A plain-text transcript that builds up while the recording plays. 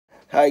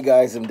Hi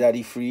guys, I'm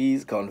Daddy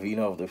Freeze,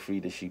 convener of the Free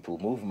the Sheeple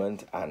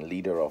movement and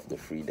leader of the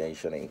Free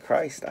Nation in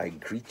Christ. I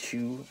greet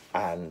you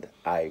and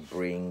I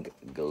bring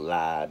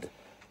glad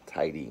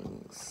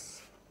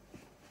tidings.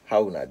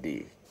 How na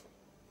day?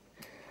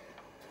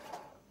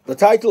 The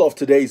title of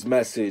today's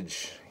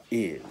message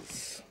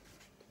is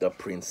The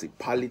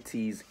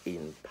Principalities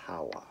in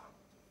Power.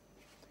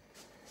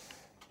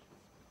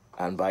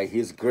 And by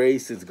His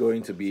grace, it's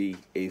going to be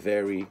a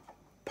very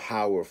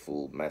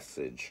powerful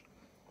message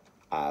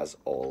as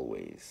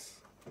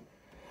always.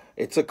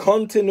 It's a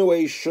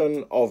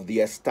continuation of the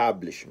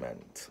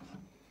establishment.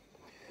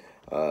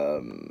 A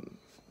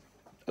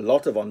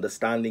lot of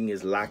understanding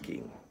is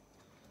lacking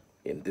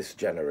in this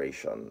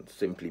generation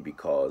simply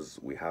because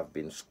we have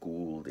been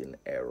schooled in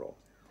error.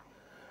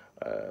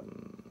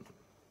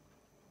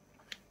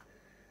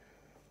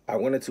 I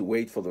wanted to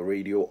wait for the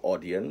radio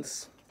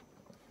audience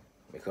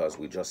because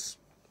we're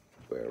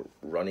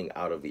running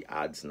out of the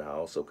ads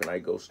now. So can I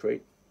go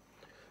straight?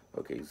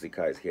 Okay,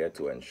 Zika is here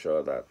to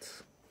ensure that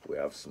we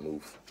have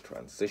smooth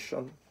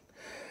transition.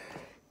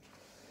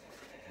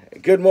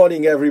 Good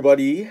morning,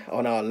 everybody,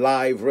 on our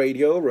live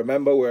radio.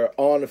 Remember, we're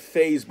on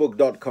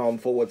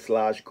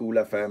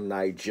facebook.com/CoolFM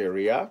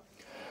Nigeria.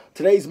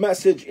 Today's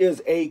message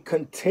is a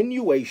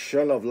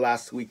continuation of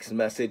last week's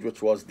message,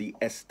 which was the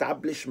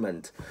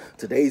establishment.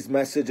 Today's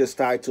message is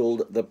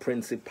titled The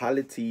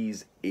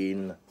Principalities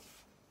in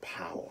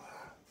Power.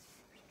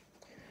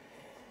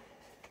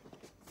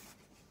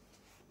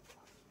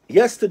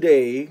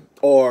 Yesterday,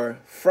 or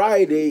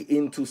Friday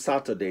into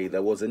Saturday,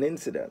 there was an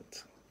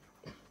incident.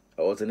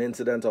 There was an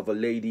incident of a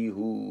lady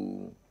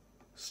who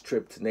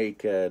stripped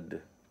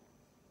naked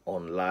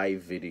on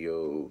live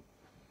video.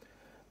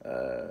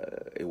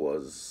 It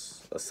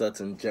was a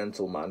certain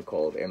gentleman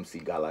called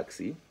MC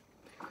Galaxy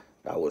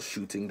that was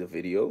shooting the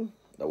video,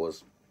 that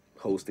was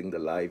hosting the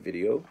live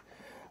video.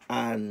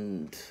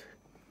 And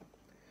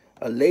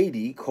a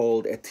lady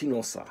called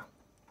Etinosa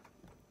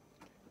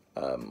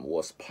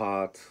was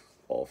part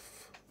of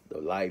the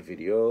live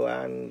video,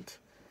 and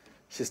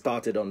she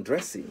started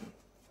undressing,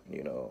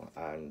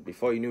 and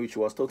before you knew it, she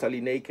was totally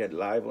naked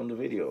live on the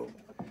video.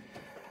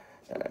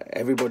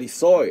 Everybody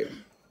saw it,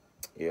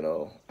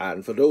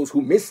 and for those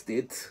who missed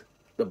it,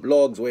 the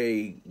blogs were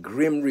a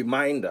grim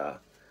reminder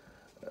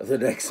the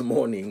next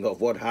morning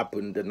of what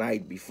happened the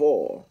night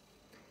before.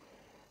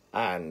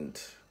 And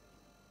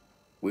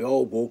we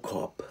all woke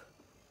up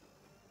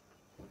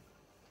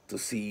to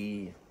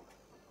see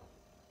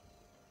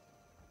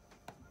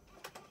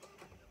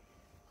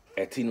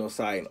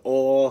Etinosa in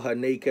all her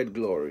naked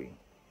glory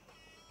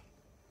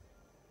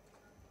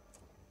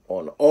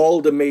on all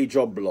the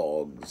major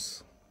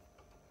blogs.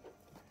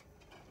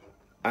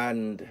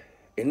 And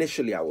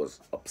initially I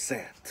was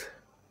upset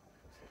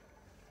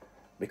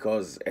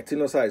because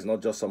Etinosa is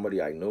not just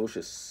somebody I know.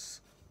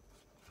 She's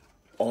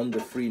on the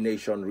Free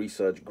Nation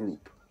research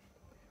group.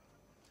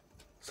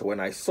 So when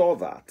I saw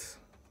that,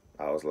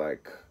 I was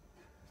like,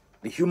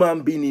 the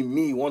human being in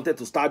me wanted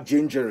to start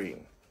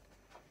gingering.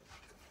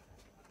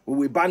 We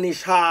will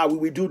banish her, we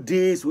will do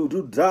this, we will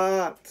do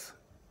that.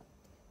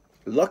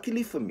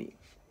 Luckily for me,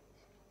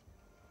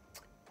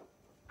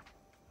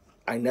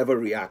 I never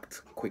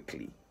react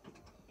quickly.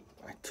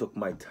 I took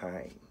my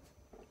time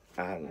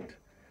and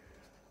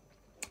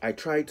I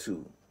tried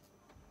to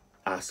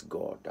ask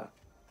God that,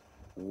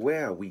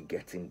 where are we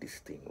getting this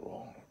thing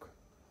wrong?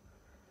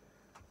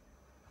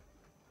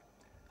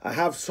 I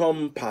have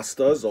some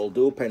pastors,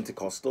 although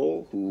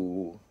Pentecostal,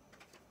 who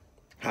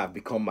have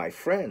become my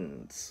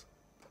friends.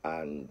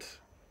 And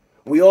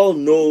we all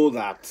know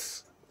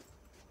that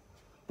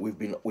we've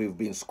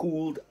been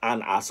schooled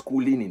and are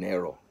schooling in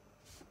error.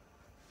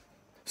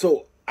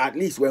 So at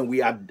least when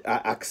we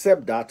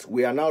accept that,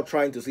 we are now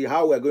trying to see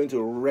how we're going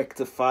to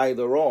rectify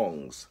the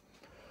wrongs.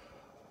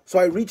 So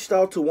I reached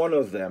out to one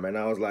of them and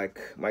I was like,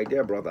 my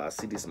dear brother, I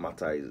see this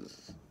matter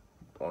is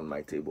on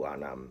my table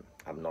and I'm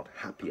not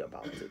happy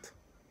about it.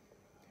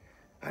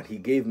 And he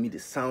gave me the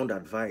sound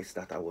advice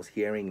that I was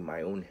hearing in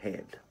my own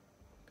head.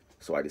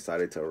 So I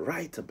decided to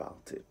write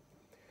about it.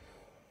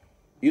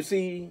 You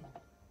see,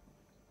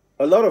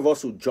 a lot of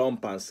us who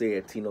jump and say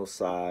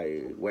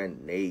Etinosa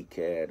went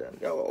naked and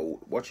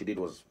what she did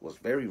was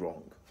very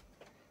wrong.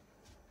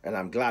 And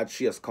I'm glad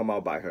she has come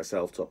out by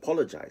herself to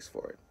apologize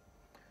for it.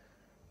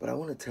 But I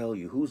want to tell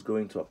you who's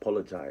going to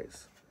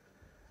apologize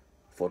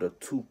for the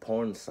 2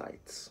 porn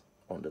sites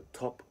on the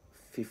top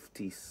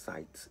 50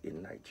 sites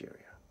in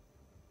Nigeria.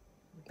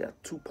 There are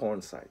 2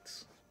 porn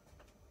sites.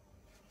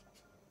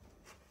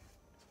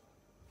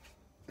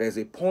 There's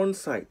a porn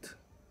site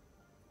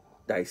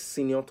that is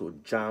senior to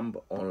Jamb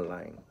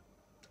Online,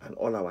 and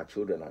all our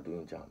children are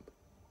doing Jamb.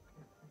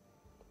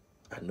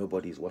 And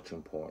nobody's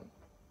watching porn.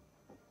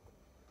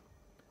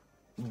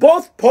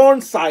 Both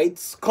porn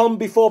sites come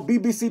before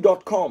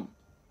BBC.com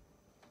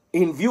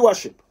in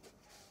viewership.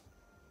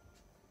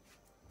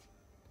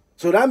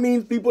 So that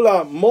means people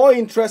are more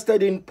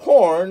interested in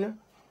porn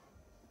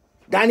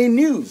than in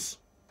news.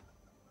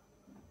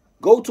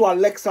 Go to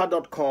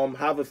Alexa.com,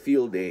 have a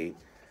field day.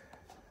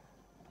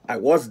 I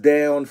was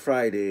there on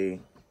Friday.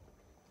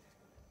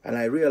 And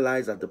I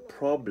realize that the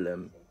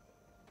problem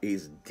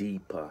is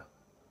deeper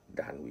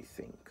than we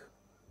think.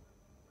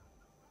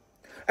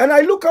 And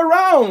I look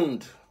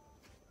around.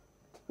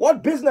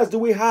 What business do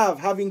we have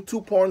having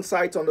 2 porn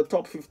sites on the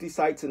top 50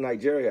 sites in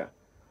Nigeria?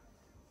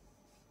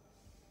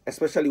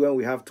 Especially when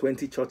we have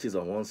 20 churches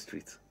on one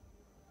street.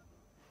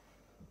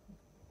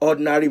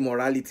 Ordinary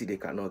morality they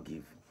cannot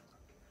give.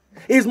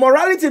 Is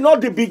morality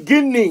not the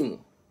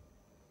beginning?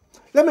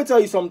 Let me tell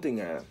you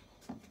something.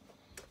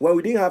 When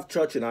we didn't have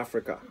church in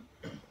Africa,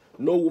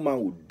 no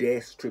woman would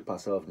dare strip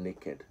herself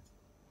naked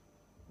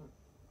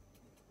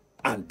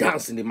and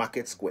dance in the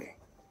market square.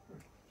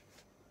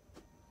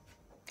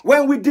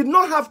 When we did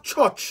not have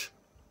church,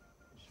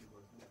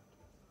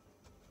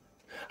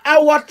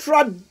 our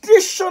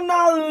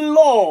traditional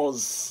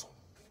laws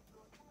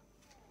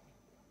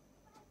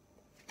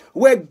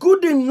were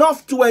good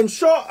enough to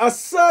ensure a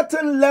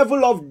certain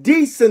level of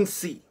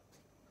decency.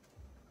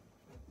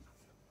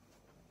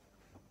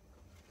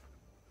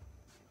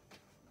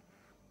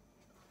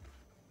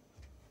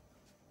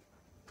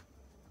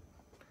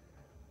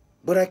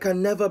 But I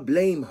can never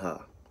blame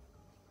her.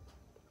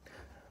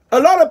 A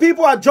lot of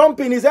people are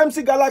jumping. Is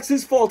MC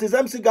Galaxy's fault? Is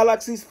MC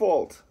Galaxy's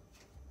fault?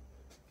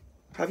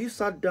 Have you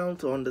sat down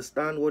to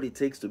understand what it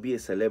takes to be a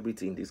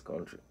celebrity in this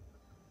country?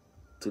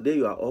 Today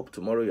you are up,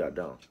 tomorrow you are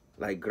down,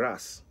 like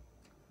grass.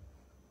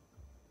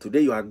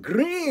 Today you are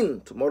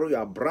green, tomorrow you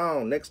are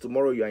brown, next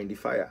tomorrow you are in the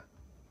fire.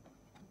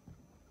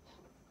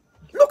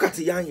 Look at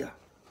Iyanya.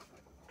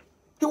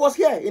 He was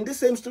here in this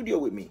same studio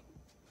with me.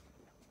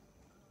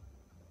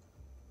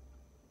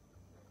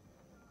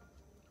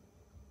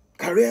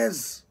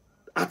 Careers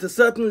at a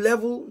certain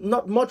level,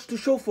 not much to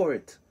show for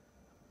it.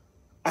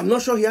 I'm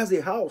not sure he has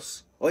a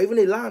house or even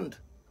a land.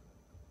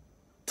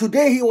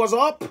 Today he was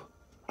up.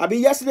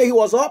 Yesterday he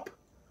was up.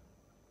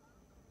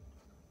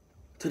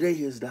 Today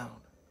he is down.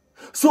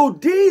 So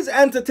these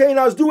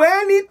entertainers do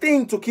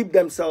anything to keep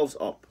themselves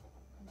up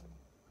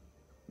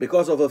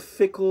because of a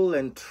fickle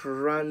and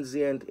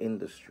transient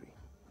industry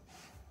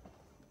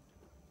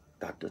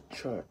that the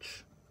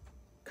church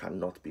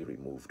cannot be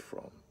removed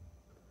from.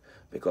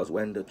 Because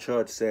when the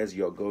church says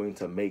you're going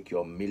to make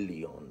your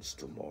millions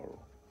tomorrow,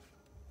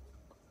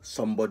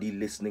 somebody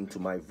listening to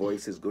my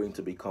voice is going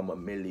to become a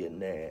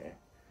millionaire.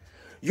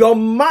 Your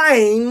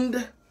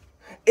mind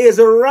is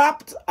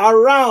wrapped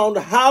around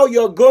how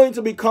you're going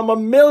to become a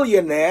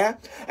millionaire,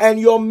 and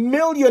your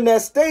millionaire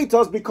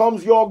status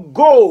becomes your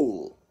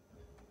goal.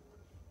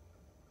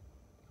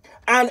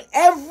 And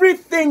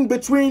everything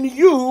between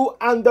you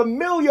and the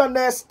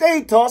millionaire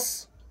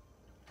status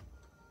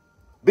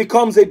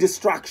becomes a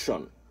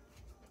distraction.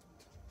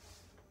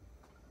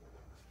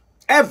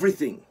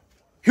 Everything.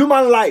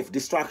 Human life,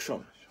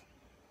 distraction.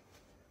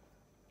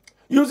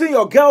 Using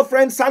your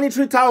girlfriend's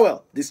sanitary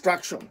towel,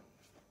 distraction.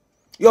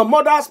 Your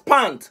mother's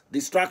pant,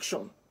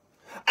 distraction.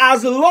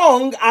 As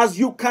long as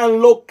you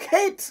can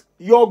locate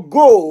your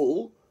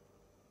goal,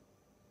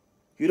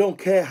 you don't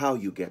care how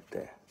you get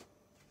there.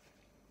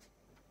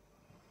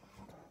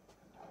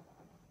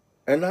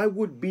 And I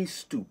would be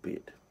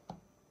stupid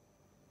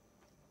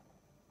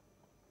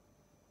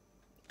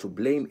to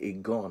blame a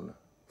gun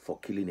for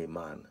killing a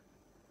man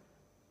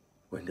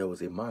when there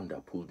was a man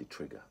that pulled the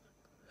trigger.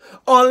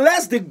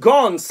 Unless the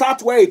gun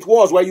sat where it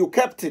was, where you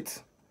kept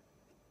it,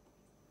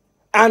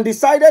 and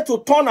decided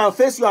to turn and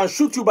face you and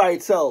shoot you by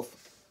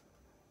itself.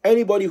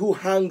 Anybody who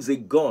hangs a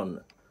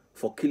gun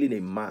for killing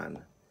a man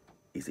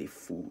is a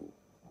fool.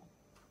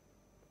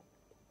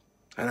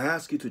 And I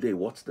ask you today,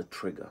 what's the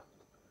trigger?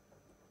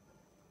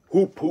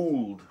 Who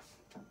pulled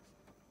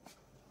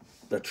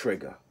the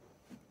trigger?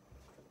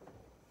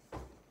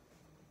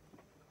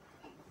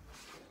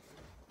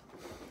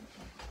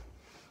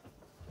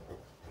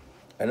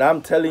 And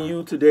I'm telling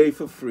you today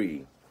for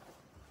free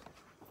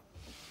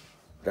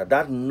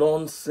that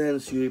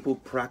nonsense you people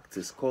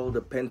practice called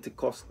the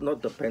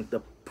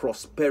the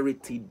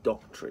prosperity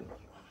doctrine.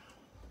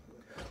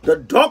 The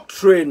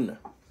doctrine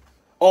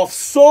of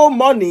sow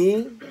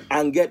money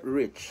and get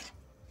rich.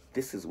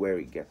 This is where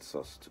it gets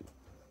us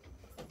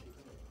to.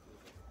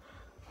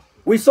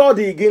 We saw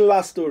the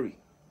Iginla story.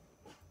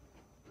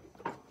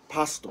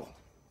 Pastor.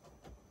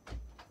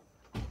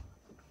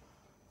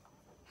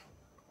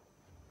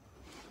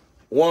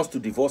 Wants to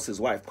divorce his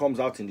wife, comes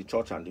out in the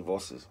church and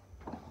divorces.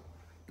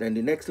 Then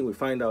the next thing we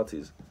find out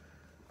is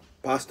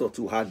pastor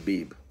too had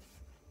babe.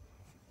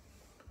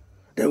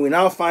 Then we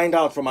now find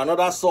out from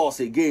another source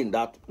again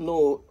that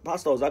no,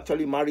 pastor was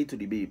actually married to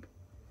the babe.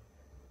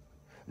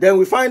 Then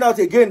we find out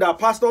again that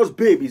pastor's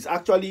babe is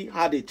actually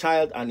had a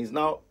child and is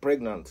now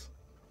pregnant.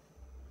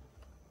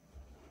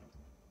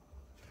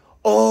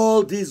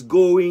 All this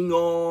going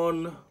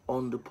on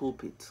the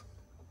pulpit.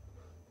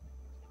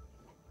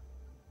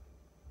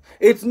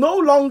 It's no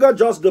longer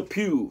just the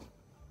pew.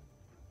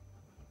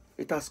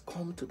 It has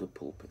come to the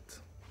pulpit.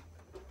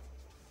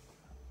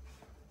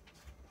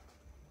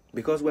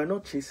 Because we're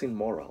not chasing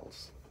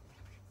morals.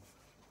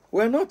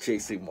 We're not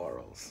chasing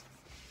morals.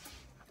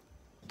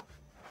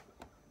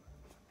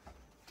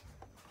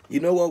 You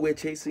know what we're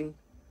chasing?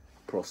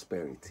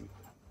 Prosperity.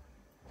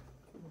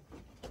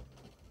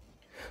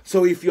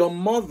 So if your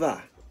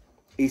mother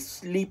is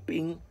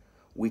sleeping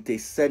with a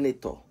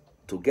senator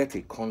to get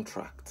a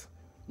contract,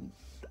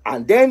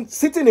 and then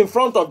sitting in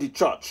front of the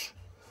church,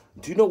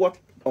 do you know what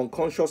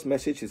unconscious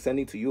message she's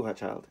sending to you, her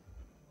child?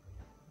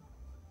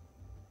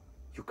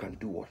 You can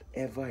do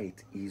whatever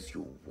it is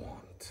you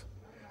want,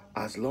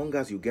 as long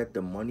as you get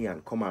the money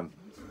and come and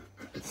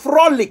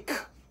frolic,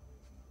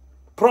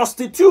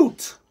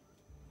 prostitute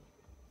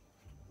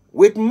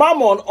with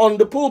mammon on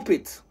the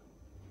pulpit.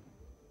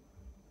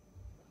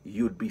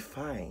 You'd be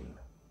fine.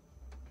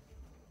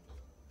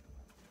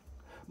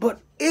 But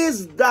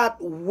is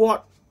that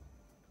what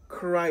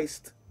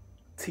Christ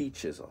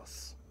teaches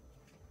us?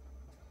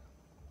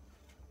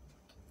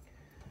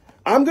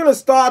 I'm going to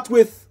start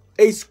with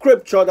a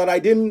scripture that I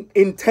didn't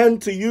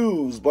intend to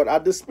use, but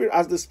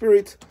as the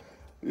Spirit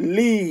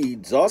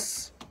leads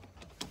us.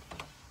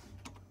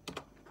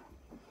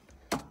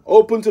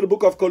 Open to the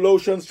book of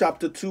Colossians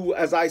chapter 2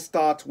 as I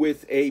start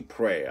with a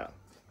prayer.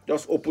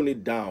 Just open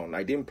it down.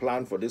 I didn't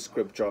plan for this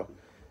scripture.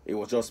 It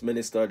was just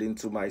ministered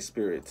into my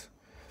spirit.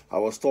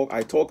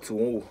 I talked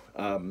to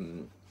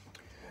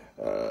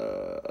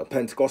a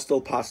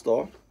Pentecostal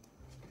pastor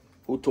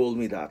who told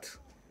me that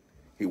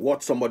he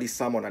watched somebody's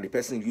sermon and the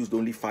person used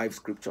only 5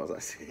 scriptures. I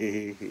said,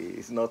 hey,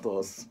 it's not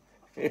us.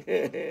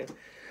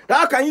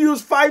 How can you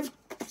use 5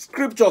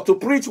 scriptures to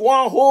preach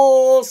one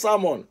whole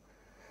sermon?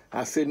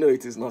 I said, no,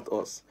 it is not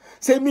us.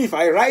 Say me, if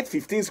I write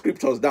 15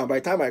 scriptures down, by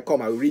the time I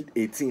come, I will read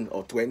 18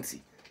 or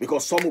 20.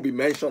 Because some will be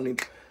mentioning.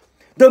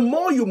 The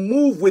more you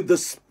move with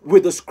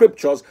the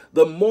scriptures,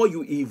 the more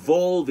you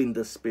evolve in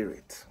the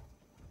spirit.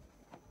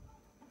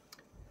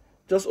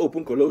 Just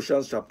open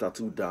Colossians chapter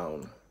 2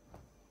 down.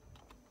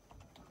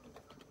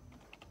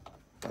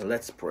 And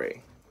let's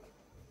pray.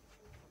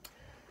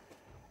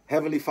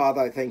 Heavenly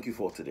Father, I thank you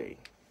for today.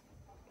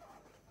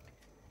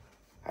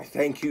 I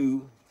thank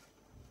you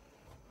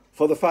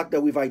for the fact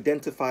that we've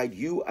identified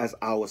you as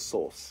our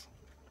source.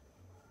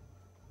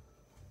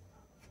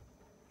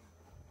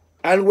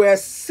 And we're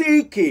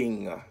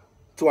seeking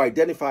to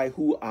identify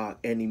who our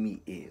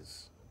enemy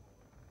is.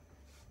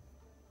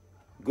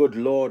 Good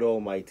Lord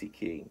Almighty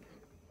King,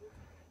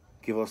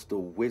 give us the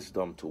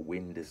wisdom to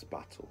win this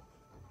battle.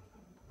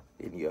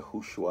 In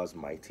Yahushua's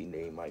mighty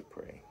name I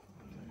pray.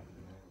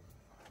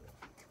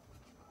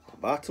 The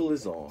battle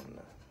is on.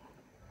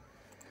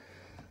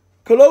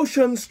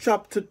 Colossians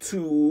chapter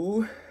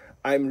 2,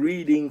 I'm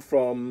reading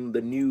from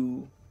the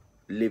New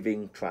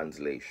Living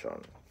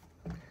Translation.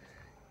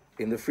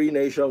 In the Free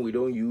Nation, we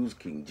don't use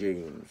King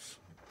James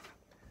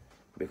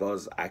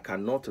because I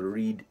cannot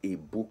read a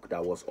book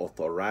that was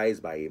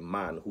authorized by a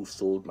man who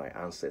sold my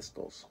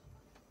ancestors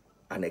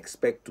and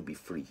expect to be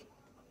free.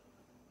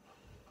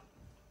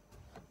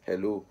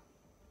 Hello.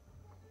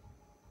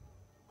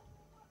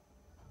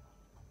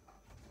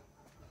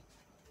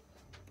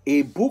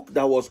 A book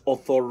that was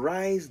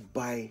authorized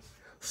by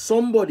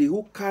somebody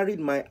who carried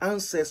my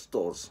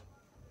ancestors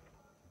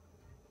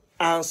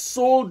and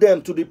sold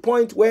them to the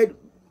point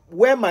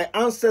where my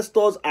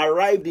ancestors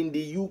arrived in the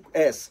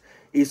US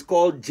is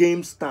called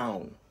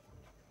Jamestown.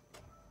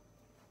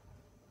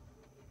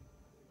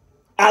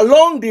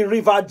 Along the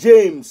River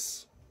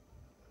James.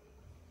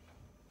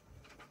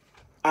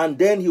 And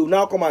then he will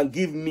now come and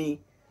give me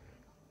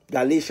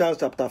Galatians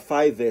chapter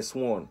 5 verse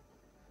 1.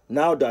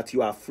 Now that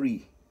you are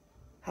free.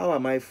 How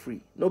am I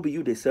free? No be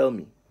you, they sell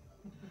me.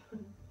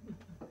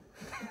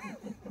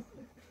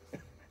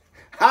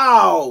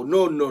 How?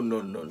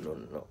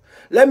 No.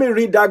 Let me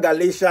read that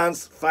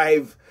Galatians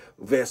 5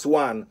 verse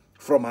 1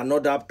 from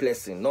another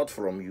person, not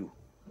from you.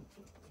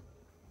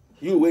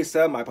 You will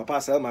sell my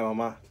papa, sell my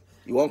mama.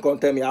 You won't come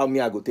tell me how me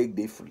I go take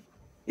day free.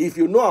 If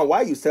you know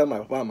why you sell my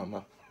papa and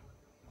mama.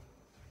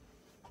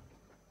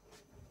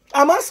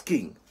 I'm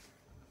asking.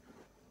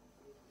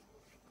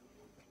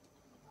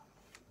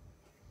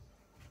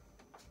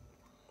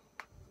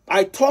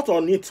 I taught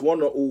on it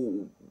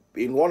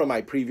in one of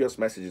my previous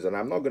messages, and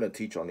I'm not going to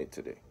teach on it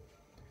today.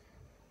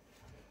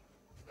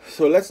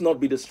 So let's not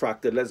be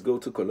distracted. Let's go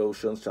to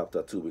Colossians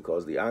chapter 2,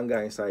 because the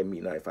anger inside me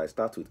now, if I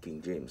start with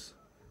King James,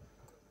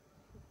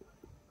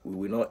 we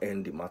will not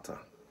end the matter.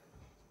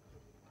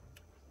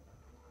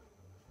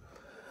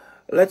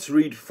 Let's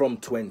read from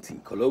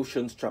 20,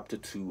 Colossians chapter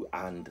 2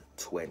 and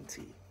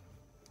 20.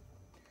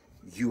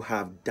 You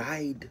have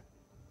died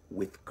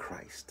with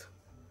Christ,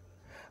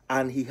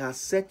 and he has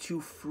set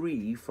you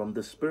free from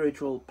the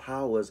spiritual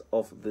powers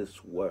of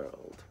this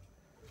world.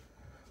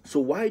 So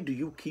why do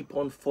you keep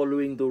on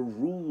following the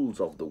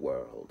rules of the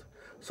world,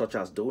 such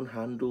as don't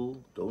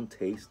handle, don't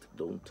taste,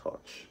 don't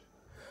touch?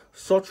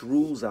 Such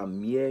rules are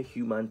mere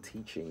human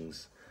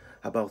teachings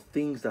about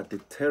things that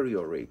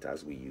deteriorate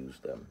as we use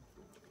them.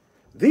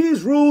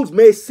 These rules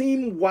may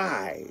seem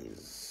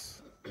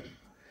wise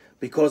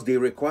because they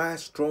require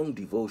strong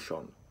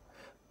devotion,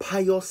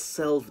 pious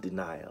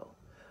self-denial,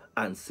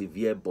 and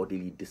severe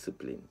bodily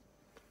discipline,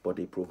 but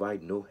they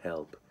provide no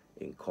help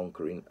in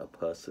conquering a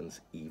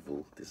person's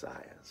evil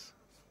desires.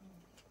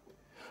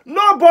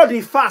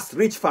 Nobody fast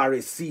reach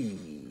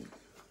Pharisee.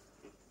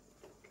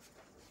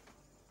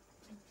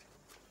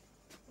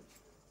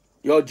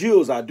 Your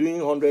Jews are doing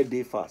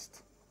 100-day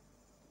fast.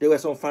 There were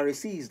some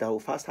Pharisees that will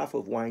fast half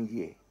of 1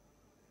 year.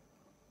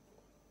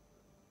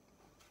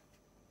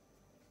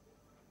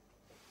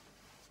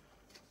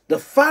 The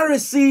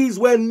Pharisees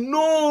were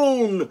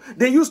known.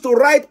 They used to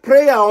write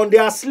prayer on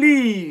their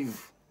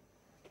sleeve.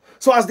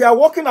 So as they are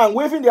walking and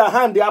waving their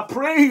hand, they are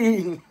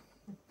praying.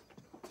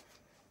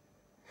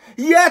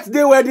 Yet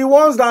they were the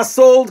ones that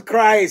sold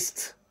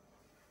Christ.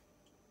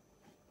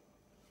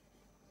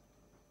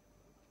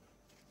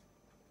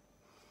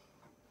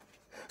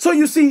 So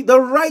you see, the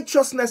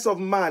righteousness of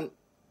man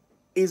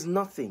is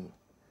nothing.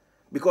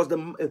 Because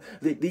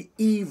the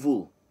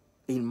evil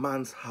in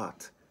man's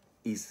heart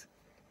is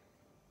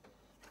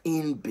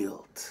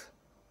inbuilt,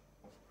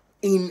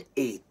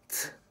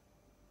 innate.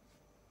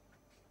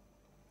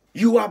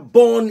 You are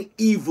born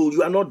evil,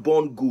 you are not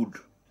born good.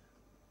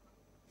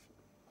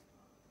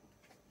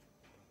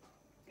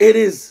 It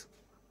is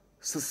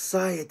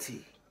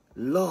society,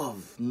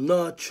 love,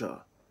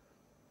 nurture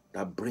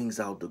that brings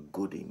out the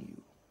good in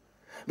you.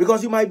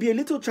 Because you might be a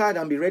little child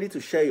and be ready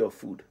to share your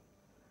food.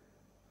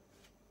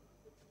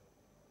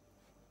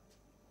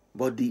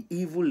 But the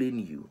evil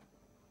in you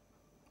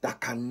that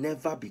can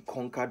never be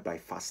conquered by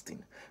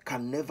fasting,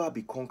 can never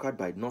be conquered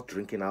by not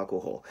drinking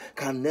alcohol,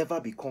 can never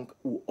be conquered,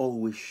 will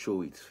always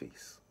show its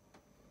face.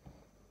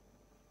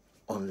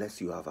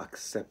 Unless you have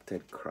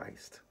accepted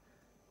Christ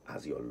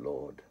as your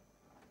Lord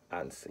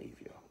and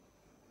Savior.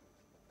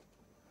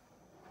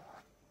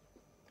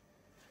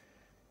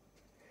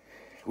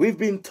 We've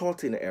been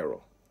taught in error.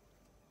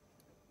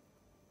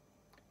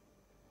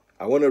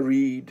 I want to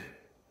read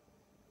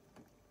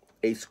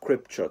a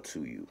scripture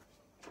to you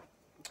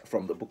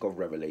from the book of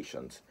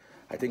Revelations.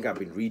 I think I've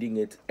been reading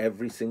it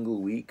every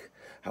single week.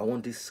 I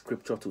want this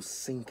scripture to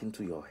sink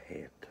into your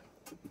head.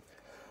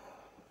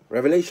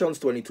 Revelations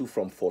 22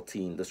 from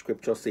 14, the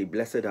scriptures say,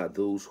 "Blessed are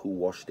those who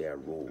wash their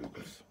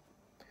robes.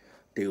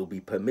 They will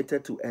be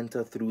permitted to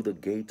enter through the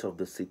gate of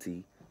the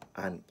city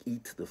and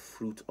eat the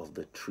fruit of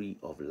the tree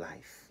of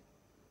life.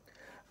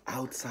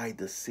 Outside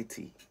the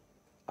city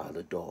are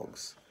the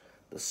dogs,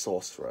 the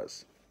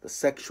sorcerers, the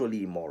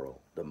sexually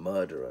immoral, the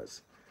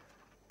murderers,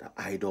 the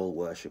idol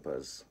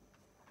worshippers,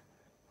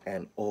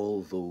 and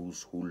all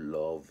those who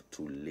love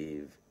to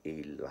live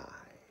a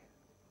lie."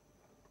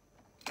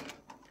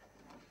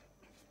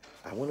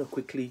 I want to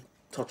quickly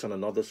touch on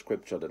another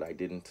scripture that I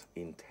didn't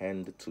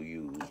intend to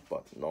use,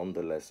 but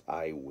nonetheless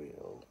I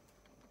will.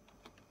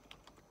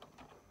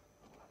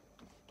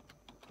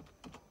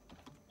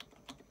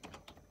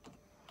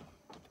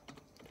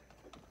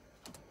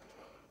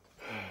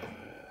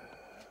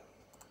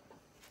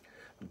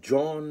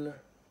 John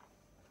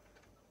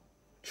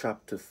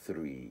chapter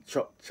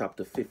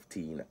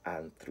 15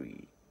 and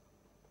 3.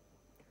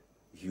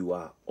 "You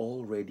are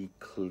already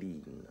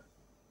clean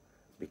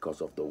because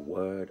of the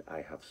word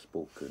I have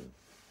spoken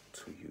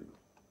to you."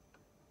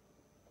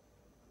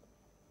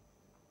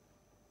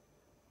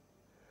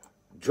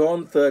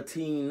 John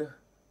 13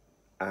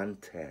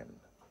 and 10.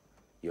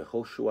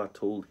 Yehoshua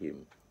told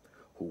him,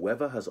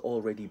 "Whoever has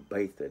already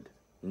bathed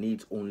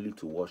needs only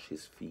to wash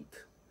his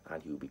feet,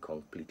 and he'll be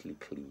completely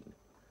clean.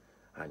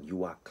 And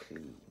you are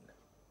clean,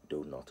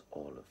 though not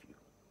all of you."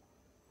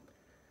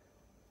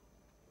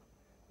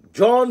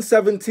 John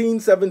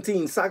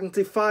 17:17.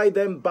 "Sanctify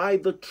them by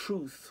the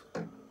truth.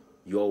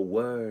 Your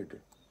word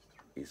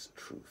is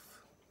truth."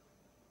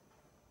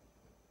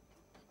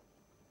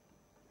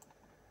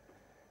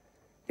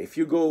 If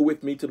you go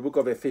with me to the book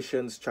of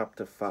Ephesians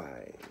chapter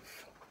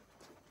 5.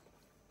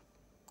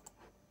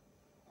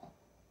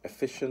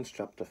 Ephesians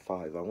chapter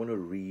 5. I want to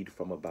read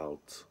from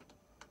about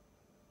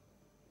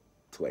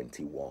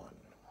 21.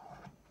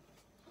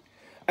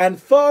 "And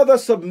further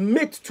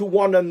submit to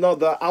one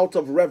another out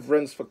of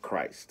reverence for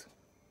Christ.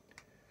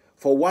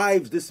 For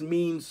wives, this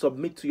means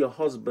submit to your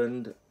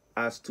husband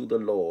as to the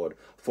Lord.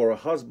 For a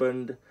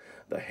husband,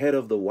 the head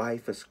of the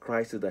wife, as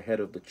Christ is the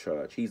head of the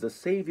church. He's the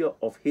savior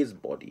of his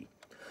body,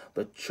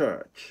 the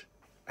church.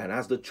 And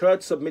as the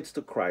church submits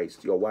to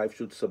Christ, your wife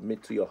should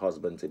submit to your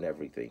husbands in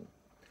everything.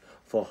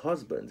 For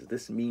husbands,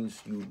 this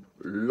means you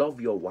love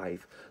your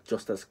wife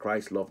just as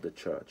Christ loved the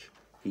church.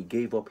 He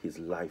gave up his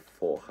life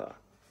for her,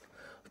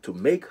 to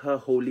make her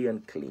holy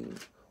and clean,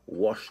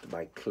 washed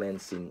by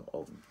cleansing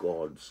of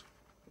God's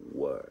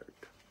word."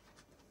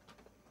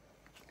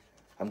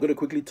 I'm going to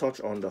quickly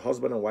touch on the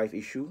husband and wife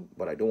issue,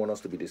 but I don't want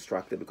us to be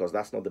distracted because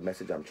that's not the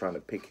message I'm trying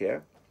to pick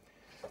here.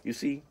 You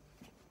see,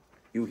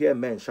 you hear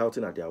men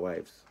shouting at their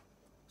wives,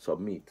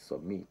 "Submit,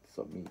 submit,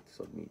 submit,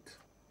 submit."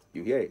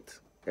 You hear it.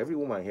 Every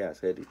woman here has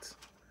heard it.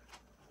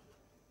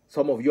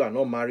 Some of you are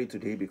not married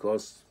today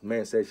because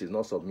men say she's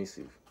not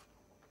submissive.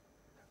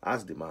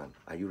 Ask the man,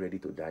 "Are you ready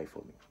to die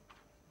for me?"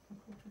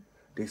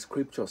 The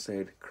scripture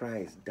said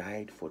Christ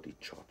died for the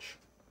church.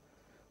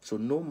 So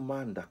no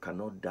man that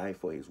cannot die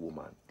for his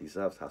woman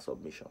deserves her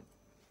submission.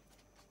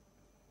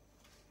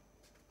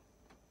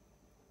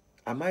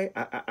 Am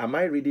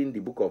I reading the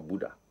book of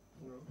Buddha?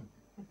 No.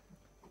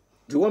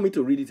 Do you want me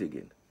to read it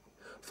again?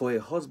 For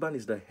a husband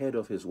is the head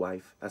of his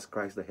wife, as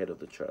Christ the head of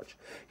the church.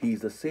 He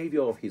is the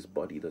savior of his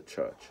body, the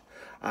church.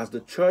 As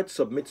the church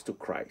submits to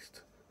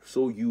Christ,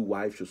 so you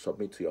wives should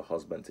submit to your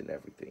husbands in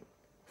everything.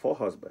 For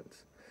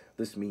husbands,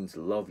 this means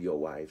love your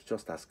wives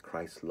just as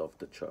Christ loved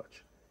the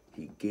church.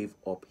 He gave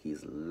up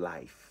his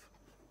life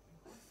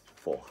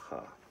for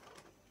her.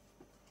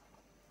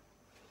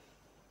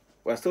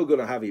 We're still going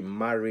to have a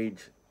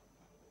marriage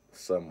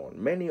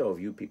sermon. Many of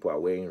you people are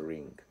wearing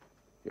ring.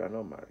 You are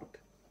not married.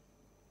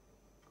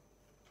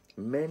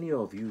 Many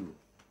of you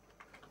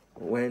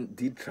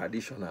did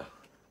traditional,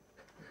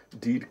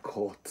 did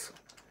court,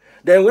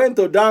 then went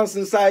to dance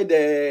inside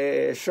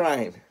the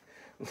shrine,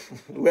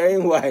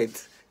 wearing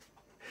white,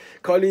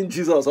 calling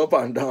Jesus up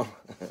and down,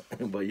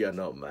 but you're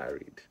not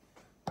married.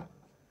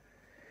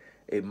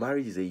 A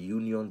marriage is a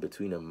union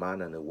between a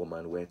man and a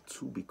woman where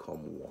two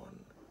become one.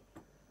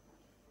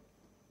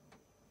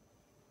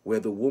 Where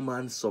the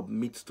woman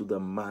submits to the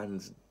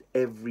man's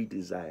every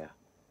desire,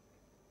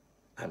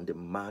 and the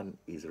man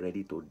is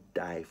ready to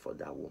die for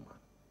that woman.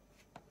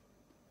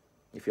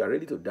 If you are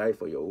ready to die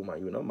for your woman,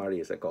 you will not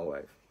marry a second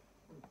wife.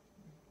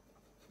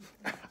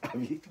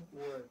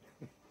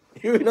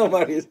 You will not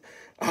marry.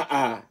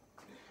 How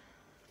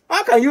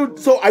can you?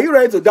 So, are you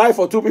ready to die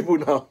for two people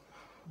now?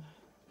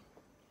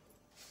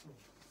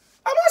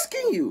 I'm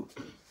asking you.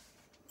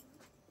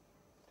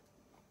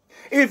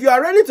 If you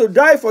are ready to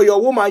die for your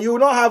woman, you will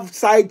not have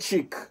side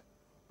chick.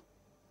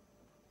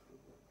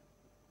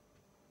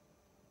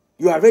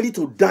 You are ready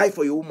to die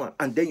for your woman,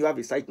 and then you have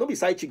a side, not be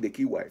side chick, the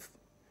key wife.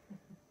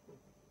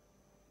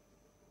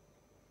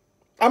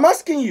 I'm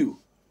asking you.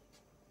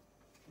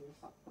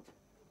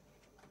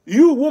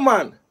 You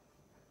woman,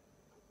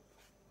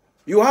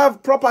 you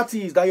have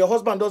properties that your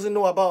husband doesn't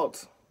know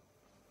about.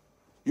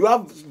 You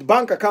have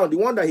bank account, the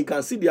one that he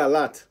can see the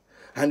alert,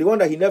 and the one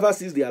that he never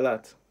sees the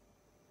alert.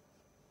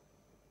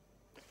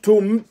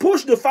 To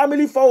push the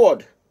family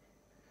forward,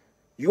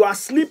 you are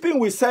sleeping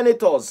with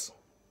senators.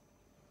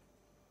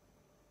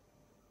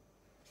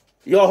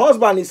 Your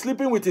husband is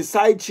sleeping with his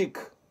side chick.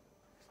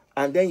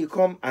 And then you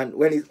come, and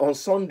when it's on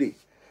Sunday,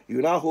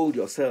 you now hold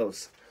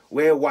yourselves,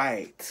 wear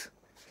white,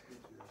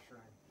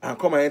 and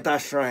come and enter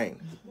shrine.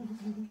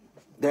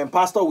 Then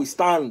pastor will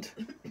stand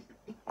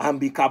and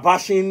be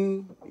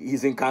kabashing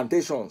his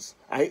incantations.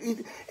 And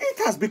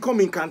it has become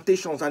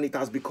incantations, and it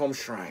has become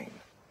shrine.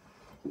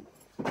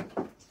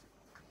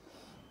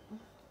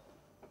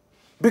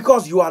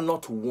 Because you are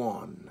not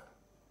one.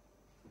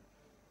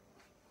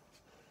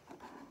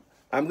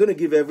 I'm going to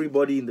give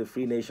everybody in the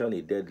Free Nation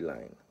a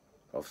deadline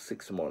of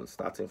 6 months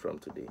starting from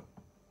today.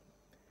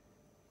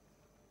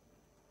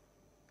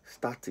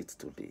 Start it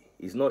today.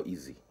 It's not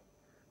easy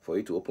for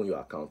you to open your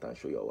account and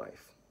show your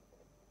wife.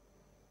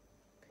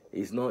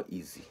 It's not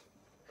easy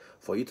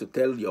for you to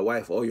tell your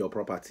wife all your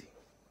property.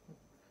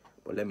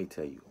 But let me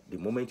tell you, the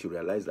moment you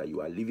realize that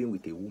you are living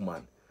with a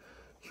woman,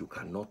 you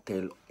cannot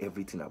tell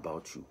everything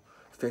about you.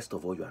 First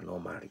of all, you are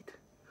not married.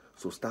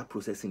 So start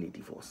processing a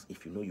divorce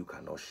if you know you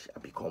cannot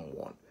become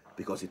one,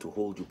 because it will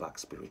hold you back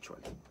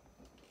spiritually.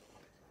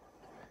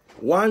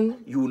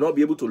 One, you will not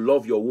be able to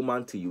love your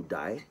woman till you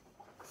die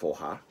for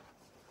her.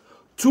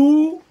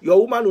 Two,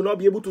 your woman will not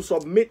be able to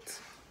submit.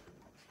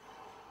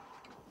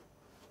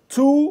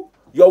 Two,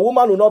 your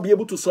woman will not be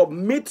able to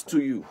submit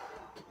to you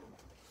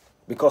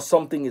because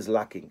something is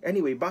lacking.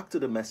 Anyway, back to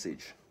the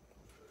message.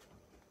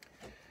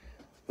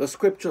 The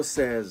scripture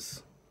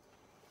says,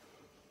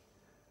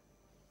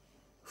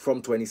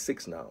 from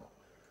 26 now,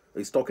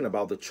 it's talking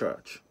about the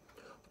church.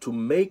 To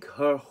make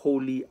her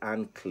holy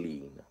and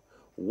clean,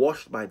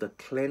 washed by the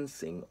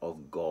cleansing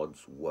of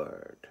God's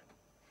word.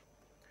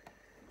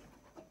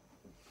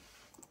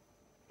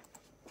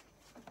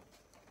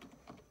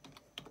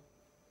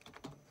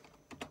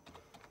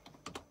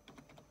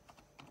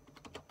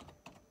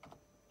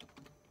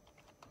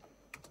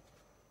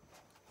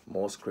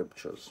 More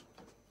scriptures.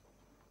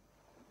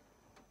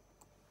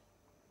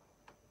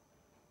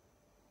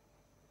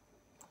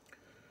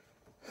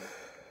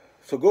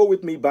 So go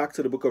with me back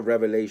to the book of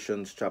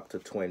Revelations, chapter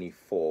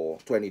 24,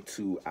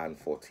 22 and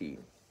 14.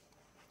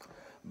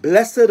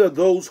 Blessed are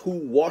those who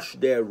wash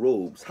their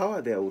robes. How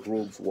are their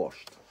robes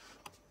washed?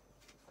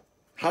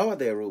 How are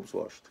their robes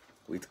washed?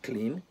 With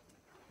clean?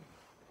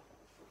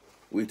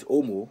 With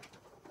Omo?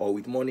 Or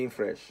with Morning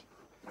Fresh?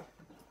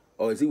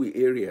 Or is it with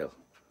Ariel?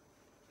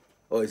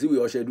 Or is it with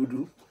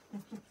Oshedudu?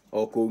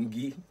 Or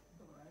Kongi?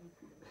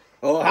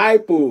 Or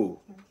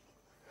Hypo?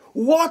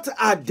 What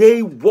are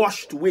they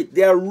washed with?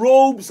 Their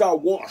robes are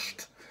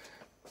washed.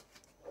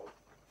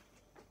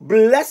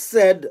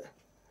 Blessed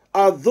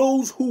are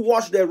those who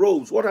wash their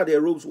robes. What are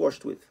their robes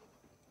washed with?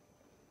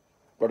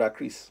 Brother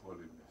Chris.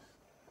 Holiness.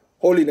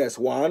 Holiness,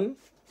 one.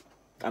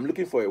 I'm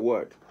looking for a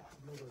word.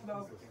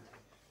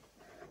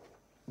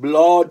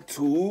 Blood,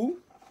 two.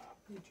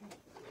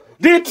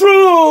 The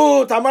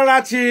truth,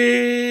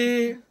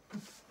 Amarachi.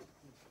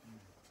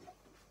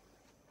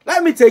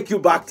 Let me take you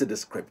back to the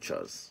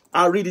scriptures.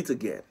 I'll read it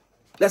again.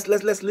 Let's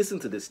listen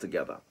to this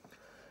together.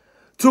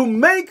 To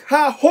make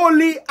her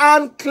holy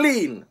and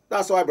clean.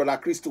 That's why Brother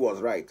Christo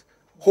was right.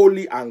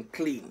 holy and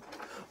clean.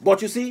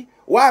 But you see,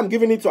 why I'm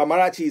giving it to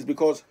Amarachi is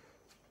because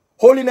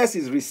holiness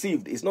is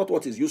received. It's not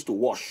what is used to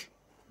wash.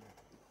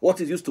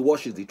 What is used to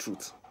wash is the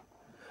truth.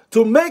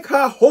 To make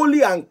her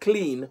holy and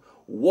clean,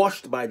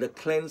 washed by the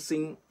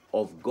cleansing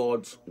of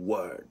God's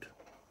word.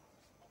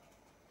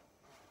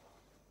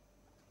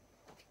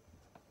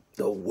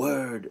 The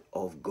word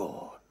of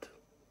God.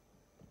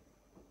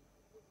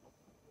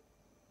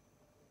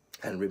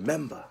 And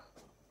remember,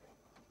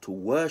 to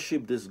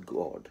worship this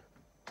God,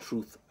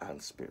 truth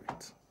and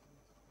spirit,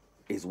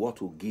 is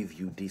what will give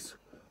you this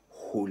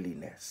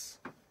holiness.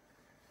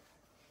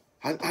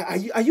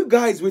 Are you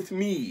guys with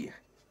me?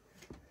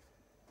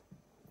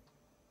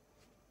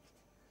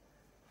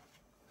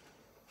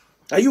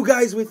 Are you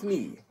guys with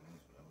me?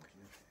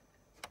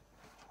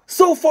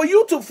 So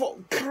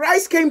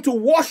Christ came to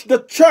wash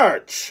the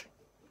church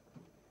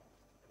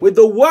with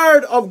the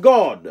word of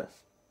God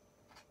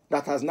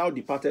that has now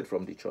departed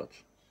from the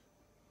church.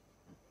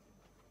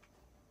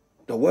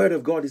 The word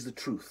of God is the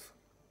truth.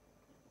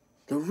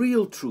 The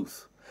real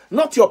truth.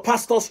 Not your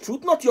pastor's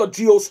truth, not your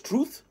geo's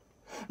truth,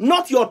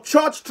 not your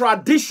church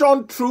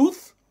tradition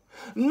truth,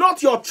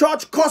 not your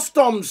church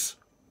customs,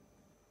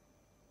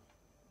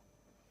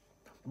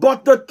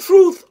 but the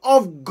truth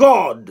of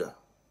God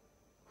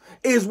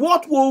is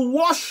what will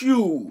wash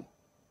you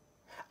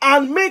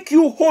and make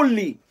you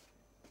holy.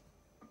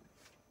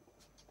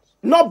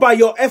 Not by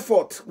your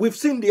effort. We've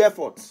seen the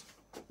efforts.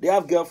 They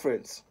have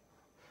girlfriends.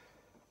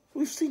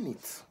 We've seen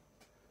it.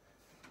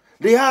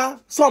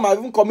 Some have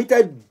even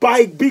committed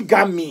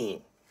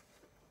bigamy.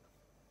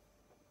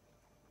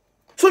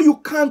 So you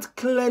can't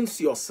cleanse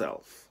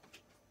yourself.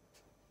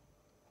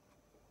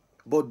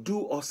 But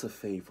do us a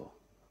favor.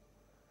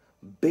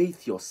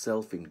 Bathe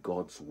yourself in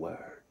God's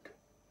word.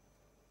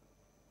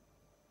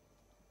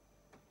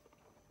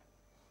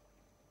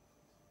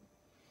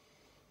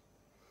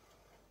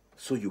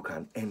 So you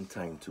can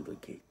enter into the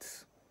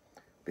gates.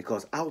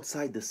 Because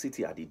outside the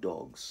city are the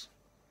dogs,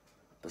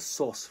 the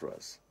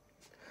sorcerers,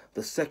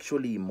 the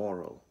sexually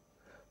immoral,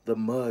 the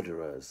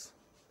murderers,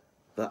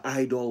 the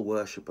idol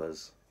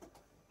worshippers,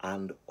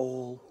 and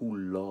all who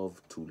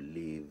love to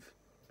live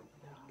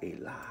a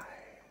lie.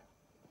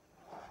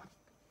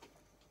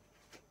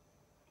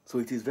 So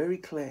it is very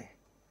clear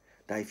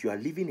that if you are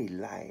living a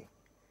lie,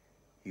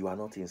 you are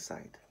not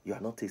inside. You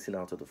are not tasting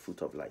out of the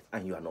fruit of life,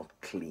 and you are not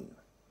clean.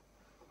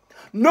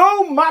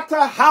 No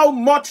matter how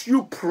much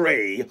you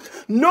pray,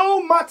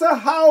 no matter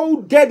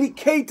how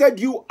dedicated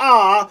you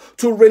are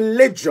to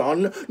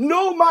religion,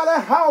 no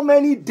matter how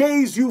many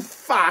days you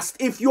fast,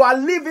 if you are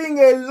living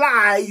a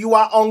lie, you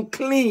are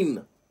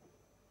unclean.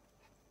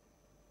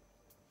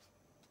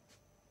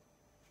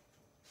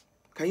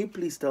 Can you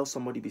please tell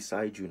somebody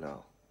beside you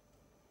now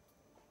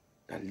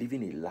that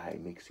living a lie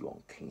makes you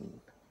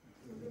unclean?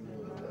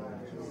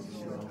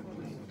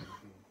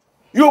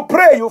 You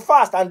pray, you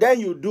fast, and then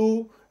you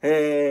do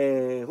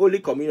Holy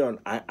Communion,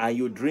 and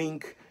you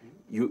drink,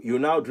 you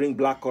now drink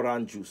black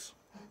currant juice.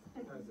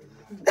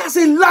 That's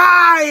a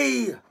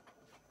lie.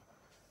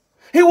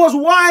 It was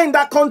wine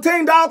that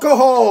contained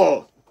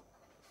alcohol.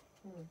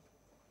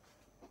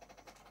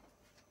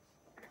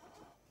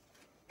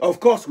 Of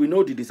course, we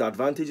know the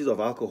disadvantages of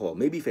alcohol.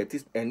 Maybe if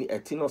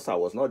Etinosa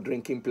was not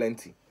drinking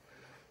plenty,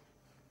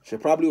 she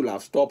probably would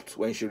have stopped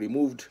when she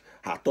removed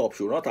her top.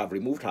 She would not have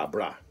removed her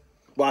bra.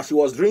 But as she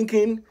was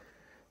drinking,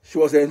 she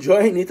was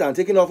enjoying it and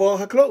taking off all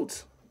her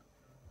clothes.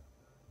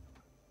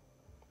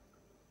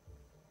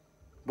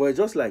 But it's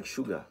just like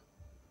sugar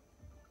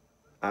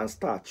and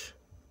starch.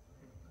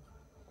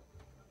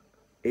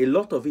 A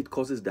lot of it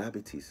causes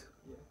diabetes.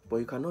 But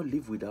you cannot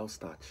live without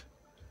starch.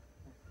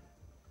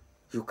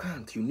 You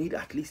can't. You need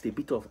at least a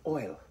bit of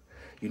oil.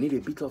 You need a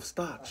bit of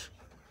starch.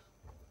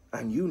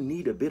 And you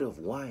need a bit of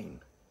wine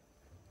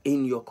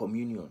in your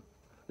communion.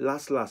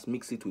 Last,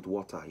 mix it with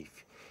water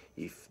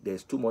if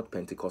there's too much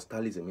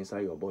Pentecostalism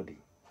inside your body.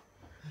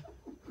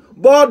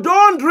 But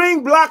don't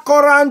drink black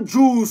currant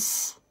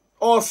juice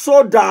or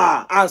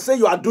soda and say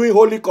you are doing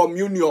Holy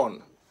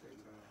Communion.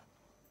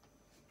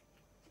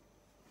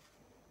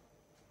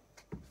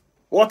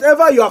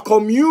 Whatever you are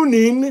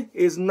communing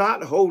is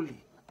not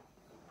holy.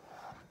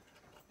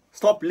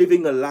 Stop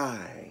living a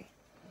lie.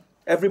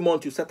 Every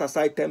month you set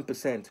aside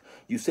 10%.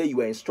 You say you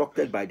are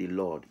instructed by the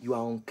Lord. You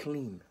are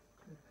unclean.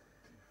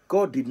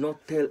 God did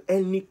not tell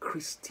any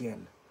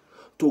Christian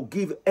to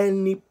give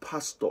any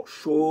pastor,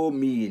 show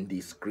me in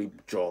the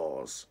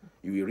scriptures.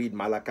 You will read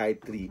Malachi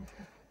 3.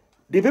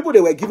 The people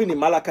they were given in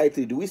Malachi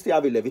 3, do we still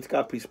have a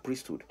Levitical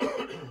priesthood?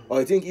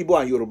 Or you think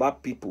Igbo and Yoruba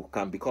people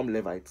can become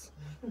Levites?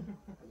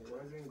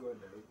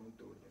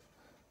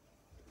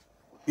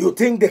 You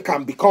think they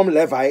can become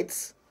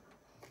Levites?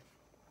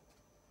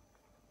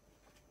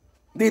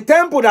 The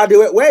temple that they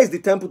were, where is the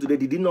temple today?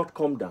 Did it not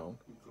come down?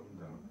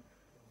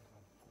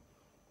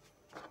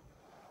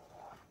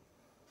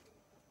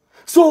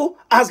 So,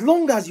 as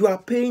long as you are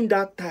paying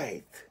that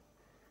tithe,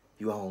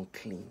 you are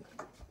unclean.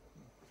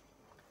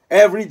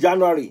 Every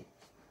January,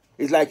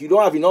 it's like you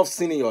don't have enough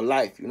sin in your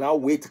life. You now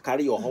wait to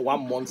carry your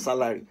 1 month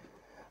salary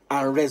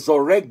and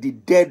resurrect the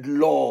dead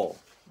law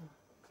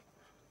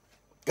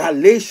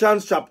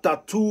Galatians chapter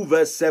 2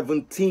 verse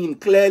 17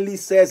 clearly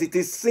says it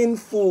is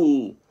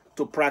sinful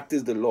to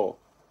practice the law.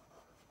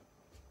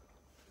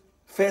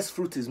 First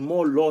fruit is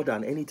more law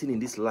than anything in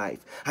this life.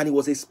 And it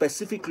was a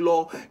specific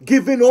law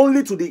given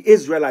only to the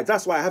Israelites.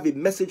 That's why I have a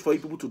message for you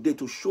people today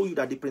to show you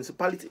that the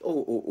principality...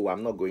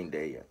 I'm not going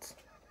there yet.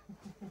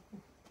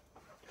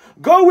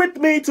 Go with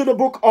me to the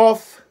book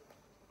of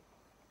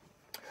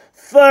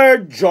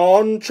 3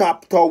 John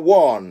chapter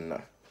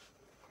 1.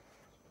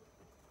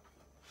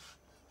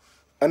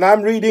 And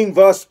I'm reading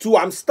verse 2.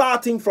 I'm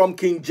starting from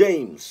King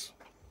James.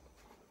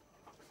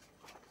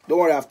 Don't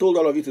worry, I've told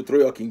all of you to throw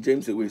your King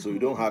James away so you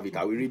don't have it.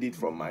 I will read it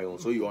from my own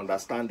so you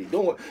understand it.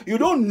 You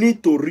don't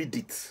need to read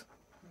it.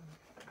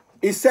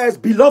 It says,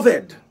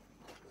 beloved,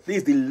 this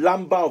is the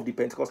Lamba of the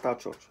Pentecostal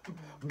church.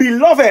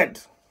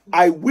 Beloved,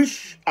 I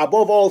wish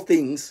above all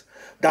things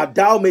that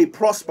thou may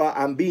prosper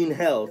and be in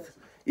health,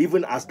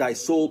 even as thy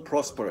soul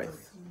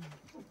prospereth.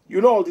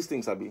 You know all these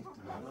things, Abi?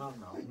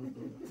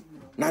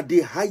 Now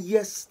the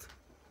highest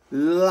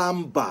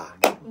Lamba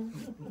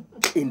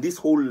in this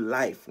whole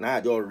life, now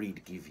I just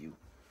read, give you.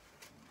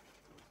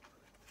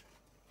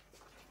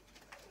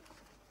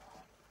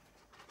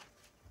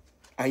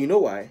 And you know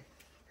why?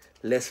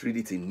 Let's read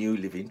it in New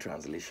Living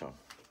Translation.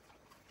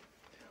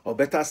 Or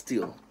better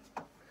still,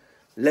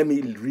 let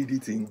me read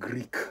it in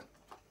Greek.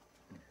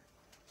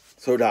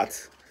 So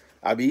that,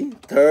 Abi,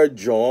 3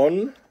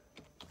 John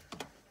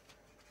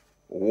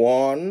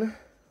 1.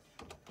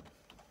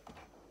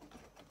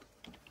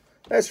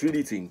 Let's read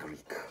it in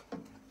Greek.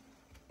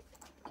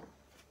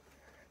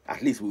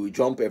 At least we will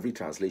jump every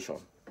translation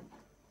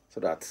so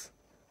that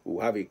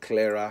we'll have a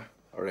clearer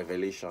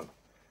revelation.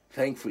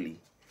 Thankfully,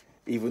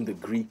 even the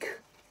Greek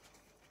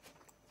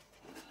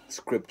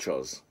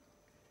scriptures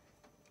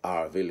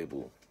are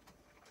available.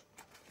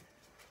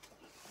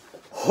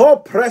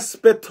 Ho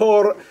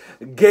prespetor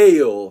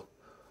geo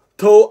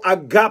to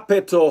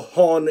agapeto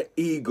hon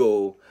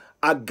ego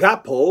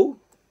agapo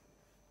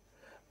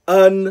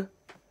an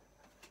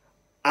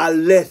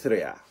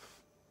alethria.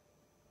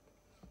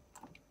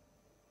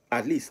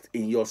 At least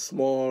in your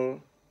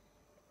small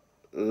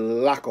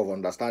lack of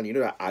understanding, you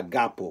know that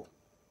agapo.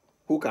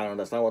 Who can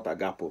understand what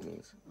agapo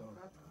means?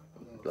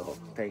 Love.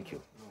 Thank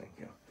you. Thank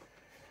you.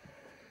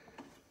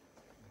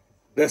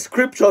 The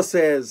scripture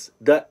says,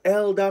 the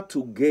elder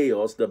to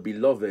Gaius, the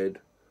beloved,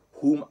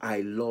 whom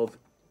I love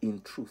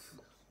in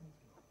truth.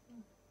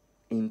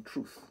 In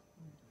truth.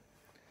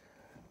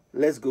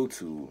 Let's go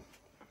to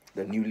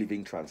the New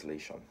Living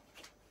Translation.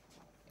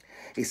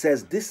 It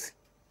says, this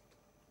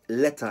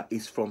letter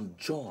is from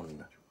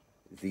John,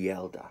 the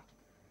elder.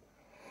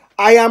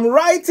 I am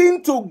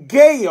writing to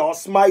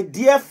Gaius, my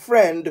dear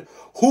friend,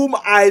 whom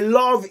I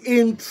love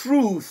in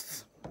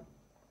truth.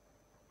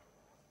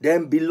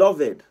 Then,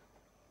 beloved.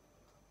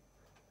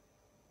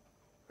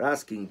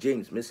 That's King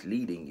James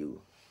misleading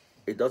you.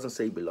 It doesn't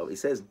say beloved. It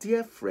says,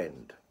 dear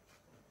friend.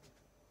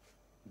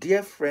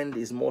 Dear friend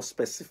is more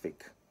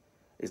specific.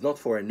 It's not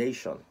for a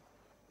nation.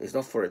 It's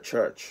not for a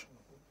church.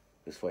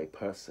 It's for a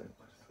person.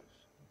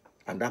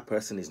 And that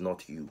person is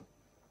not you.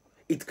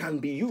 It can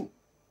be you,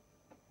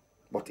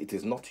 but it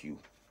is not you.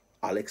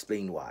 I'll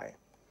explain why.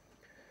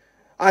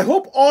 I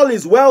hope all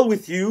is well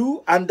with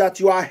you and that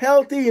you are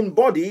healthy in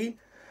body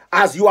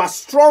as you are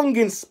strong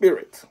in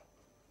spirit.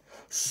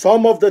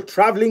 Some of the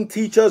traveling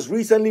teachers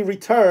recently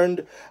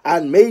returned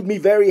and made me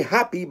very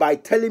happy by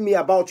telling me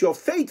about your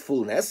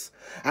faithfulness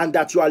and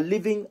that you are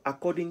living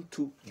according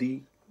to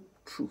the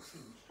truth.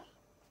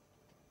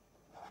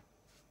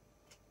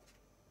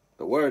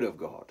 The word of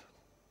God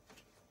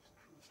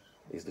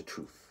is the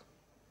truth.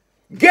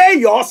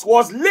 Gaius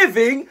was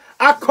living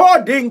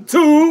according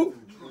to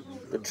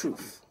the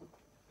truth.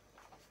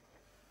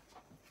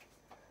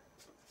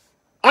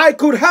 I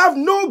could have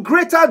no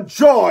greater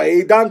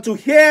joy than to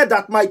hear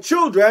that my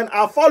children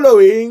are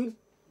following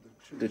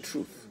the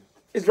truth.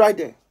 It's right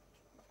there.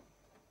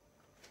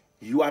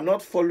 You are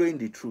not following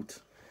the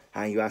truth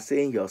and you are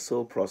saying you're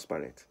so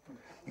prosperous.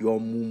 Your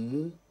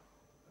mumu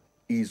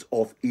is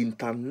of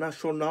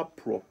international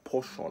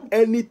proportion.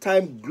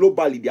 Anytime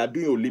globally they are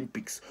doing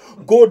Olympics,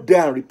 go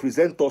there and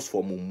represent us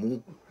for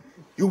mumu.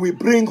 You will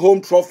bring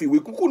home trophy. We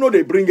could know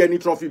they bring any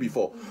trophy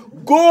before.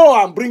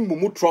 Go and bring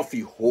mumu trophy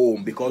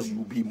home because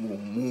you be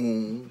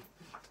mumu.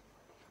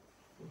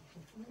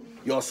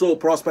 You're so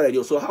prosperous.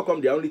 You're so, how come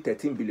there are only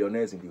 13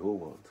 billionaires in the whole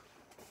world?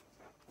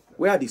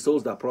 Where are the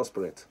souls that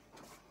prospered?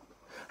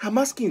 I'm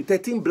asking you,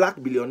 13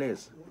 black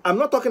billionaires. I'm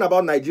not talking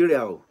about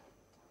Nigeria.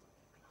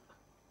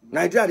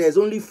 Nigeria, there's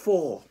only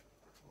 4.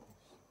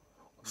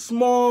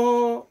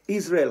 Small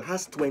Israel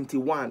has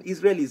 21.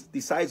 Israel is the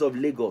size of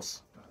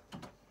Lagos.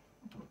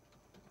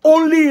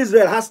 Only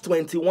Israel has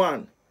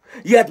 21.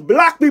 Yet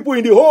black people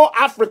in the whole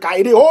Africa,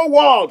 in the whole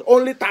world,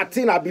 only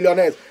 13 are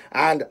billionaires.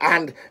 And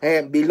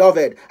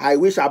beloved, I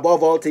wish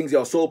above all things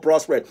your soul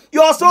prospered.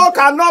 Your soul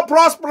cannot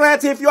prosper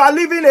if you are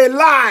living a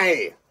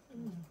lie.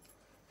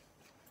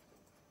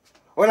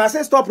 When I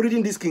say stop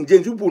reading this King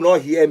James, people will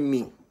not hear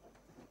me.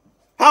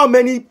 How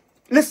many...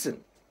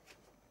 Listen.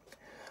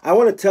 I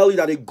want to tell you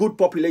that a good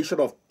population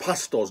of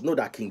pastors know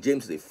that King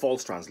James is a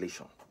false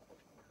translation.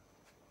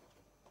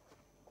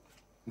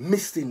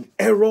 Missing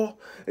error.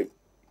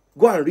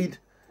 Go and read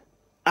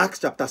Acts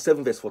chapter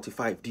 7 verse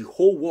 45. The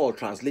whole world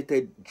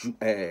translated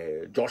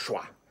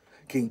Joshua.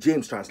 King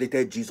James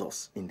translated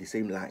Jesus in the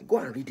same line. Go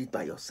and read it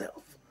by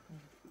yourself.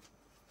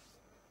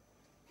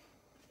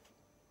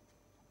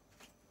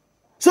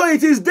 So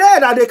it is there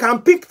that they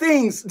can pick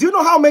things. Do you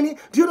know how many?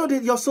 Do you know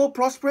that you're so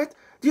prosperous?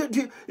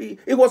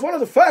 It was one of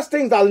the first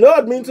things that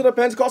lured me into the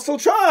Pentecostal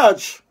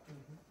church.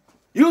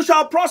 You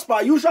shall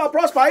prosper. You shall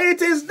prosper.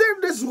 It is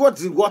this is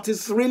what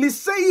is really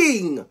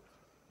saying.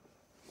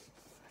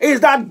 Is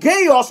that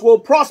Gaius will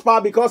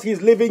prosper because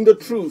he's living the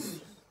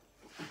truth.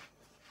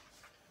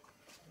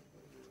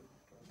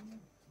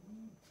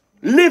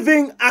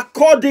 Living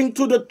according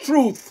to the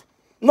truth.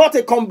 Not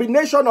a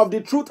combination of the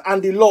truth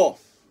and the law.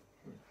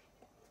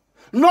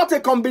 Not a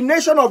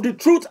combination of the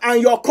truth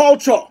and your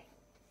culture.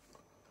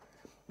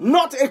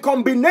 Not a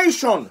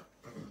combination.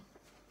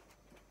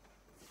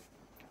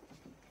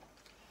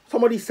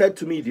 Somebody said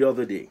to me the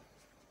other day,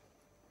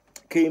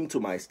 came to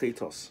my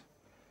status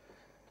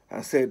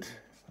and said,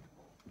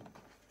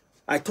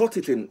 I taught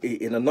it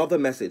in another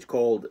message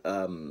called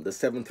the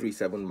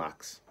 737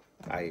 Max.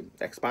 I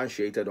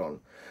expatiated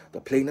on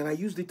the plane and I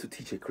used it to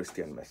teach a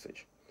Christian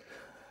message.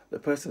 The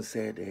person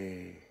said,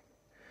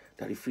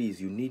 Daddy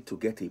Freeze, you need to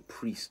get a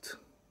priest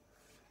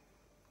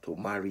to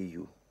marry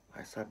you.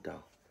 I sat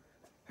down.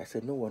 I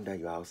said, no wonder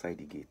you're outside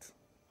the gate.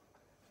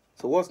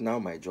 So what's now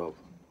my job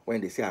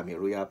when they say I'm a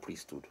royal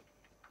priesthood?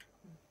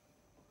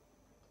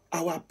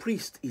 Our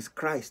priest is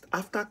Christ.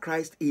 After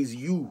Christ is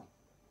you.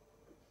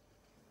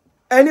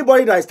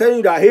 Anybody that is telling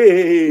you that,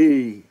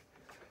 hey,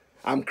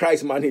 I'm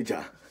Christ's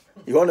manager.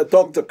 You want to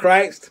talk to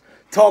Christ?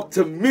 Talk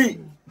to me.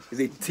 He's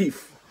a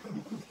thief.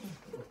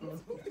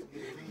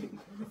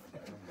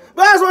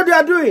 But that's what they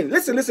are doing.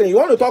 Listen. You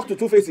want to talk to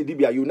Two-Face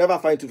Idibia, you never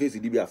find Two-Face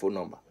Idibia phone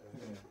number.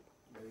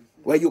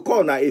 When you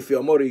call now, if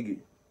you're Morigi.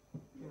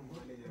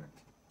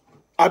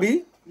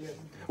 Abi?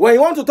 When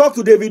you want to talk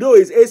to Davido,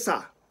 it's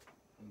Asa.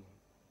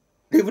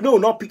 Davido will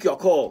not pick your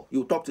call.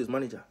 You talk to his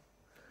manager.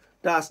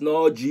 That's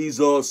not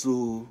Jesus.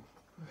 Oh.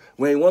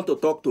 When you want to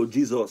talk to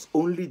Jesus,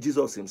 only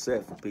Jesus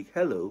himself will pick.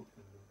 Hello,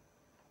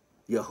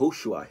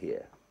 Yehoshua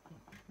here.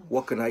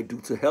 What can I do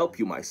to help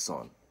you, my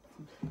son?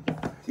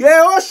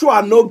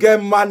 Yehoshua no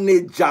get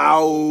manager.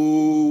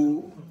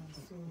 Oh.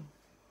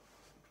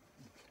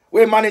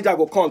 When manager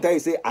go come tell you,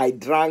 say, I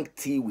drank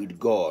tea with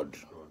God.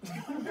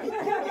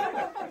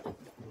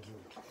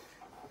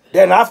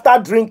 Then after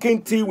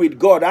drinking tea with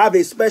God, I have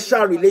a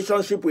special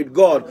relationship with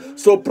God.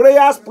 So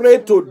prayers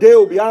prayed today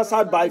will be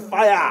answered by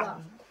fire.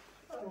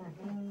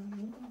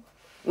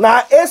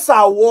 Now,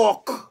 Asa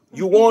walk,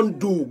 you won't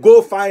do.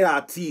 Go find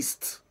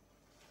artist.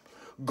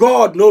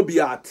 God no be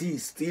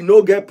artist. He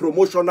no get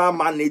promotional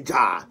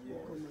manager.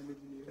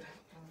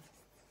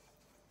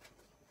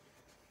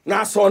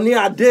 Now, Sonny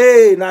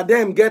Ade, now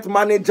them get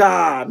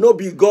manager. No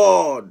be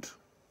God.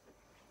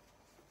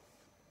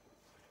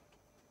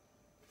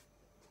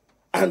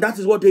 And that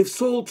is what they've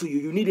sold to you.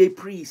 You need a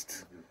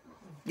priest.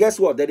 Guess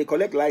what? They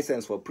collect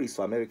license for priests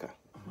for America.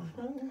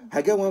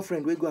 I get one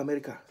friend, we go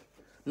America.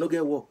 No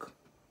get work.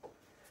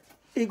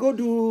 He go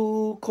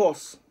do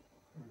course.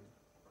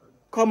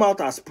 Come out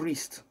as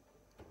priest.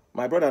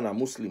 My brother and a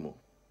Muslim.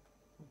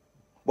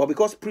 But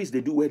because priests,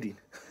 they do wedding.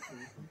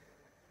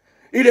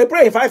 If they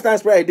pray 5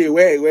 times prayer a day,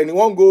 when you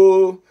won't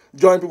go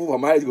join people for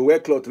marriage, go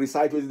wear cloth,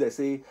 recite what they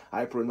say,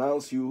 I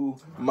pronounce you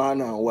man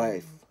and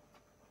wife.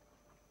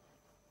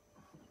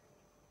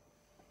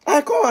 I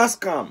come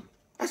ask him.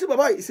 I say,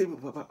 Baba, he say,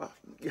 Baba,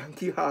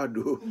 Yankee hard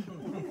though.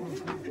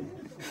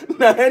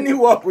 Now any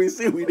work we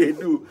see they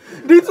do.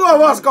 The two of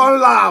us can't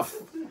laugh.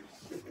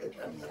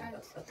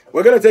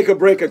 We're going to take a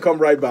break and come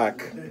right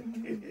back.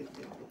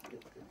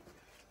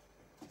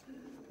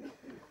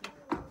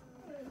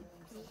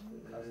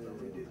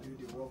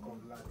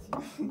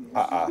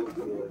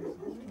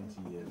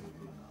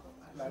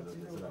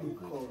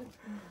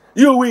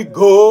 You will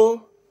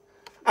go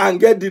and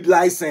get the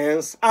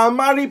license and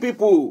marry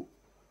people.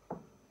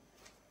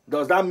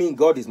 Does that mean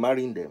God is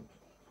marrying them?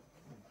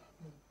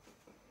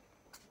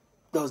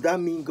 Does that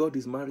mean God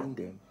is marrying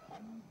them?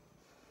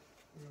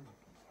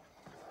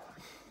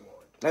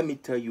 Let me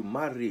tell you,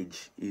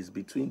 marriage is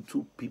between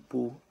two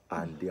people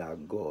and their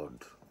God.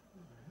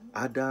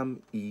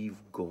 Adam, Eve,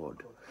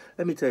 God.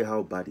 Let me tell you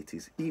how bad it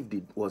is.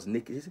 Eve was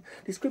naked.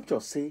 The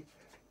scriptures say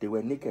they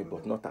were naked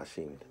but not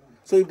ashamed.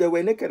 So if they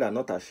were naked and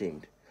not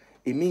ashamed,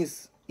 it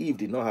means Eve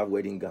did not have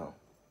wedding gown.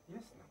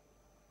 Yes.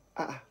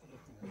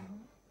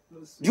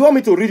 Do you want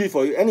me to read it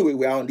for you? Anyway,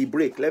 we are on the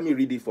break. Let me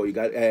read it for you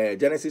guys.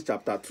 Genesis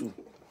chapter 2.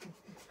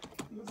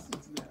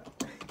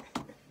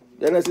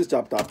 Genesis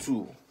chapter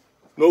 2.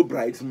 No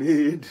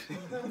bridesmaid.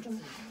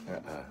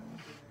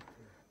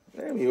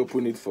 Let me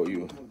open it for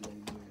you.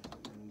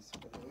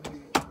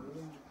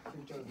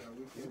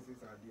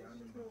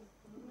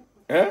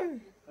 Eh?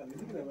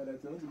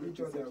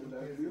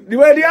 They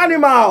were the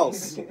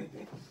animals.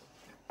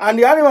 And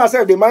the animals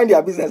said they mind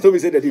their business. So we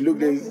say that they look,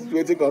 they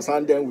waiting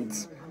concern them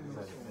with.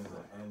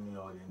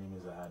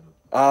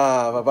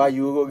 Ah, Baba,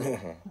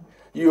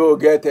 you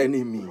get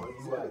enemy.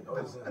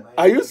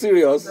 Are you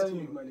serious? All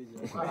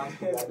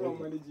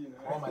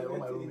my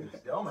roommates.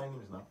 They're all my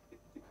enemies now.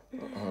 They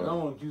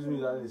don't want to accuse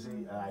me that they say,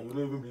 you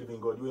don't even believe in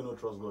God, you don't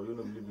trust God, you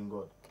don't believe in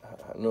God.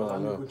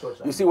 No.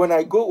 You see,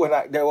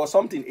 there was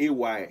something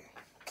AY.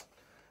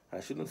 I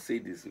shouldn't say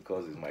this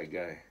because it's my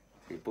guy.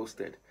 He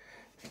posted.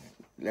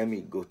 Let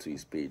me go to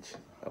his page.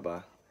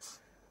 Abba,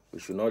 we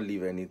should not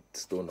leave any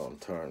stone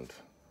unturned.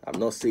 I'm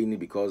not saying it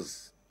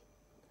because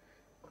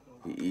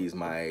he is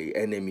my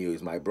enemy or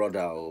is my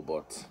brother,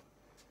 but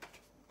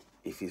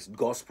if it's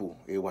gospel,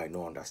 AY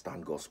no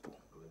understand gospel.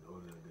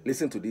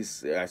 Listen to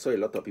this. I saw a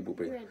lot of people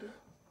pray.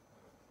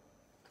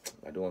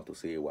 I don't want to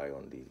say AY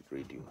on the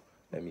radio.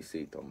 Let me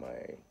say it on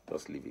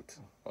just leave it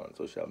on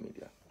social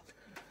media.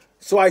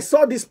 So I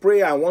saw this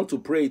prayer. I want to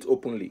pray it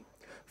openly.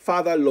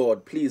 Father,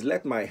 Lord, please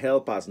let my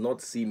helpers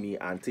not see me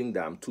and think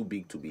that I'm too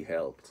big to be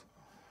helped.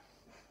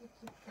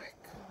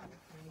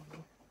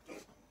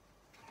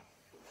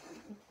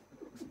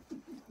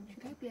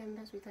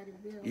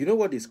 You know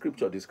what the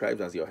scripture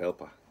describes as your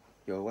helper?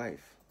 Your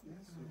wife.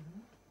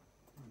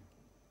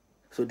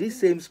 So this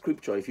same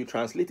scripture, if you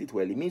translate it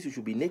well, it means you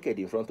should be naked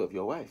in front of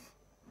your wife.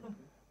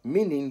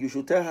 Meaning you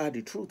should tell her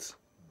the truth.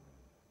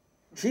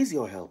 She's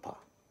your helper.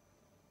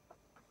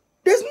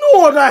 There's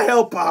no other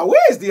helper.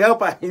 Where is the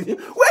helper?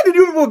 Where did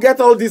you people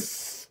get all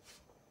this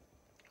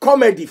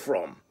comedy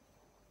from?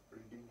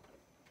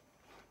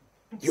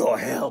 Your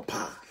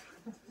helper.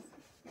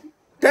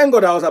 Thank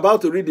God I was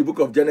about to read the book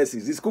of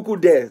Genesis. It's cuckoo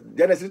there.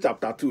 Genesis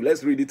chapter 2.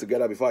 Let's read it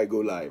together before I go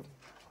live.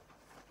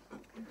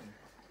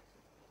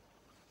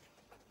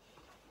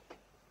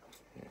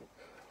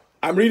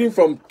 I'm reading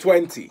from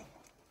 20.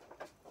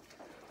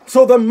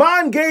 So the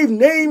man gave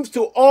names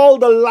to all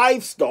the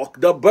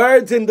livestock, the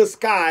birds in the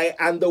sky,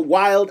 and the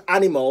wild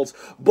animals.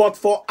 But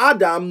for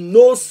Adam,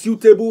 no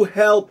suitable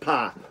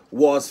helper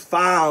was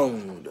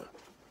found.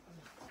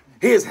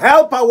 His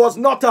helper was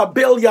not a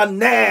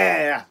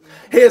billionaire.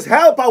 His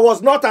helper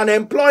was not an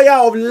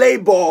employer of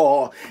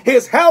labor.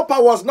 His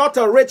helper was not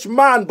a rich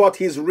man, but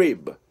his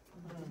rib.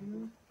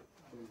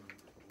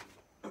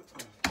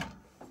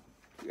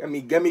 Let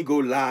me go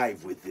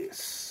live with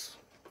this.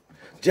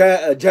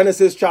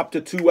 Genesis chapter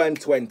 2 and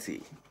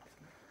 20.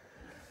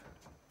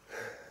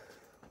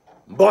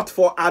 But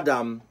for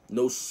Adam,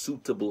 no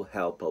suitable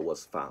helper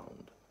was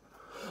found.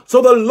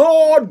 So the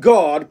Lord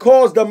God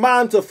caused the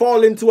man to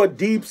fall into a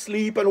deep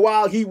sleep, and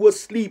while he was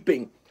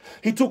sleeping,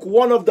 he took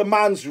one of the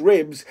man's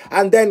ribs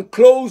and then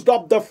closed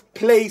up the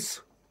place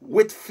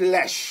with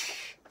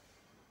flesh.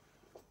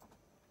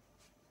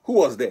 Who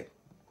was there?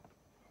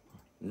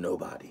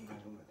 Nobody.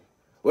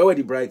 Where were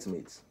the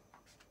bridesmaids?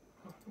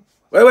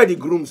 Where were the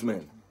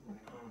groomsmen?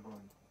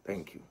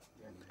 Thank you.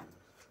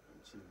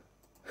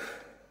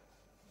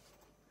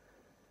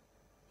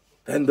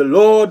 Then the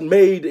Lord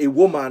made a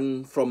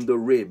woman from the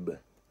rib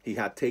he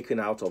had taken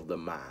out of the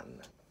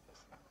man,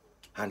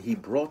 and he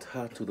brought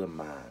her to the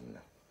man.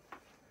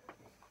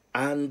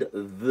 And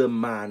the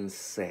man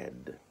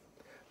said,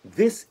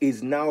 "This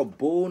is now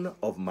bone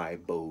of my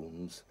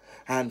bones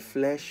and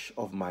flesh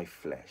of my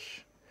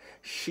flesh.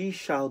 She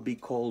shall be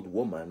called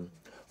woman,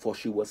 for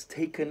she was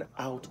taken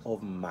out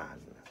of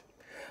man.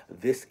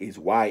 This is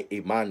why a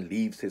man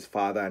leaves his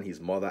father and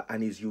his mother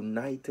and is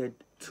united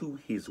to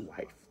his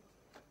wife,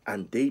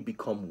 and they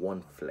become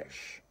one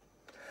flesh.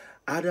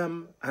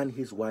 Adam and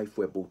his wife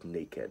were both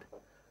naked,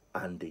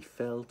 and they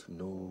felt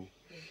no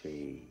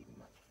shame."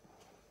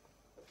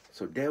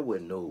 So there were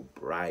no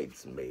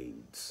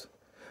bridesmaids.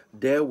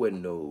 There were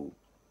no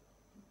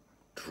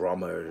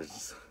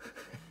drummers.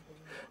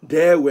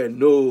 There were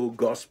no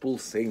gospel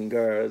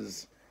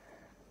singers.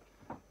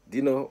 Do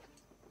you know,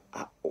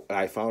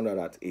 I found out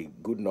that a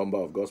good number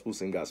of gospel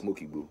singers smoke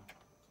Igbo.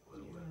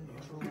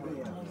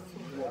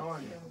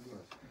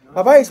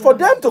 Baba, it's for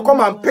them to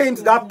come and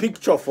paint that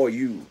picture for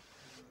you.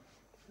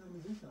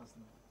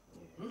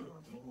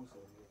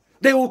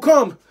 They will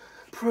come.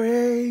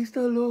 Praise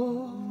the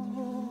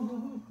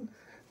Lord.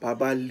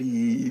 Baba,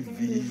 leave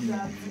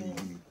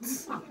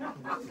it.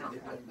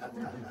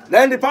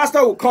 Then the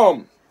pastor will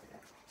come.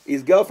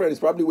 His girlfriend is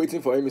probably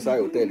waiting for him inside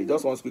the hotel. He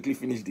just wants to quickly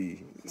finish the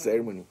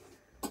ceremony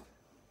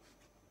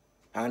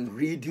and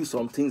read you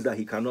some things that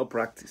he cannot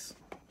practice.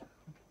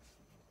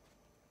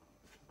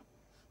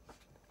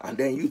 And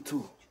then you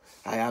too.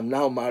 I am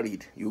now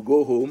married. You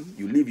go home,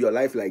 you live your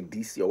life like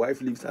this, your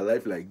wife lives her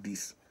life like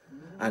this,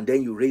 and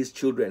then you raise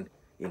children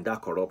in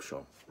that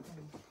corruption.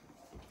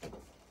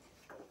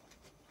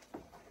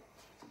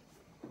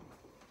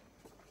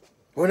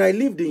 When I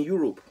lived in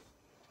Europe,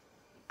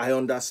 I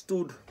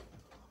understood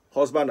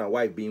husband and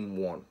wife being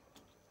one.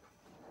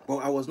 But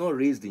I was not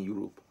raised in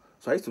Europe.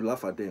 So I used to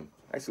laugh at them.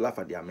 I used to laugh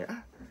at their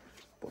men.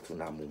 But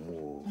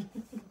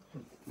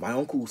my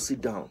uncle would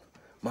sit down.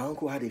 My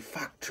uncle had a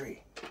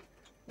factory.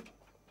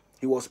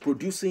 He was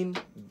producing,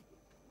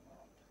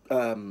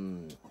 what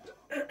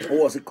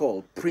was it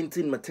called?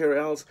 Printing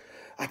materials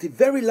at a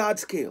very large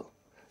scale.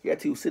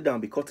 Yet he would sit down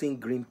and be cutting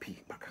green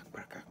pea.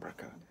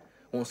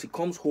 Once he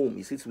comes home,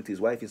 he sits with his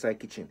wife inside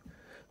the kitchen.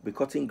 be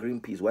cutting green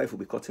peas, wife will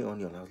be cutting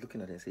onion. I was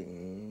looking at her and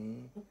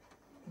saying,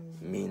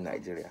 me in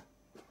Nigeria.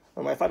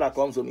 When my father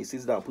comes home, he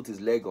sits down, puts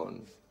his leg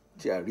on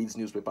chair, reads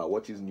newspaper,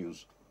 watches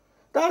news.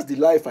 That's the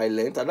life I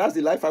learned, and that's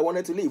the life I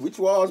wanted to live, which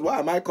was, why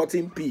am I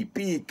cutting pea?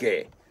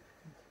 Pea.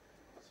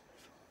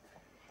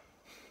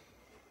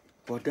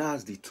 But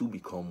that's the two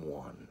become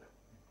one.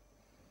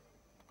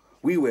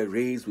 We were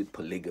raised with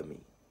polygamy.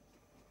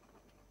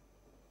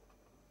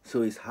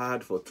 So it's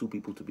hard for two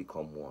people to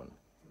become one.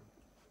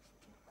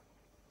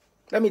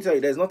 Let me tell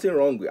you, there's nothing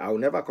wrong with, I will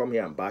never come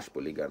here and bash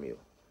polygamy.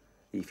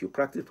 If you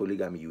practice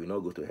polygamy, you will not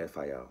go to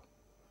hellfire.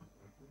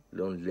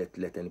 Don't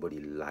let anybody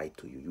lie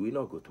to you. You will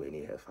not go to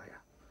any hellfire.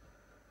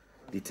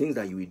 The things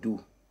that you will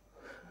do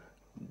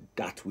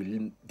that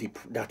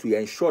will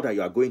ensure that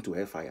you are going to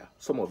hellfire.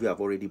 Some of you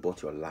have already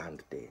bought your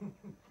land there.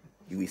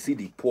 You will see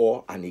the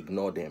poor and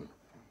ignore them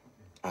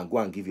and go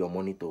and give your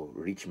money to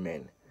rich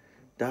men.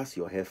 That's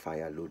your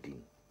hellfire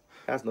loading.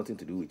 It has nothing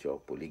to do with your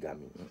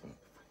polygamy.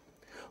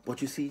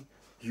 But you see,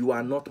 you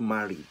are not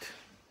married.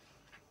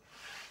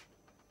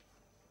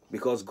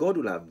 Because God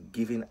will have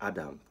given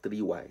Adam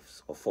 3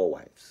 wives or 4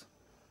 wives.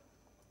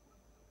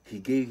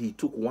 He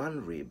took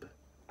one rib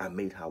and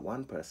made her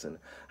one person,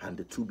 and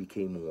the two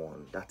became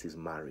one. That is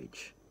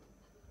marriage.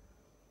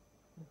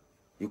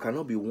 You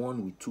cannot be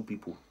one with 2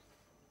 people.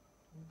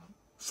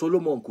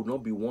 Solomon could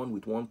not be one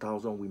with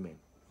 1,000 women.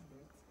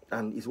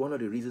 And it's one of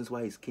the reasons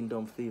why his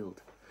kingdom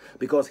failed.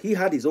 Because he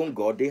had his own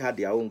God, they had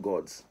their own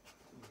gods.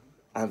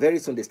 And very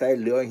soon they started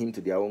luring him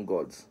to their own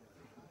gods.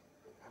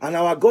 And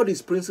our God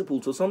is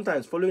principled, so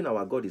sometimes following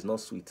our God is not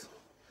sweet.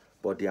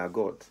 But they are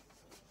God.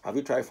 Have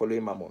you tried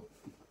following Mammon?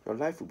 Your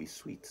life will be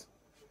sweet.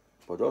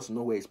 But just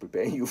know where he's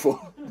preparing you for.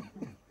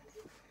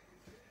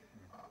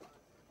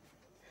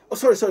 Oh,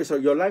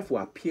 sorry. Your life will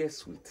appear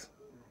sweet.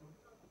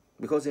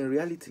 Because in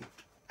reality,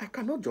 I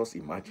cannot just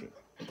imagine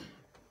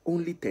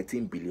only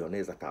 13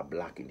 billionaires that are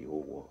black in the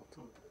whole world.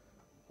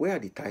 Where are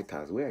the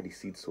titans? Where are the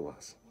seed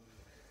sowers?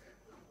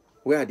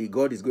 Where are the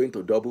God is going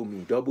to double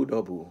me,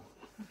 double?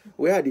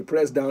 Where are the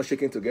pressed down,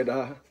 shaking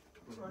together?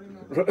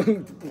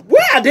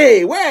 Where are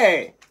they?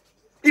 Where?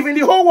 If in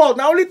the whole world,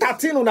 now only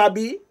 13 will not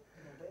be.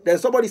 Then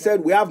somebody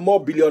said, we have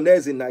more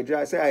billionaires in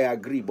Nigeria. I say, I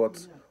agree,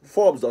 but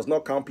Forbes does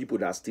not count people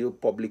that steal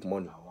public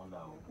money.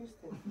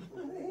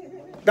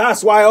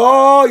 That's why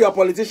all your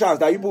politicians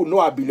that people know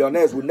are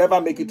billionaires will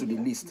never make it to the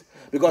list.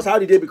 Because how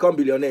did they become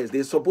billionaires?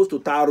 They're supposed to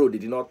tar road, they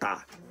did not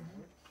tar.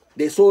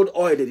 They sold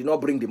oil, they did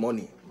not bring the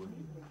money.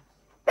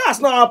 That's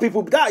not how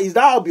people, is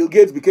that how Bill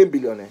Gates became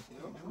billionaire?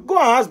 Go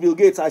and ask Bill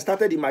Gates. I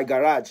started in my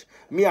garage.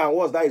 Me and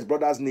what's that his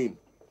brother's name?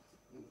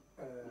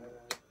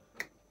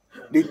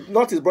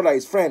 Not his brother,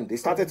 his friend. They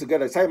started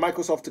together. They started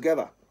Microsoft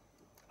together.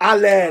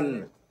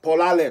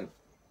 Paul Allen.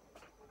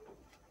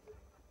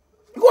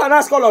 Go and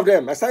ask all of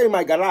them. I started in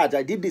my garage.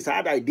 I did this. I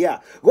had an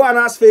idea. Go and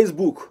ask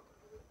Facebook.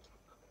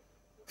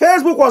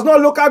 Facebook was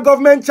not local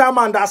government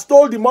chairman that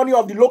stole the money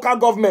of the local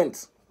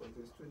government.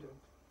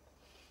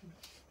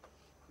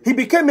 He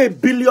became a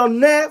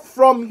billionaire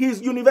from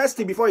his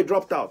university before he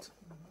dropped out.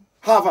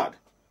 Harvard.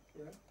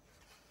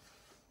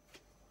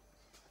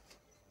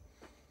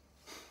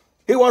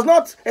 He was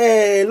not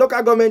a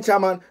local government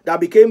chairman that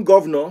became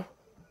governor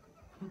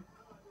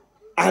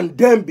and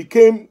then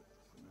became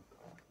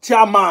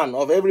chairman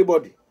of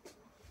everybody.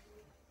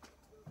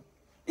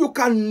 You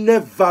can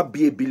never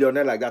be a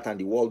billionaire like that and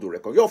the world will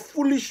recognize you. Your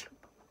foolish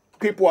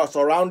people are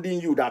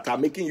surrounding you that are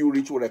making you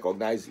rich will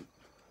recognize you.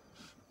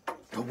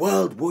 The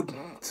world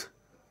wouldn't.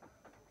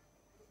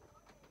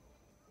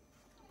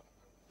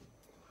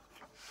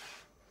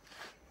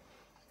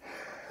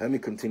 Let me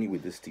continue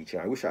with this teaching.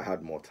 I wish I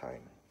had more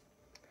time.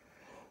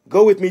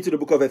 Go with me to the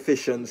book of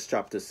Ephesians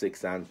chapter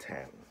 6 and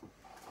 10.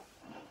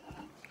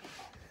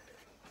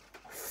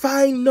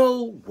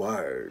 Final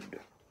word.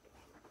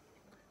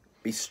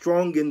 Be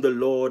strong in the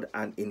Lord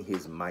and in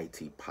his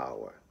mighty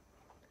power.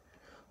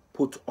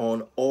 Put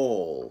on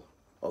all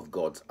of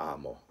God's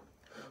armor,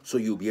 so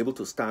you'll be able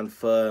to stand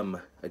firm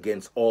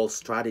against all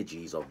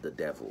strategies of the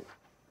devil.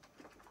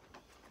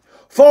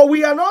 For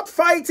we are not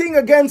fighting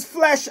against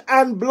flesh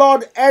and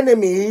blood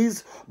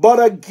enemies,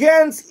 but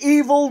against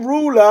evil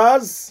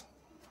rulers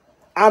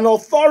and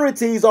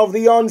authorities of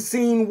the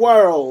unseen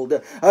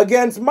world,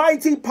 against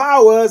mighty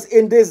powers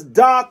in this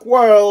dark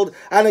world,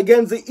 and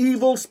against the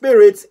evil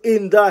spirits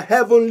in the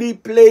heavenly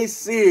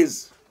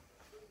places.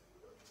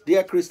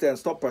 Dear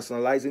Christians, stop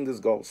personalizing this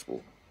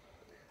gospel.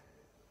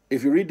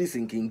 If you read this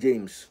in King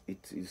James,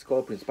 it's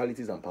called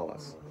Principalities and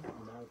Powers.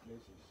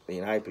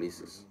 In high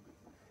places.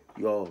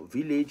 Your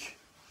village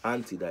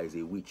auntie that is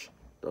a witch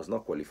does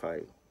not qualify.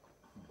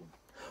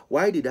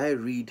 Why did I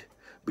read,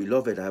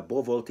 beloved,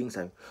 above all things?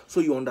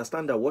 So you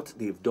understand that what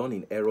they've done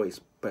in error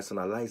is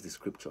personalize the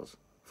scriptures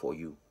for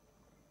you.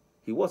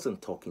 He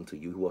wasn't talking to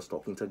you, he was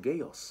talking to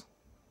Gaius.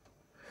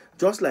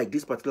 Just like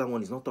this particular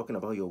one is not talking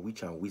about your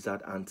witch and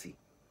wizard auntie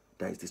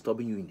that is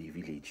disturbing you in the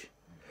village.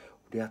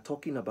 They are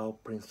talking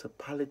about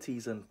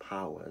principalities and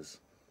powers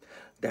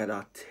that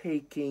are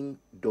taking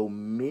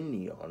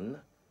dominion.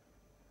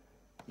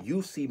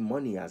 You see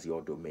money as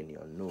your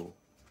dominion. No.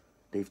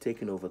 They've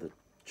taken over the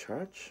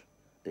church.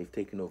 They've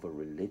taken over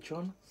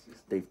religion.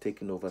 They've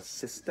taken over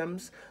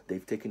systems.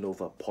 They've taken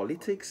over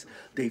politics.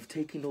 They've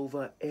taken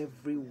over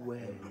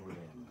everywhere.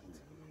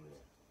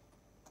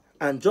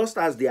 And just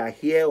as they are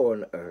here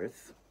on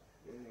earth,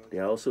 they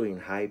are also in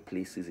high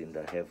places in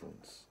the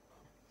heavens.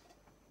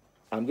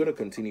 I'm going to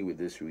continue with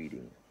this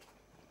reading.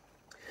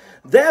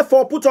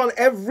 Therefore, put on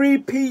every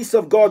piece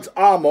of God's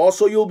armor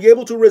so you'll be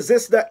able to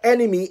resist the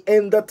enemy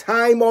in the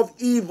time of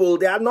evil.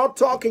 They are not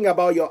talking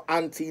about your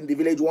auntie in the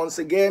village once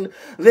again.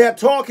 They're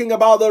talking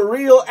about the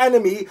real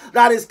enemy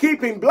that is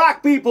keeping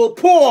black people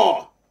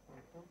poor.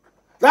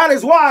 That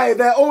is why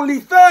there are only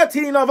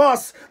 13 of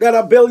us that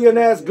are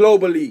billionaires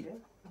globally.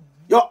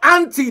 Your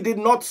auntie did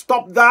not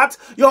stop that.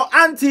 Your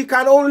auntie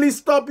can only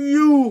stop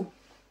you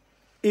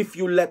if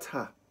you let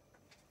her.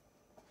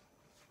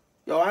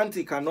 Your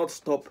auntie cannot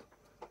stop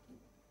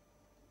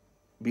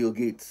Bill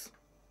Gates.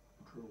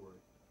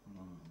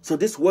 So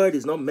this word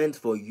is not meant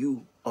for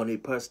you on a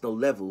personal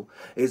level.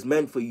 It's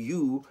meant for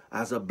you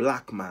as a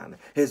black man.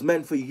 It's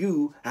meant for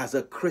you as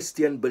a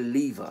Christian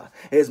believer.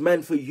 It's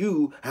meant for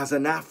you as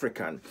an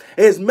African.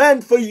 It's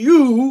meant for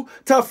you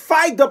to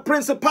fight the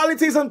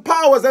principalities and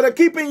powers that are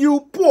keeping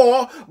you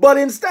poor, but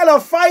instead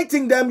of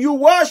fighting them, you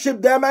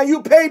worship them and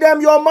you pay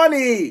them your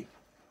money.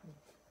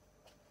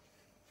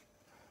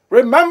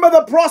 Remember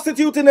the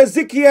prostitute in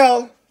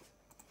Ezekiel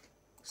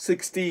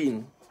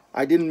 16.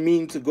 I didn't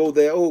mean to go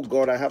there. Oh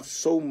God, I have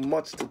so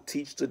much to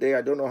teach today.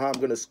 I don't know how I'm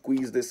going to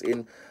squeeze this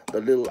in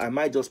the little.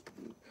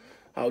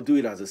 I'll do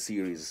it as a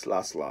series.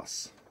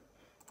 Last.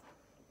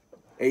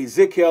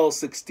 Ezekiel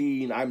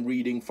 16, I'm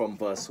reading from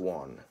verse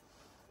 1.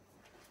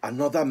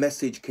 Another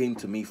message came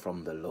to me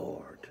from the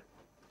Lord.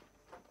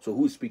 So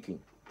who's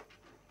speaking?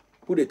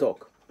 Who they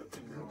talk?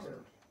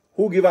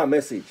 Who give a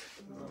message?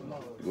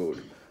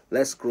 Good.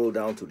 Let's scroll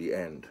down to the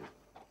end.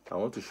 I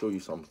want to show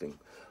you something.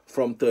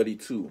 From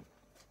 32.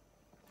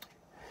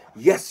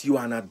 Yes, you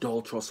are an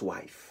adulterous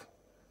wife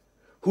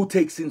who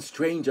takes in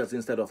strangers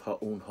instead of her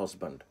own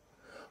husband.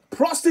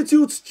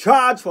 Prostitutes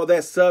charge for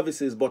their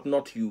services, but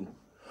not you.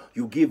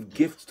 You give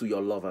gifts to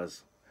your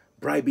lovers,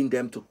 bribing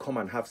them to come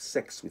and have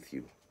sex with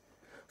you.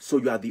 So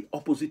you are the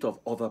opposite of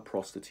other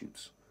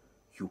prostitutes.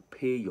 You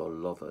pay your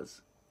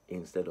lovers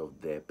instead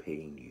of their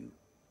paying you.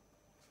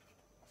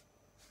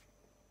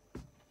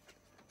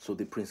 So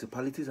the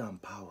principalities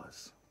and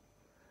powers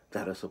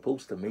that are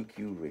supposed to make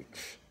you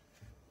rich,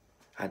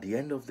 at the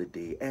end of the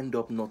day, end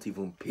up not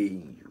even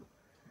paying you.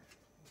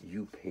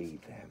 You pay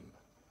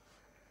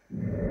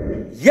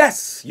them.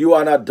 Yes, you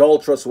are an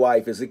adulterous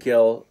wife,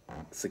 Ezekiel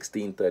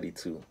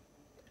 16:32,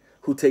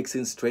 who takes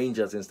in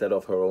strangers instead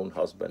of her own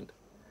husband.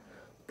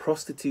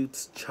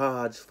 Prostitutes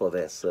charge for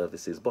their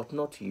services, but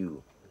not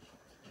you.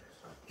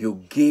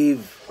 You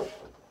give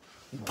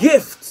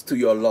gifts to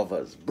your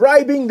lovers,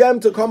 bribing them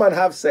to come and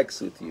have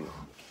sex with you.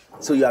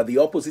 So you are the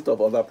opposite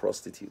of other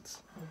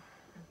prostitutes.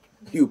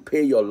 You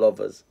pay your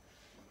lovers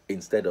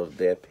instead of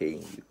their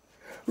paying you.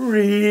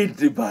 Read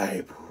the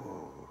Bible.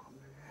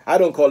 I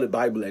don't call it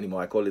Bible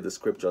anymore. I call it the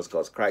scriptures,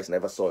 because Christ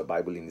never saw a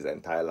Bible in his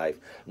entire life.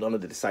 None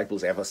of the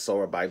disciples ever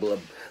saw a Bible.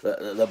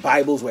 The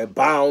Bibles were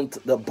bound,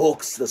 the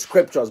books, the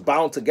scriptures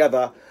bound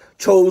together,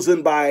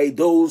 chosen by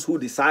those who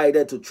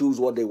decided to choose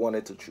what they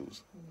wanted to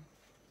choose.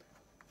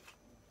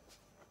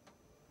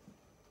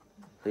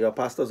 So your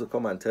pastors will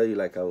come and tell you,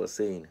 like I was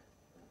saying,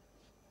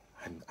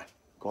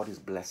 God is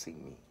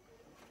blessing me.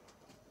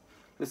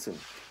 Listen,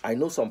 I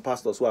know some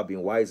pastors who have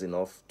been wise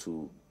enough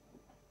to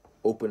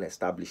open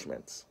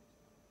establishments,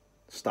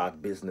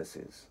 start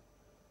businesses,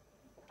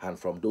 and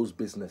from those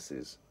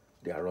businesses,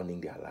 they are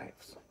running their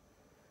lives.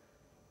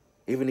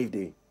 Even if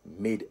they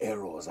made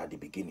errors at the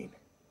beginning,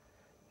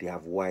 they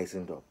have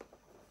wisened up.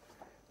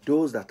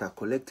 Those that are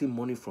collecting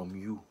money from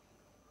you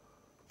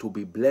to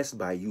be blessed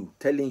by you,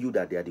 telling you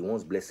that they are the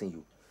ones blessing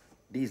you,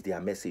 this is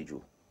their message.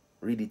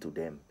 Read it to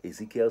them.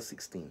 Ezekiel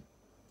 16.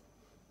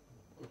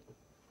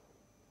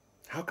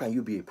 How can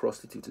you be a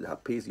prostitute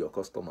that pays your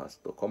customers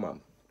to come and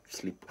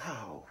sleep?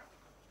 How?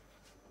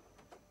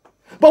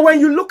 But when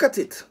you look at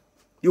it,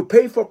 you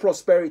pay for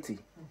prosperity.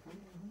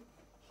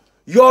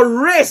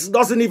 Your race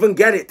doesn't even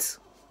get it.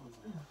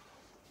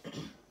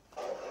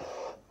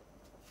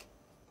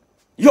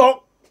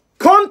 Your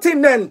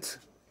continent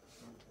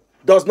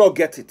does not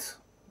get it.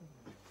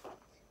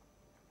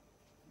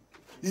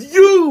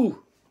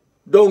 You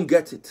don't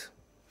get it.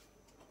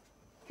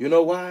 You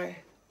know why?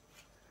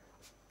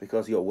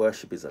 Because your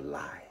worship is a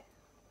lie.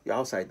 You're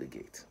outside the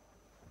gate.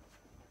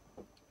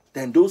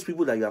 Then those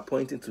people that you are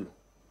pointing to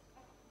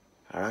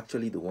are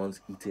actually the ones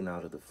eating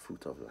out of the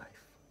fruit of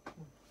life.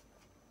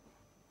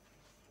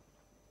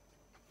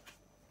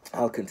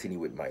 I'll continue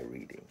with my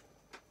reading.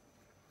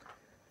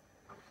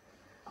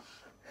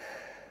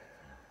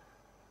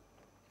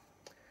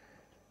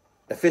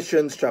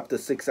 Ephesians chapter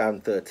 6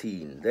 and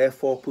 13.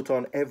 Therefore, put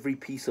on every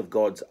piece of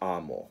God's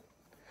armor,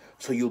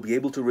 so you'll be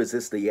able to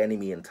resist the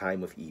enemy in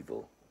time of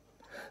evil.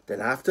 Then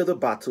after the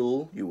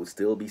battle, you will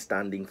still be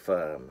standing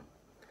firm.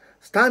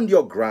 Stand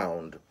your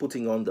ground,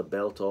 putting on the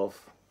belt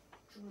of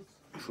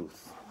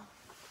truth.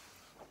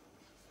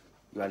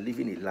 You are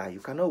living a lie. You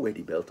cannot wear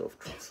the belt of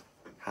truth.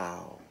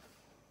 How?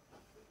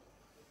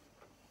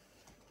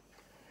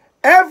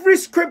 Every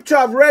scripture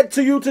I've read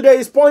to you today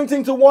is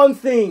pointing to one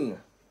thing.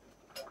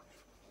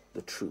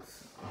 The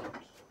truth.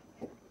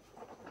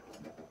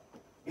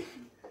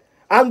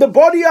 And the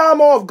body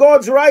armor of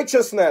God's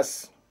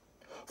righteousness.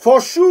 For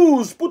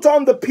shoes, put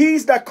on the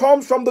peace that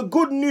comes from the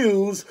good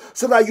news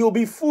so that you'll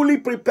be fully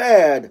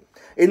prepared.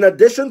 In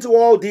addition to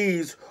all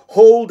these,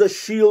 hold the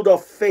shield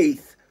of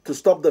faith to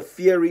stop the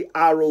fiery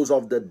arrows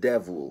of the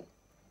devil.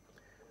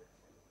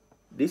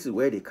 This is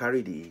where they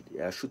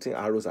are shooting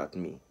arrows at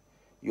me.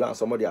 You and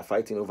somebody are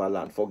fighting over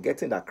land,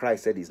 forgetting that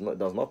Christ said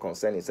does not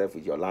concern himself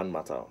with your land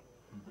matter.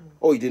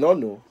 Oh, you did not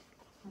know?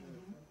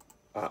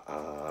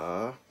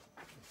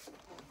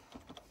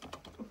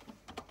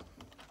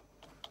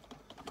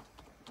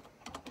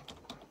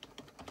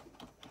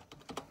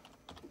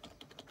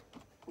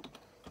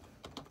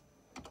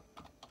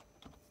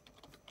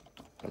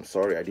 I'm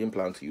sorry, I didn't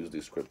plan to use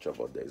this scripture,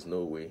 but there's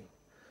no way.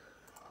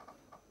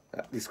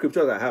 The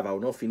scriptures I have, I will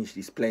not finish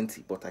this,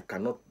 plenty, but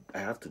I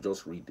have to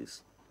just read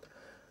this.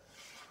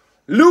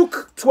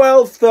 Luke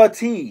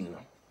 12:13.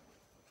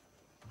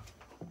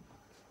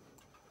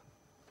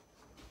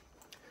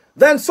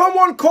 Then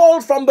someone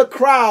called from the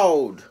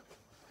crowd,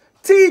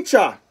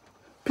 "Teacher,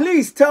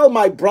 please tell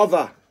my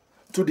brother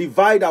to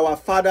divide our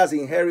father's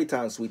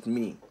inheritance with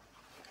me."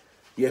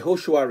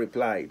 Yehoshua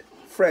replied,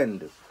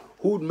 "Friend,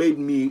 who made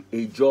me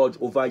a judge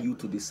over you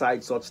to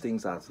decide such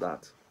things as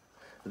that?"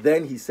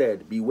 Then he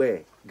said,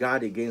 "Beware,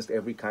 guard against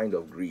every kind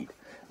of greed.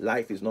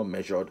 Life is not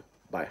measured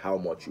by how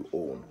much you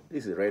own."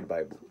 This is Red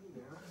Bible.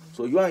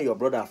 So you and your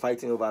brother are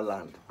fighting over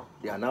land.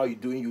 They are now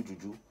doing you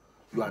juju.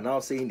 You are now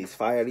saying this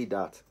fiery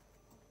dart.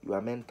 You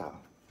are mental.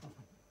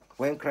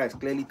 When Christ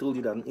clearly told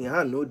you that in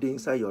hand no day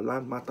inside your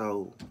land matter.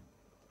 Oh.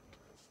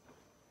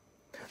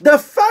 The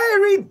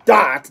fiery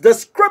dart the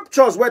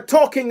scriptures were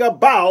talking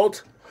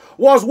about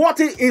was what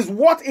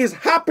is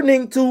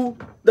happening to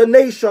the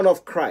nation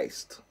of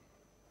Christ.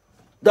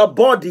 The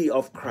body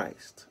of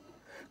Christ.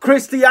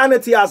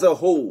 Christianity as a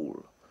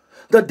whole.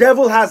 The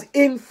devil has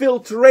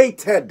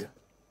infiltrated,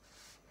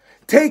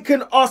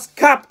 taken us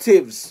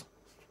captives,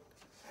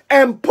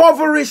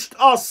 impoverished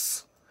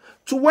us.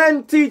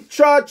 20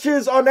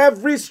 churches on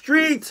every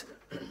street,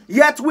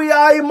 yet we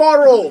are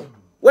immoral.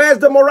 Where's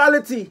the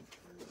morality?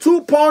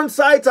 2 porn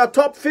sites are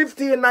top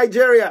 50 in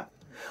Nigeria.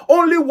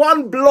 Only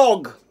one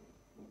blog,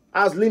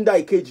 as Linda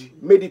Ikeji,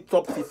 made it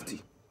top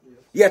 50.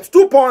 Yet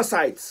 2 porn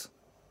sites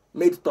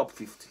made top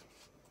 50.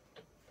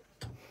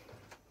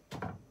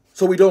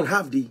 So we don't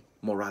have the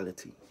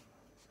morality.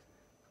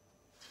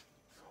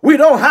 We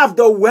don't have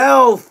the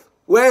wealth.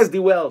 Where's the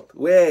wealth?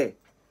 Where?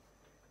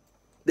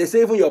 They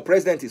say even your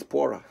president is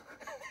poorer.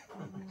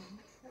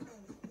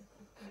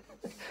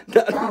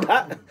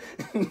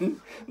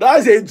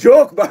 That's a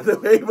joke, by the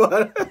way,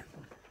 but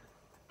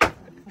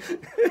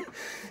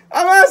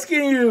I'm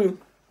asking you,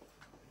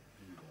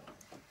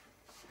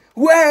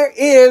 where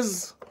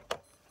is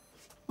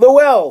the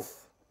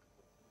wealth?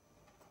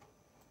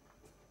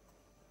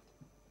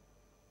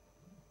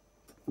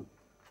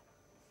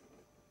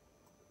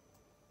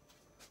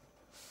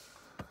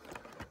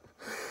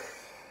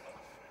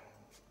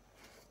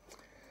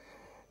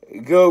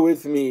 Go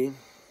with me.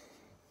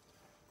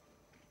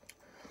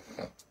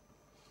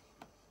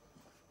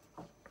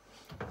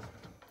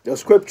 The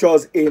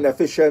scriptures in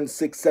Ephesians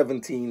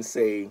 6:17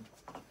 say,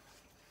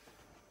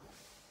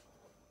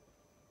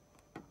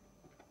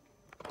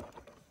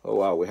 oh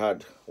wow, we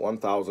had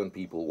 1,000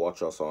 people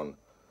watch us on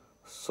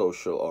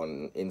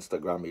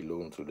Instagram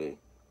alone today.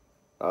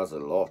 That's a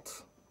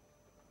lot.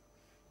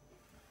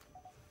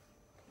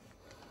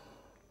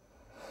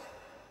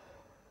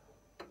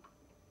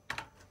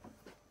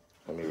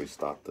 Let me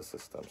restart the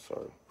system,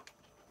 sorry.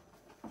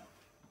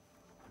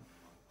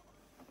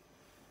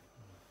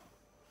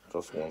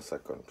 Just 1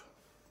 second.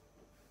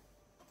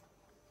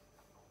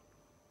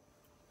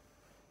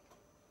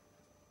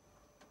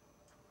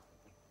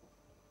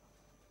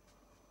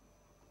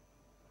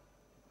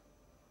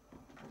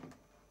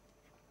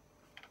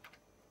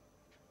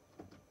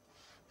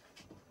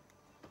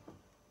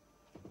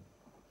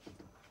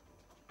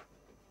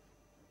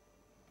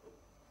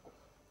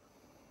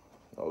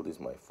 All these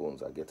my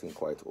phones are getting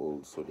quite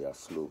old, so they are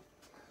slow.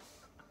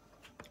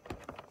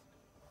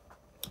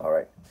 All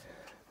right,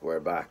 we're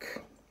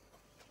back.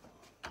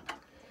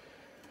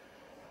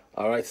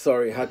 All right,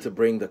 sorry, had to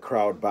bring the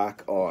crowd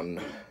back on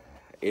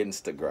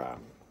Instagram.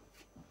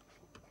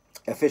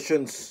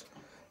 Ephesians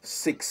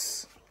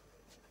 6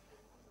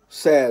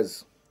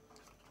 says,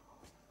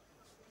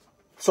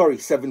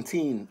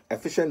 17,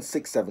 Ephesians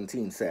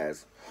 6:17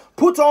 says,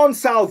 "Put on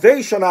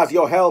salvation as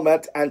your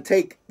helmet and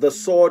take the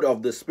sword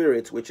of the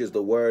Spirit, which is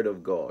the word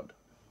of God."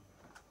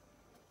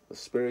 The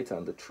Spirit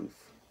and the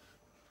truth.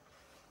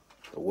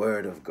 The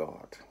word of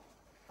God.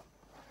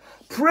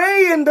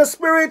 Pray in the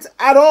Spirit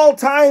at all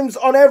times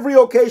on every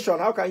occasion.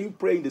 How can you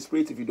pray in the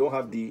Spirit if you don't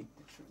have the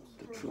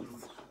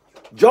truth?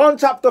 John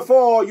chapter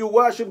 4, you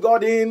worship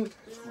God in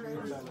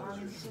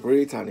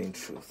Spirit and in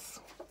truth.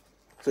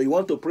 So you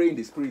want to pray in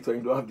the spirit when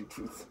you don't have the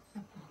truth.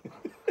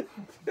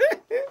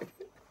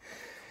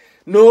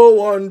 No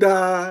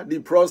wonder the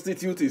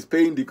prostitute is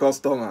paying the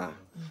customer.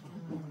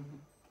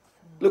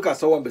 Look at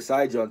someone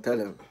beside you and tell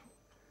him,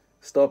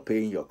 stop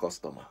paying your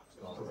customer.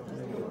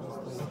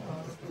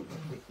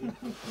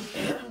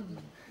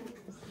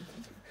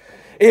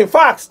 In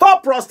fact,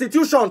 stop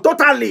prostitution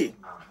totally.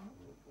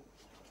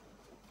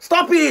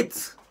 Stop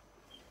it.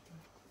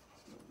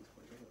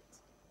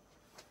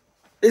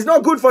 It's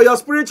not good for your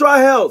spiritual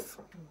health.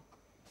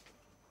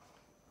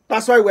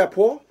 That's why we're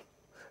poor.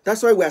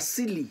 That's why we're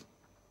silly.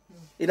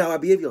 In our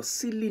behavior,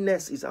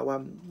 silliness is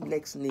our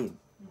next name.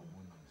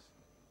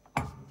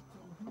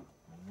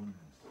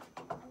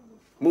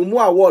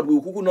 Mumu Award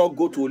will not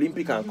go to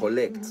Olympic and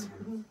collect.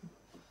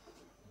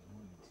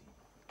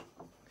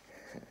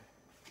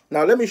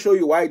 Now let me show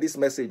you why this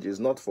message is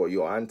not for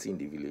your auntie in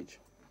the village.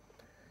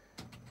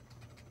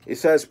 It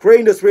says, pray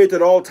in the Spirit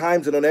at all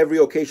times and on every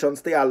occasion.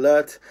 Stay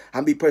alert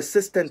and be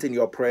persistent in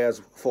your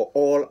prayers for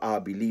all our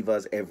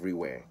believers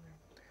everywhere.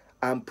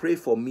 And pray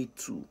for me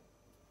too.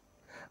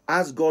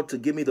 Ask God to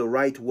give me the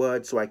right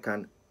words so I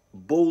can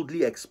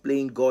boldly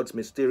explain God's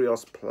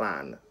mysterious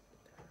plan.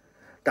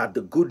 That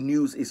the good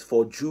news is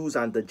for Jews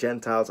and the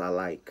Gentiles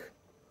alike.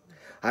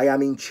 I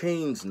am in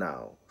chains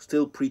now,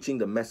 still preaching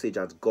the message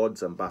as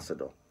God's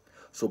ambassador.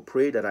 So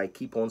pray that I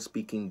keep on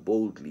speaking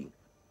boldly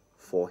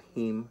for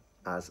him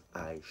as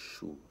I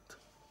should.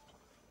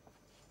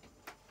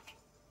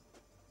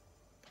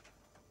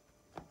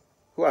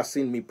 Who has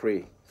seen me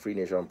pray Free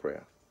Nation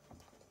prayer?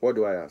 What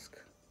do I ask?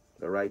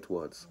 The right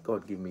words.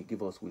 God,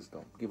 give us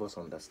wisdom. Give us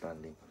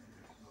understanding.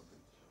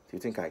 Do you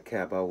think I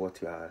care about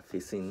what you are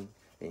facing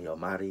in your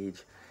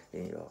marriage?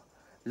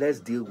 Let's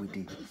deal with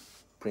the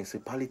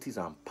principalities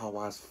and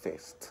powers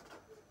first.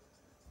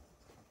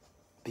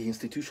 The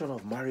institution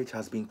of marriage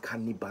has been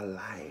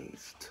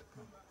cannibalized.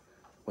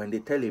 When they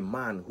tell a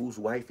man whose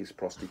wife is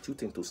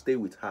prostituting to stay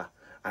with her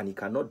and he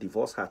cannot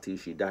divorce her till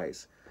she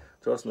dies,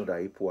 just know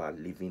that people are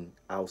living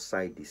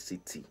outside the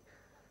city.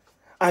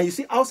 And you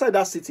see, outside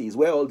that city is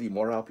where all the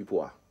immoral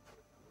people are.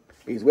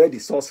 It's where the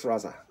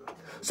sorcerers are.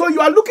 So you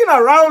are looking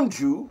around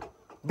you,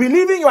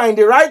 believing you are in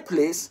the right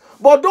place,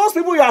 but those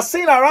people you are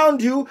seeing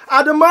around you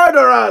are the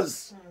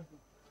murderers.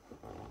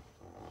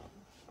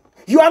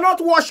 You are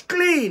not washed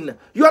clean.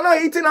 You are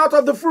not eating out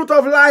of the fruit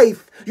of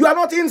life. You are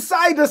not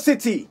inside the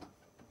city.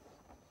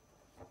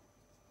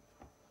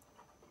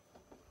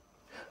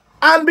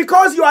 And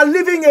because you are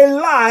living a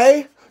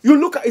lie, you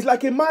look at it's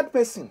like a mad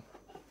person.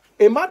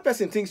 A mad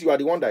person thinks you are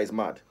the one that is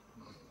mad.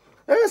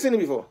 Have you seen it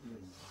before?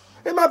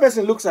 A mad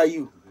person looks at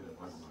you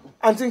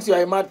and thinks you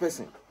are a mad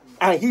person.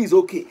 And he is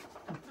okay.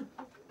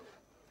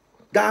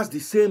 That's the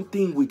same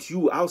thing with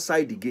you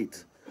outside the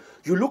gate.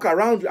 You look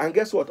around you and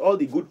guess what? All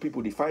the good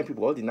people, the fine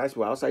people, all the nice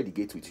people are outside the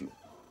gate with you.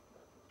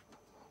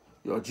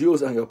 Your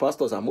GOs and your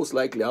pastors are most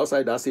likely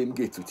outside that same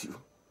gate with you.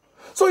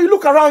 So you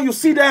look around, you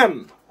see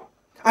them.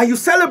 And you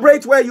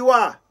celebrate where you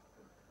are.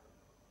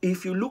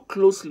 If you look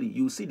closely,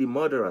 you see the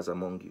murderers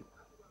among you.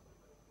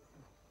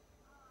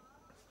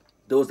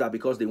 Those that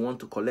because they want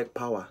to collect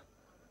power,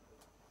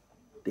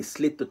 they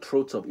slit the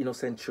throats of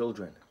innocent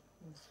children.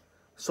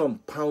 Some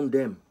pound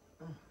them.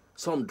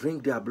 Some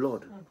drink their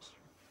blood.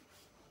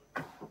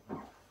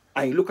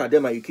 And you look at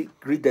them and you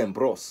greet them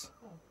bros,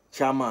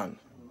 chairman,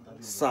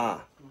 sir.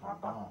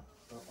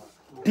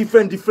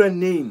 Different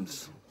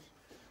names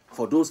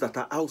for those that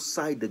are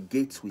outside the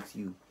gates with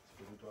you.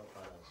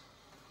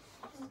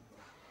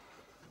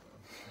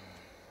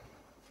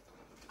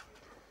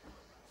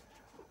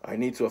 I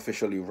need to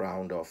officially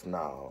round off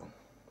now.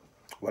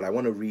 But I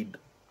want to read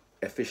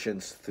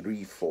Ephesians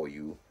 3 for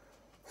you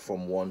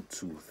from 1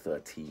 to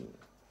 13.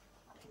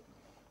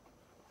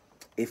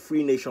 A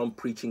Free Nation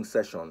preaching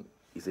session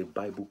is a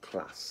Bible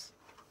class.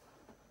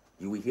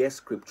 You will hear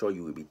scripture,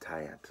 you will be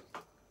tired.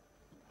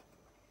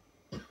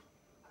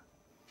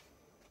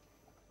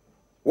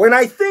 When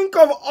I think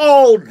of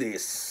all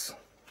this,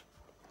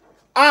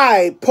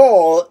 I,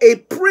 Paul, a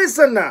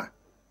prisoner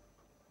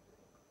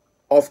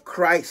of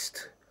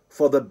Christ,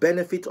 for the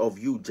benefit of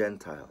you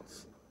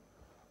Gentiles.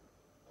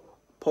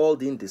 Paul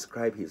didn't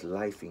describe his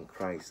life in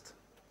Christ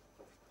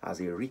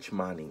as a rich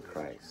man in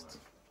Christ.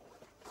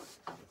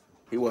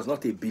 He was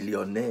not a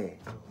billionaire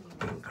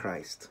in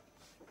Christ.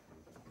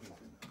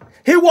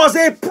 He was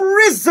a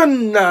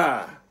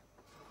prisoner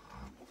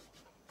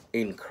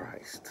in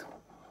Christ.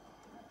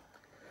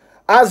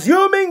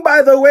 Assuming,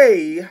 by the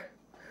way,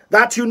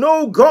 that you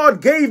know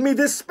God gave me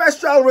this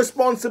special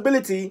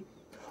responsibility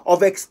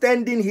of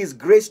extending his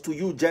grace to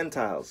you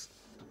Gentiles.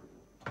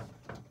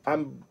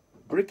 I'm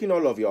breaking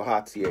all of your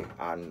hearts here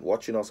and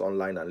watching us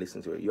online and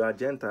listening to it. You are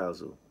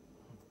Gentiles.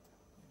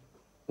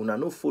 Una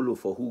no follow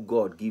for who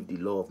God give the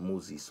law of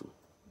Moses.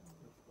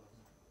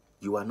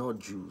 You are not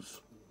Jews.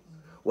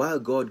 While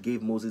God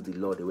gave Moses the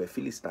law, there were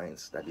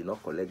Philistines that did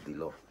not collect the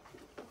law.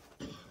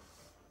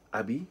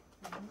 Abi,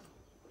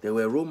 there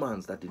were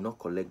Romans that did not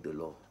collect the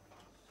law.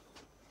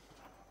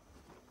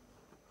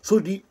 So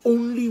the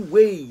only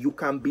way you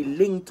can be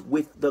linked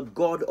with the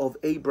God of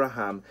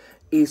Abraham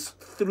is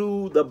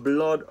through the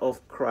blood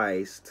of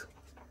Christ,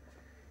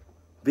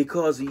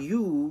 because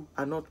you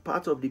are not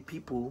part of the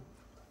people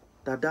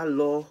that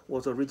law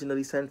was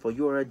originally sent for.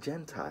 You are a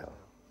Gentile.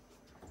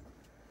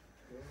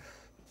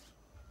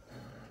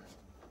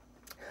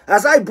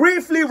 As I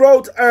briefly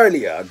wrote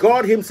earlier,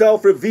 God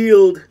himself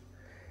revealed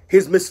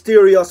his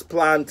mysterious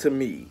plan to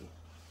me.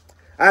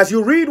 As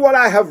you read what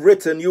I have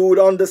written, you would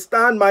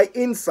understand my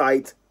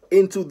insight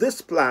into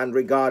this plan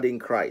regarding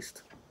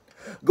Christ.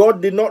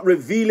 God did not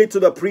reveal it to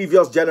the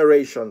previous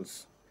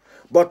generations,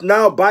 but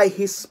now by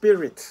his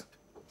Spirit,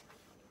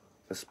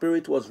 the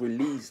Spirit was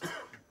released.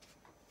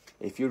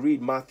 If you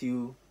read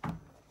Matthew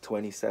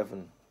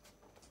 27,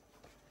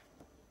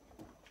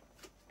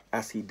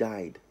 as he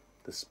died,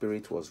 the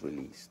Spirit was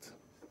released.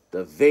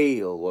 The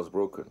veil was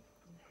broken.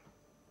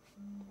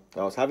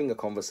 I was having a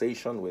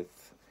conversation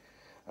with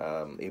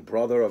a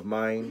brother of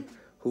mine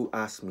who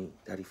asked me,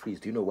 Daddy Freeze,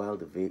 do you know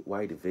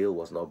why the veil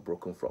was not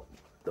broken from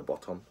the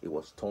bottom? It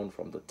was torn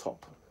from the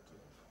top.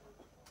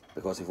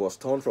 Because if it was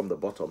torn from the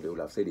bottom, they would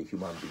have said a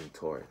human being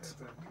tore it.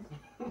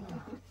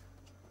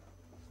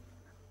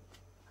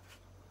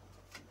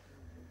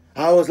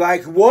 I was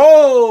like,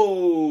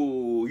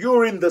 whoa,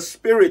 you're in the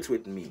Spirit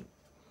with me.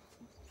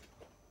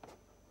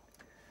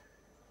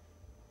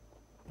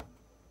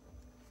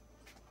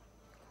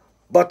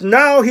 But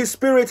now his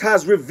Spirit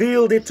has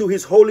revealed it to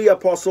his holy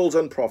apostles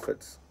and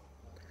prophets.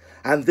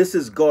 And this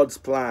is God's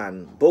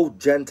plan, both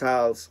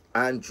Gentiles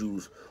and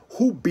Jews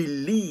who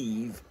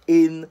believe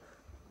in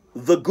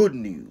the good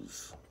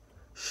news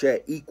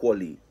share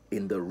equally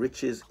in the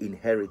riches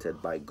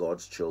inherited by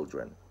God's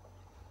children.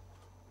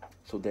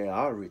 So there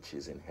are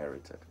riches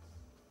inherited.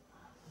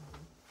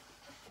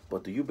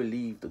 But do you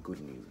believe the good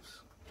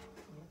news?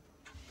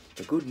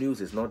 The good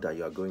news is not that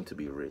you are going to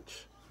be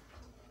rich.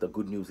 The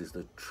good news is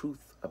the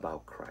truth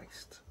about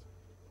Christ.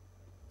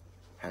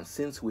 And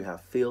since we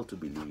have failed to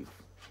believe,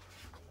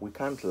 we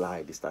can't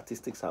lie. The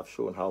statistics have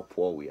shown how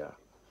poor we are.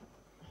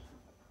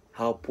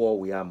 How poor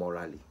we are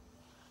morally.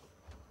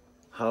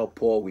 How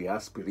poor we are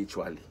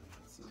spiritually.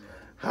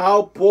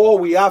 How poor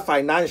we are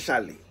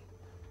financially.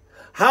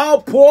 How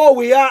poor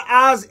we are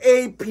as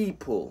a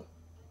people.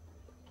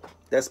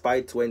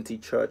 Despite 20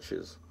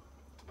 churches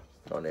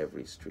on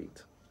every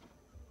street.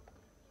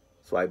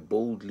 So I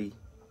boldly,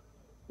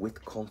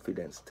 with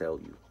confidence, tell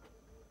you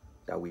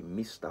that we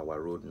missed our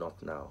road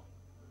not now,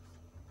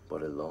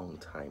 but a long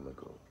time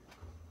ago.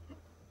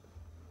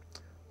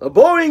 The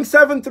Boeing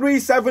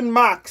 737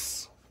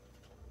 MAX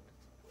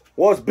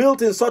was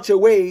built in such a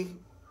way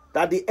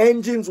that the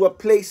engines were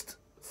placed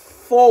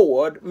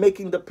forward,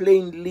 making the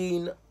plane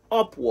lean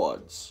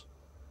upwards.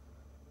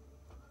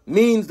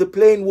 Means the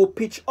plane will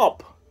pitch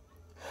up.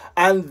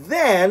 And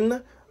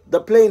then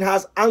the plane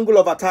has angle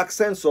of attack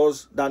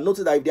sensors that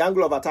notice that if the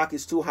angle of attack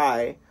is too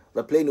high,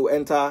 the plane will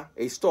enter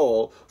a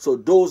stall. So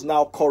those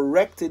now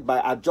correct it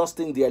by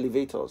adjusting the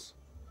elevators.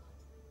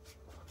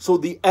 So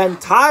the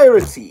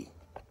entirety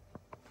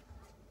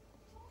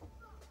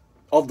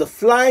of the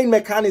flying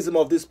mechanism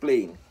of this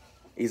plane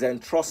is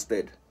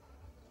entrusted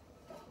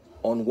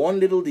on one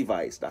little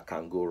device that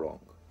can go wrong.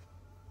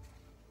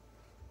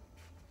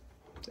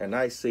 And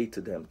I say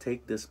to them,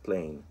 take this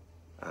plane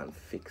and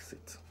fix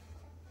it.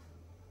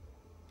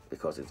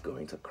 Because it's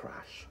going to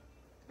crash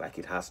like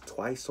it has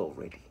twice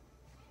already.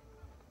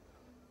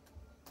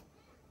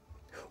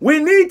 We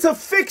need to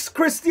fix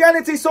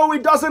Christianity so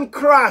it doesn't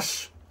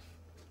crash.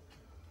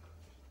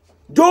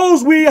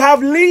 Those we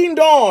have leaned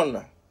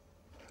on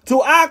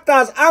to act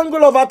as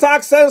angle of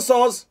attack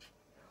sensors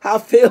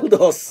have failed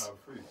us.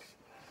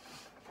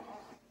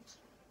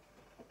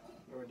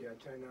 No, they are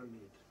China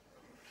made.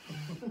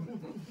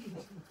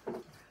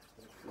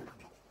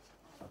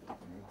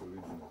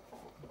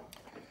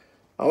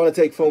 I want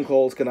to take phone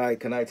calls. Can I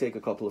take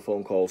a couple of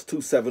phone calls?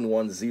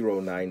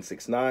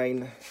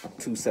 2710969,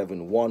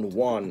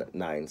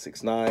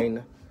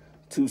 2711969,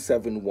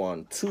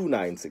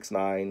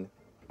 2712969,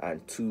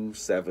 and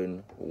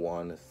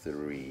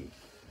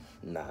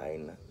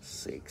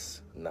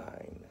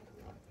 2713969.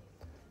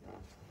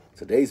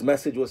 Today's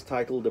message was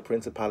titled The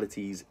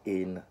Principalities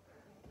in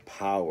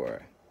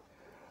Power.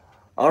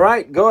 All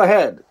right, go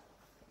ahead.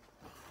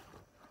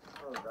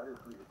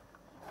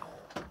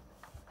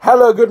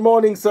 Hello, good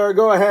morning, sir.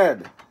 Go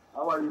ahead.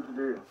 How are you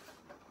today?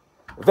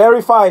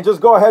 Very fine.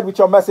 Just go ahead with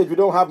your message. We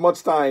don't have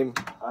much time.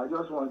 I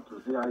just want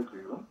to say hi to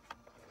you.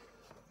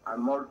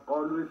 I'm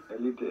always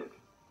elated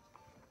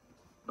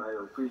by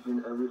your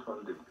preaching every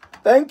Sunday.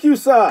 Thank you,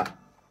 sir.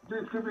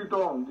 Please keep it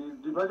on.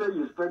 The message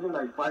is spreading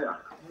like fire.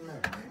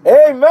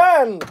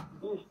 Amen.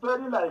 It's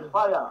spreading like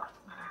fire.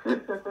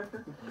 Thank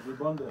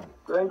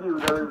you.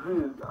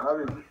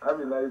 Have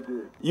a nice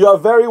day. You are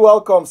very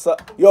welcome, sir.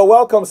 You're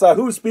welcome, sir.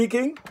 Who's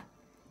speaking?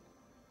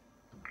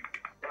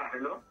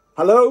 Hello?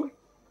 Hello?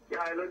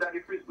 Yeah, hello, Daddy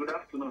Freeze. Good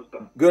afternoon,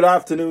 sir. Good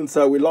afternoon,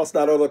 sir. We lost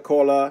that other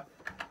caller.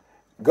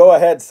 Go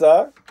ahead,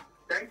 sir.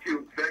 Thank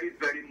you very very,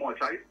 very much.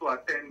 I used to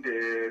attend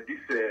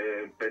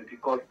this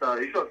Pentecostal.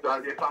 It's just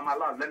if I'm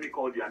allowed, let me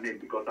call their name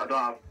because I don't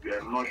have.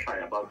 I'm not shy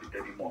about it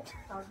anymore.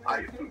 I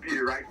used to be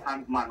a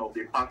right-hand man of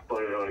the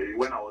pastor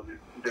when I was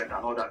a student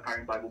and all that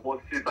kind of Bible. But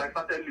since I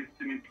started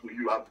listening to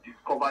you, I've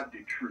discovered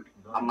the truth,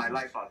 and my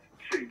life has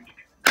changed.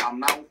 I'm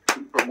now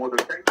from other.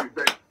 Thank you,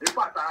 sir. In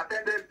fact, I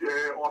attended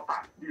the altar,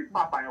 the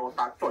Papa and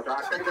altar church. I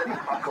attended the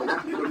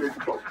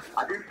pastor, church.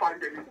 I didn't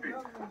find anything.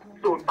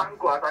 So thank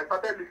God, as I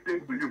started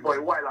listening to you for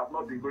a while, I've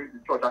not been going to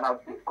church and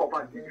I've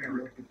discovered the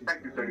truth.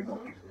 Thank you very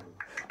much.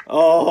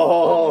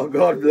 Oh,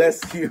 God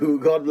bless you.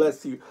 God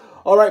bless you.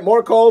 All right,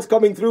 more calls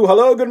coming through.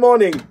 Hello, good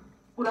morning.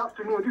 Good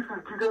afternoon. This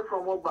is Jide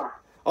from Oba.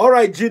 All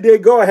right,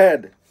 Jide, go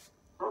ahead.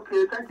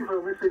 Okay, thank you for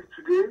your message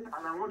today,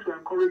 and I want to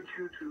encourage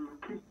you to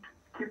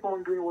keep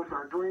on doing what you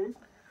are doing.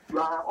 You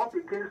are up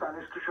against an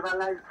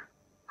institutionalized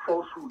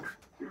falsehood.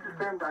 The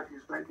system that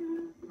is like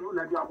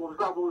like you have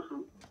observed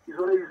also is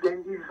already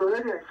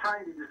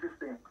enshrined in the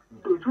system.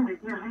 So it will be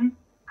easy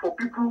for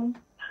people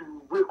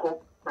to wake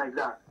up like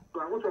that.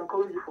 So I want to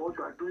encourage you for what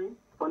you are doing,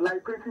 for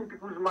liberating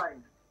people's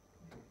minds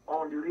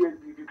on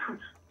the truth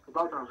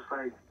about our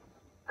society.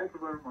 Thank you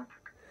very much.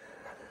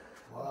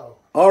 Wow.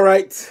 All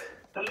right.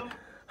 Hello.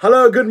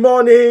 Hello, good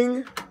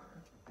morning.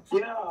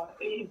 Yeah,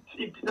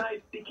 it's nice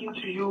speaking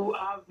to you.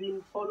 I've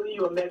been following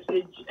your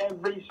message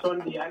every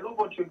Sunday. I love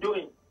what you're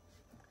doing.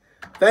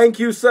 Thank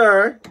you,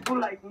 sir. People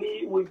like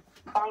me, we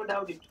found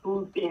out the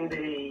truth in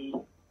the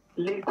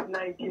late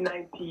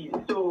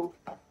 1990s. So,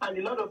 and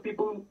a lot of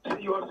people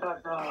see us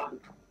as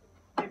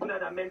people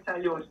that are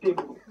mentally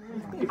unstable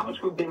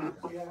because we've been.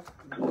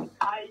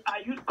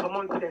 I use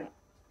common sense.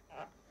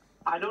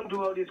 I don't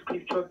do all these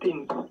scripture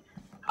things.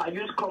 I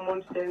use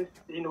common sense,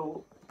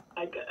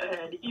 like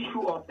the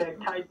issue of the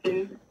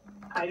tithing.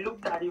 I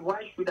looked at it.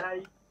 Why should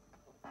I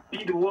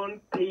be the one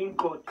paying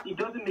God? It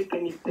doesn't make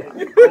any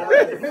sense.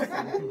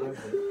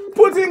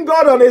 Putting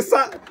God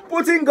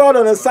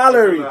on a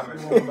salary,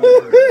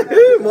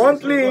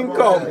 monthly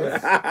income.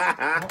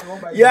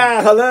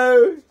 Yeah,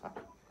 hello.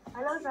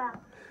 Hello, sir.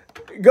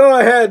 Go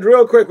ahead,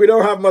 real quick. We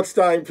don't have much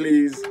time,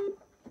 please.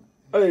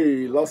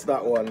 Hey, lost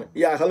that one.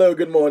 Yeah, hello.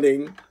 Good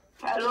morning.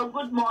 Hello,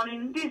 good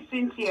morning. This is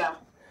Cynthia.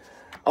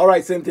 All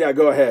right, Cynthia,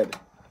 go ahead.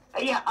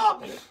 Yeah, I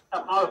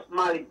was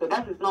married, but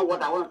that is not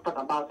what I want to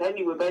talk about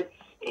anyway. But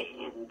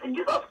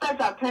Jesus Christ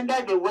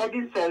attended the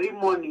wedding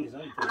ceremony,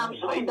 and I'm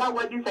sure in that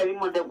wedding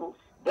ceremony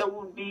there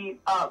will be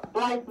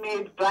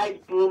bridesmaid,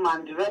 bridegroom,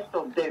 and the rest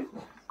of them.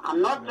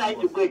 I'm not trying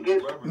to go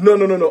against.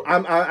 No.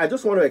 I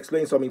just want to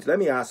explain something. Let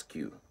me ask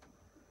you: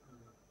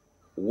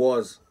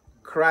 was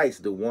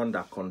Christ the one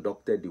that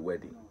conducted the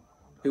wedding?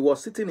 He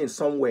was sitting in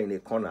somewhere in a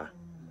corner.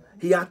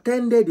 He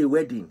attended the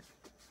wedding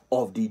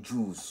of the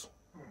Jews.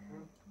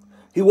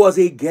 He was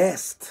a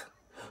guest.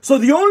 So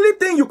the only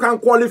thing you can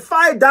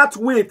qualify that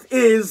with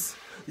is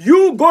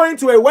you going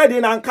to a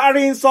wedding and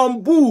carrying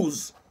some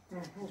booze.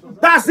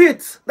 That's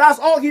it. That's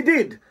all he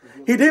did.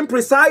 He didn't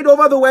preside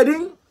over the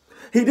wedding.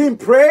 He didn't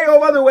pray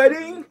over the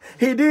wedding.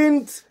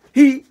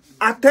 He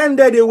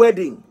attended a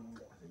wedding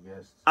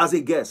as a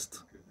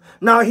guest.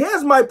 Now,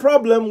 here's my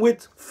problem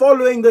with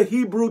following the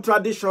Hebrew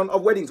tradition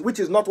of weddings, which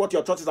is not what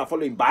your churches are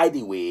following, by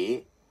the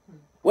way.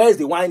 Where is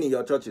the wine in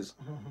your churches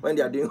when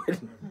they are doing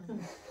weddings?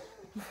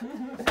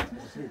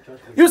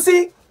 You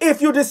see,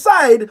 if you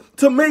decide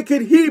to make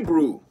it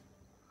Hebrew,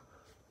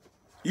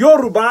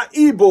 Yoruba,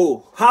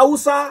 Igbo,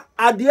 Hausa,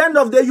 at the end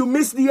of the day, you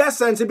miss the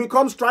essence. It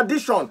becomes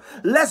tradition.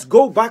 Let's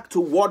go back to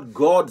what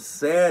God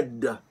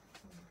said.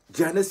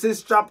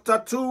 Genesis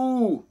chapter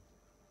 2.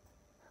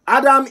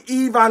 Adam,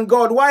 Eve, and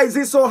God. Why is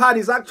it so hard?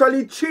 It's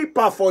actually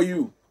cheaper for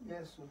you.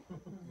 Yes.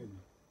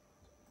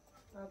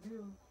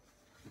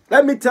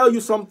 Let me tell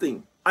you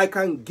something. I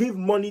can give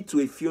money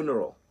to a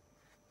funeral.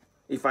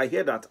 If I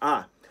hear that,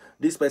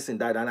 this person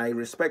died and I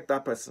respect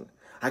that person,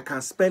 I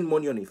can spend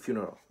money on a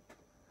funeral.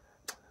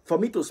 For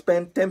me to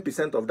spend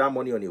 10% of that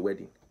money on a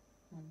wedding,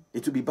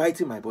 it will be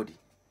biting my body.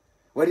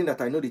 Wedding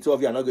that I know the two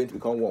of you are not going to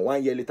become one.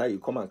 1 year later, you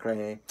come and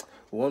cry,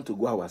 we want to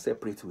go our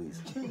separate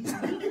ways.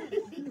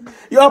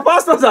 Your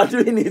pastors are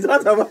doing it.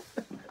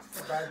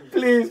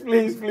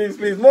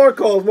 Please. More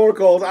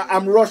calls.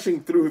 I'm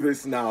rushing through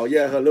this now.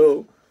 Yeah,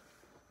 hello.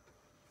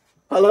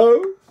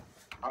 Hello?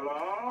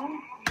 Hello?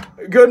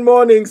 Good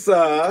morning,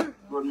 sir.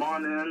 Good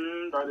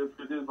morning. That is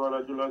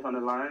Brother Julius on the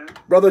line.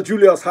 Brother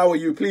Julius, how are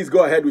you? Please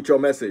go ahead with your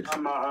message.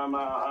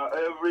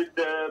 Every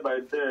day by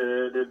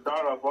day, the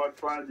thought of what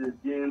Christ is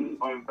being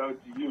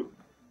unveiled to you.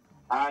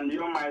 And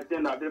you might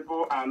think that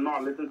people are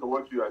not listening to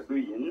what you are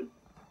doing,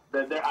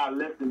 but they are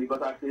listening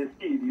because as a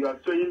seed, you are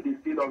sowing the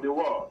seed of the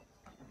world.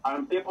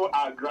 And people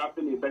are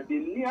grasping it. But the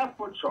near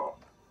future,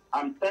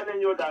 I'm telling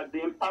you that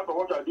the impact of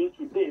what you are doing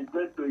today is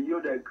going to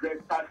yield a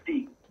greater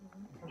seed.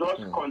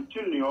 Just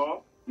continue,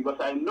 because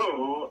I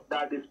know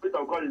that the Spirit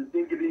of God is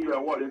giving you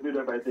a word every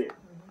day by day.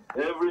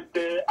 Every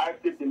day I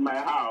sit in my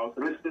house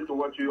listening to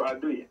what you are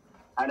doing.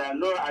 And I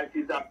know it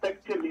is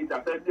affecting me, it's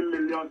affecting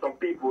millions of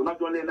people,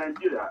 not only in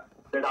Nigeria,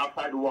 but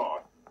outside the world.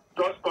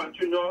 Just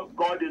continue.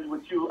 God is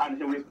with you and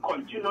he will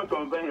continue to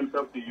unveil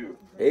himself to you.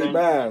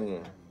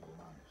 Amen.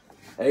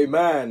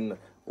 Amen.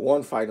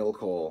 One final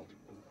call.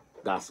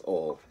 That's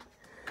all.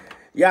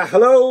 Yeah,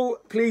 hello.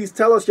 Please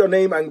tell us your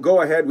name and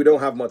go ahead. We don't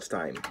have much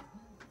time.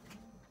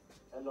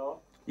 Hello,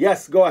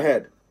 Yes, go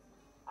ahead.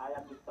 I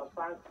am Mr.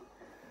 Francis.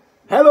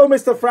 Hello,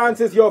 Mr.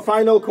 Francis, your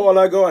final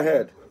caller. Go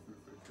ahead.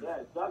 Yes,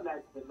 just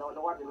like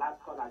what the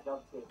last caller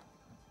just said.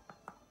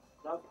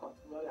 Just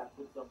continue your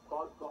good job.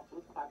 God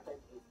who started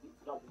a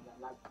big job in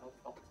your life, not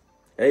stop.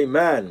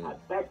 Amen. I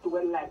beg to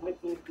well like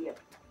make him fear.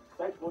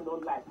 Beg to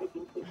don't like make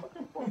him say for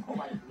people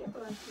come and hear.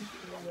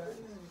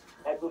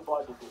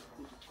 Everybody go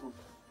to school.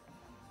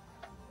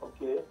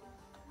 Okay.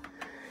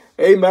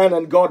 Amen,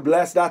 and God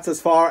bless. That's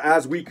as far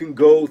as we can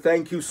go.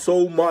 Thank you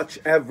so much,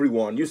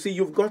 everyone. You see,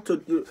 you've got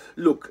to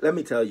look. Let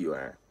me tell you,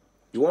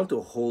 you want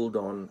to hold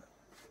on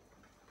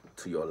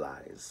to your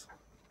lies.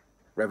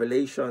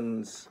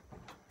 Revelations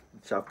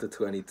chapter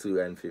 22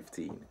 and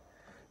 15.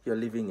 You're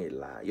living a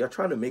lie. You're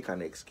trying to make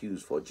an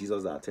excuse for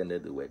Jesus that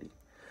attended the wedding.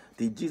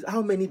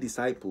 How many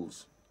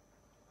disciples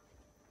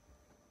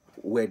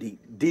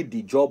did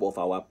the job of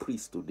our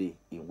priest today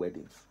in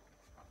weddings?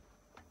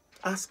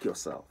 Ask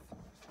yourself.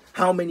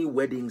 How many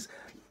weddings?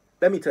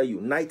 Let me tell you,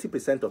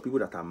 90% of people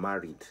that are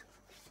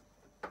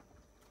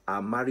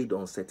married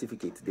on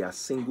certificate. They are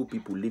single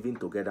people living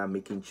together,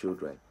 making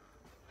children.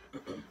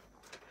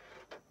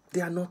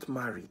 They are not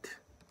married.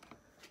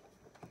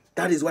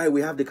 That is why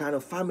we have the kind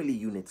of family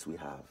units we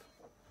have.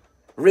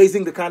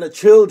 Raising the kind of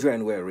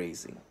children we're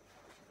raising.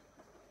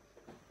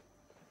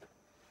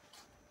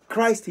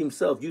 Christ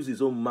himself used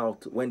his own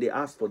mouth when they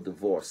asked for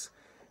divorce.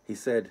 He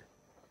said,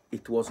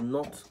 this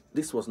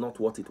was not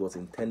what it was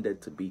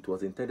intended to be. It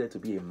was intended to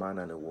be a man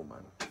and a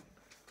woman.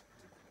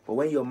 But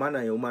when your man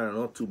and your woman are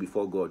not two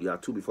before God, you are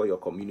two before your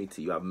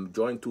community. You have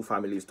joined two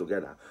families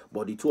together,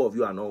 but the two of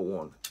you are not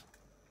one.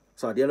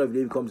 So at the end of the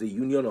day, it becomes a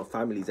union of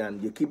families,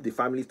 and you keep the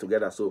families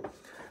together. So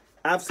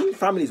I've seen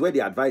families where they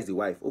advise the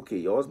wife, okay,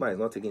 your husband is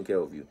not taking care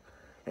of you,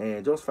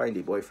 and just find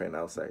a boyfriend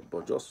outside,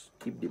 but just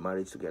keep the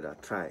marriage together.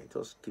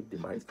 Just keep the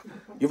marriage.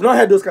 You've not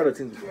heard those kind of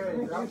things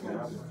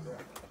before.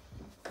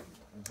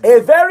 A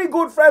very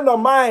good friend of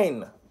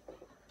mine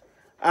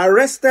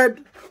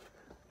arrested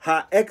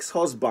her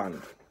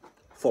ex-husband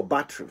for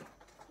battery.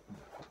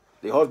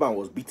 The husband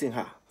was beating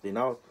her. They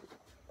now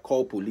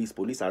called police.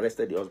 Police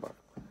arrested the husband.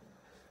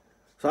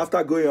 So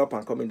after going up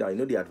and coming down,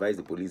 the advice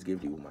the police gave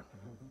the woman.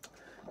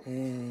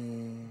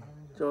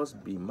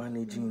 Just be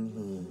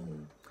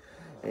managing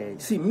him.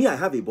 See, me, I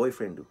have a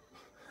boyfriend, though.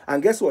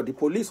 And guess what? The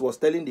police was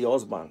telling the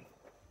husband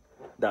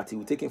that he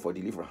would take him for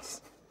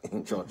deliverance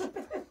in church.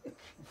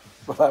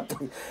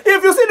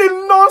 If you see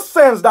the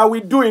nonsense that we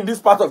do in this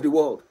part of the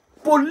world,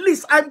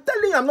 police, I'm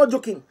telling you, I'm not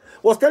joking,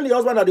 was telling the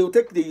husband that they will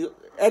take the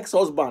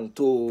ex-husband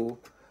to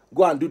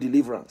go and do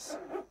deliverance.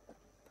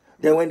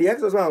 Then when the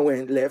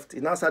ex-husband left, he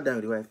now sat down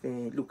with the wife,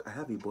 look, I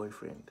have a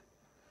boyfriend.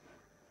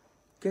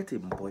 Get a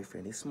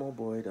boyfriend, a small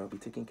boy that will be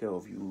taking care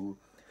of you.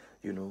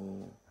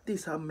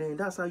 These are men,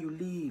 that's how you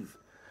live.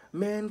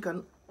 Men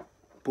can...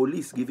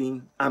 Police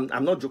giving... I'm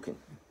not joking.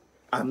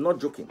 I'm not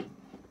joking.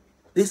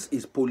 This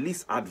is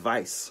police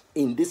advice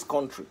in this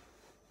country.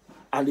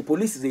 And the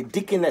police is a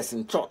deaconess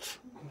in church.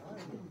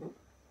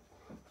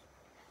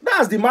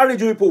 That's the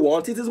marriage you people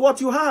want. It is what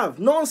you have.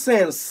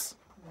 Nonsense.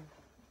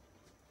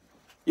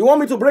 You want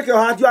me to break your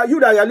heart?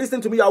 You that are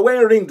listening to me, you are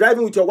wearing a ring,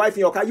 driving with your wife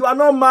in your car. You are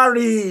not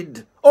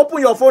married.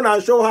 Open your phone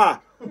and show her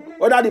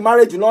whether the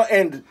marriage will not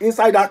end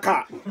inside that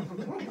car.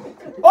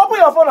 Open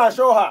your phone and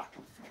show her.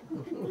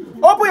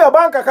 Open your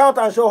bank account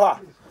and show her.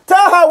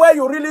 Tell her where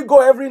you really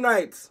go every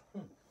night.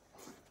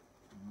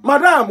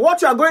 Madam,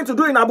 what you are going to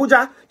do in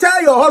Abuja,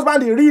 tell your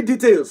husband in real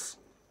details.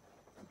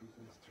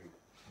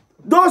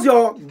 Those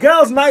your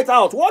girls' night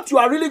out, what you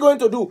are really going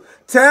to do,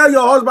 tell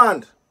your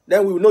husband.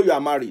 Then we will know you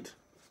are married.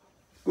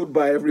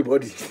 Goodbye,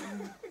 everybody.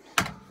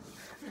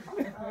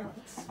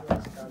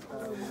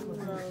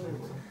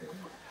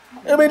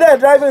 You'll be there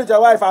driving with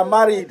your wife and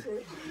married.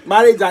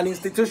 Marriage is an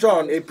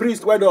institution, a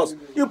priest, where does?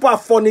 You are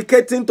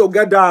fornicating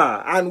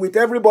together and with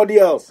everybody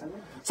else.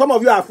 Some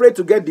of you are afraid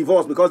to get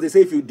divorced because they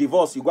say if you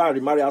divorce, you go and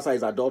remarry outside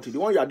is adultery. The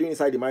one you are doing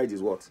inside the marriage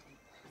is what?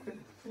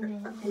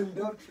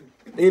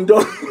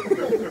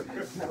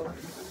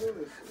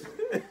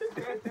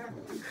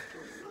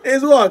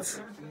 Is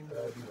what?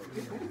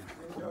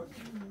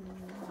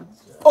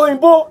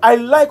 Oyinbo, I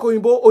like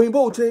Oyinbo.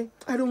 Oyinbo would say,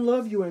 I don't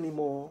love you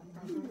anymore.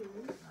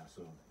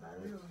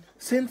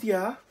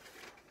 Cynthia,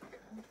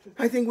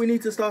 I think we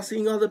need to start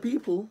seeing other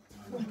people.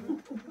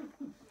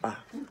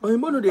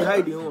 Oyinbo no dey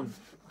hide their own.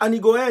 And he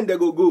go end, they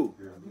go.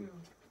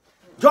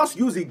 Just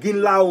use a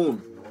Ginla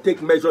own. Take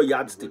measure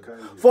yardstick.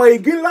 For a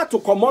Ginla to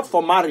come out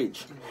for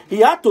marriage, he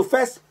had to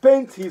first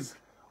paint his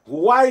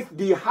wife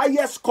the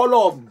highest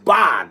color of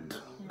bad.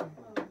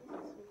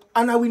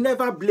 And I will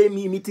never blame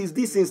him. It is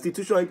this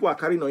institution people are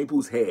carrying on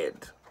people's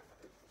head.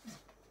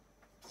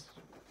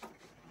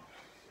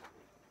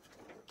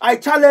 I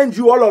challenge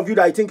you, all of you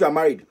that I think you are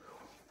married.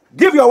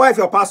 Give your wife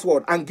your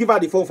password and give her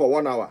the phone for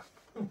 1 hour.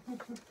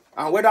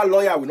 And whether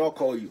lawyer will not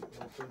call you.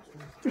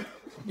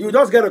 You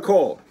just get a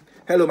call.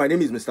 Hello, my name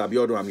is Mr.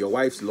 Biodo. I'm your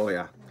wife's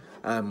lawyer.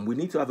 we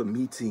need to have a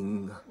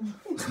meeting.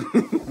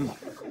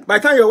 By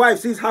the time your wife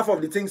sees half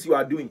of the things you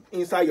are doing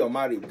inside your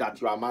marriage,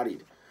 that you are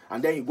married,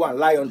 and then you go and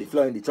lie on the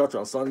floor in the church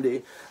on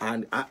Sunday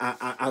and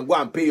go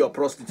and pay your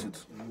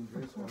prostitute.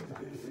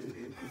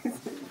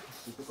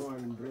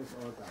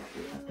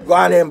 Go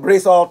and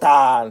embrace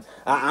altar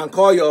and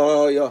call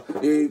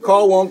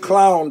call one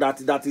clown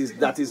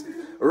that is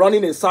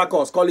running a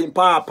circus, call him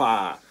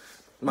Papa,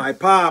 my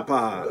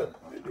Papa.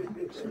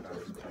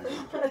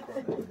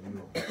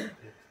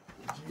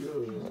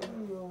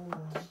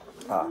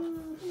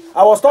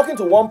 I was talking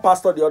to one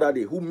pastor the other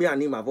day who me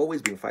and him have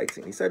always been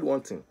fighting. He said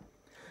one thing.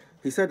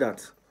 He said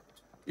that,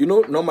 you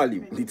know, normally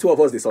the two of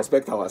us, they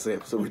suspect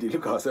ourselves. So we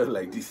look at ourselves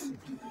like this.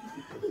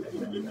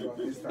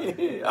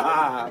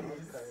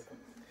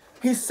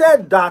 He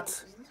said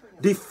that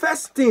the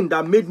first thing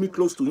that made me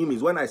close to him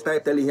is when I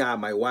started telling him,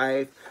 my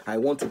wife, I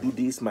want to do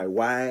this, my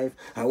wife,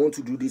 I want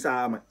to do this.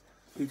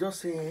 He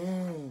just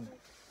said,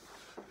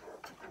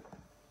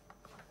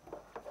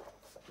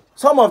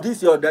 Some of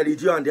this, your Daddy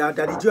Gio and their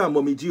Daddy Gio and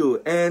Mommy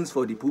Gio ends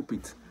for the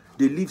pulpit.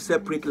 They live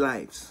separate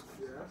lives.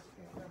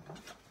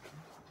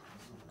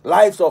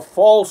 Lives of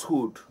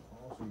falsehood.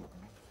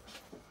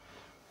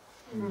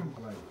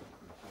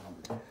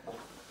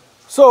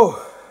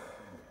 So,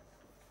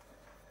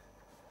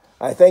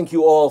 I thank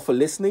you all for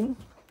listening.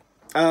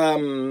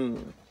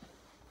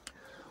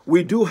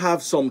 We do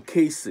have some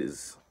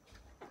cases,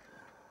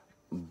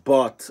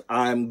 but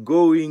I'm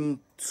going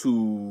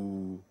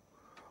to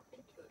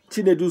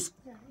Chinedu's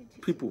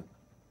people.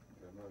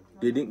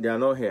 They are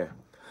not here.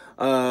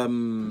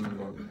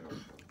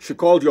 She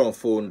called you on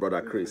phone,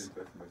 Brother Chris.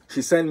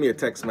 She sent me a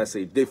text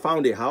message. They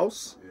found a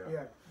house.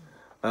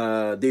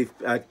 I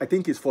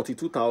think it's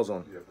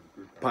 42,000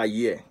 per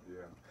year.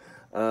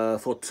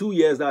 For 2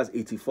 years, that's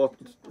 84.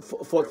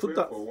 For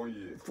 1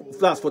 year.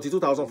 That's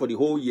 42,000 for the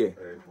whole year.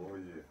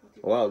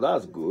 Wow,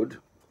 that's good.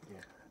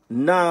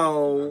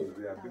 Now,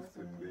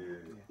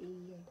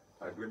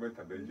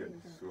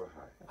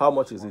 how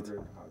much is it?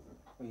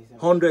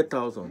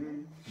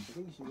 100,000.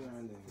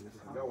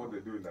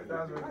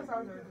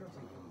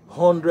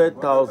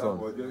 100,000.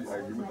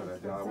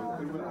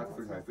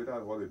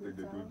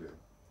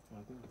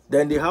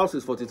 Then the house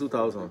is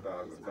 42,000.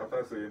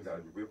 After saying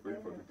that, we pay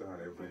 42,000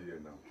 every year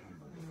now.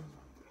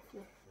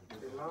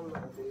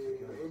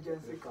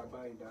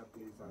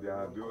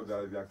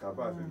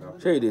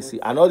 Sure, they see.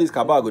 And all these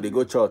cabal go, they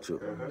go church.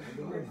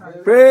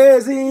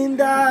 Praising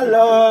the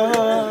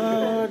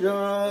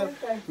Lord.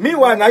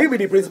 Meanwhile, now you be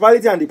the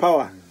principality and the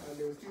power.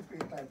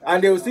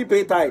 And they will still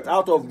pay tithe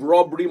out of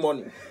robbery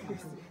money.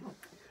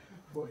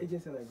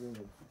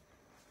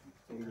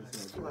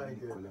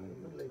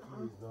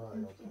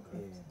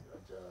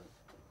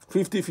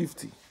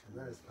 50-50.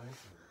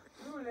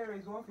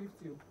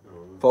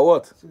 For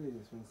what?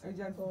 An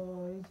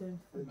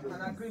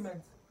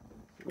agreement.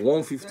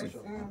 150.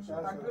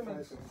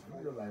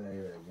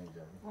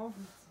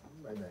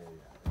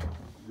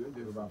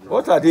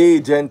 What are they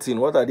agenting?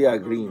 What are they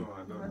agreeing?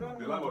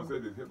 The landlord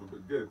said the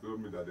girl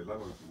told me that the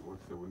landlord owed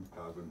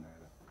 7,000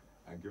 naira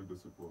and give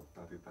those people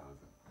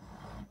 30,000.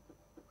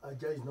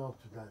 Aja is not up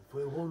to that.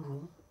 For a whole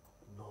room?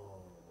 No.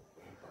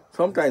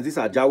 Sometimes these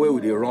Aja where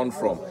would they run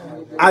from?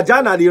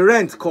 Aja na the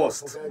rent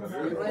cost.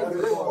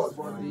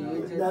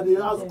 That the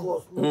house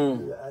cost.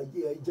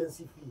 The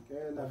agency fee.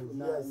 Now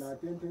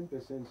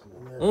 10%.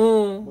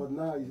 But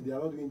now they are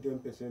not doing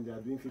 10%, they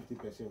are doing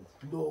 50%.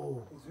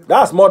 No.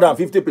 That's more than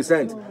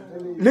 50%.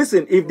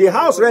 Listen, if the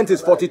house rent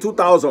is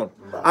 42,000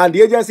 and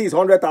the agency is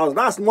 100,000,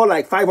 that's more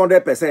like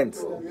 500%.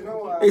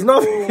 It's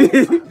not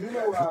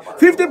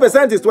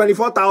 50% is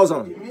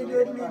 24,000.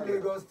 Immediately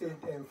Lagos State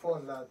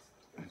enforced that.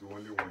 It's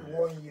only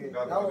 1 year.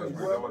 That was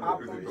what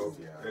happened to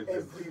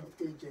every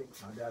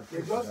agent.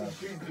 They just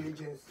increased the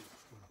agency.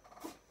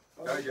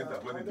 They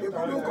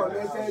couldn't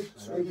collected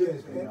 2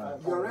 years.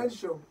 Your rent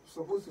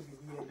supposed to be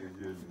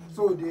yearly.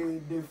 So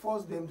they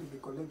forced them to be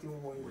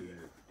collecting 1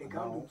 year. They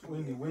can't do 2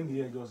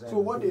 years. So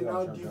what they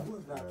now did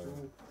was that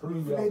to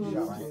inflate the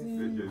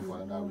agency.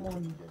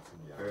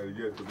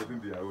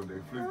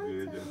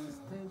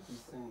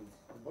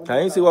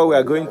 Can you see what we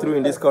are going through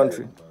in this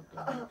country?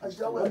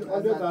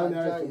 100,000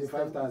 naira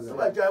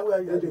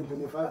 25,000. Agent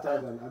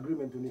 25,000.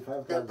 Agreement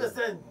 25,000.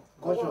 10%.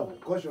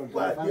 Caution.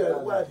 My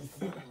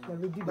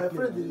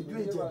friend, they do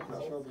agent now.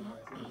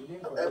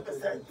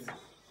 10%.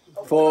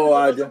 For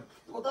Aja.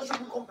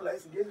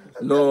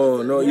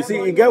 No. You see,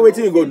 you get what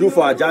you go do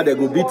for Aja, they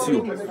go beat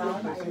you.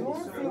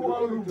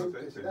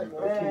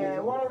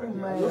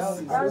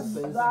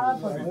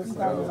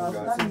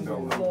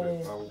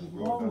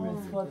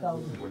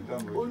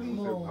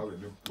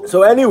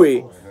 So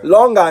anyway,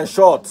 long and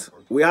short,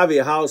 we have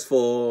a house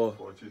for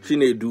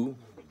Chinedu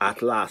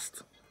at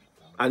last.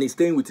 And he's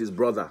staying with his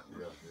brother.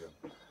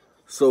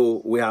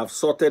 So we have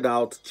sorted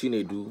out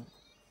Chinedu.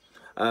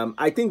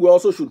 I think we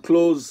also should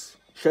close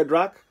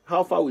Shedrack.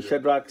 How far with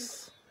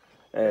Shedrack's?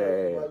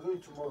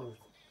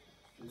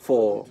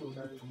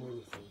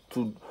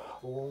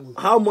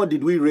 How much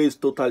did we raise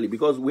totally?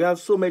 Because we have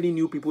so many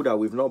new people that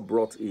we've not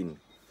brought in.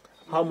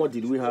 How much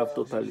did we have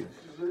totally?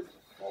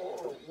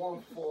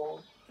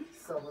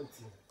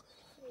 1470.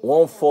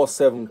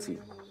 1470.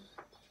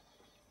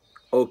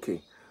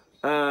 Okay.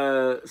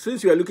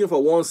 Since you are looking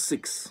for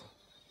 16,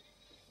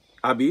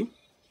 Abby?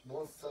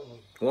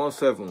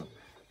 17.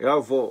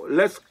 Yeah,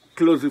 let's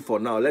close it for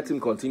now. Let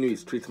him continue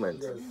his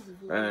treatment.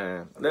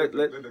 Let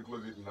them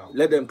close it now.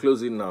 Let them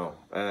close it now.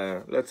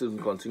 Let him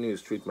continue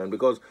his treatment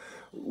because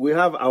we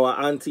have our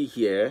auntie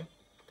here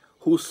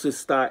whose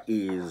sister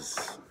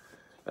is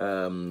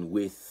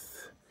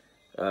with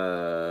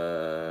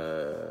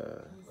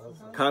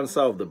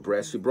cancer of the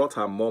breast. She brought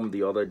her mom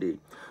the other day.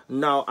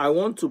 Now, I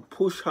want to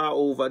push her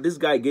over. This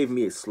guy gave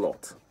me a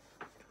slot.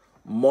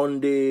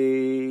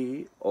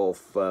 Monday of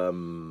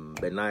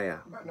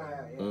Benaya.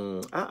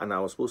 And I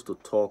was supposed to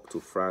talk to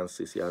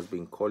Francis. He has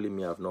been calling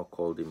me. I've not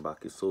called him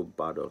back. It's so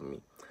bad of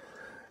me.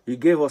 He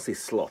gave us a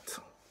slot.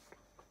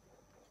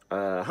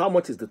 How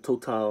much is the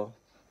total?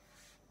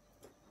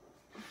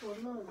 For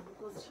now,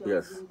 because she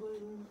yes. has been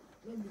going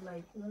maybe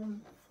like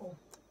 1.4.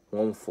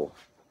 1.4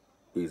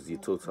 is the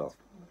total.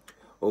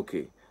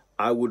 Okay.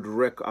 I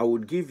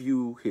would give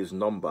you his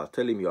number.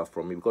 Tell him you are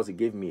from me because he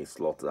gave me a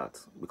slot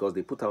because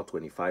they put out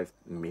 25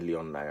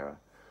 million naira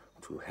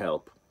to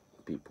help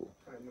people.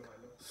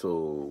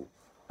 So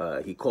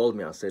he called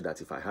me and said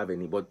that if I have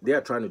any, but they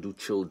are trying to do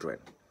children.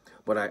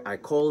 But I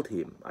called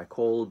him. I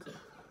called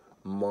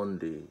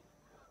Monday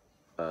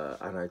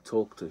and I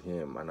talked to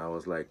him and I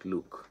was like,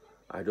 look,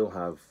 I don't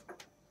have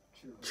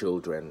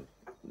children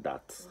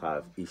that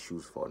have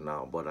issues for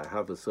now, but I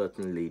have a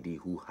certain lady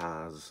who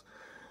has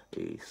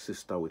a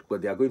sister with,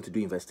 but they are going to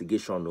do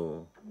investigation.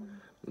 Do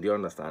you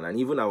understand? And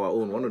even our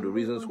own, one of the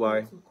reasons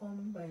why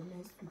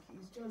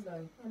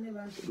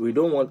we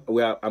don't want,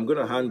 I'm going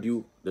to hand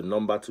you the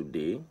number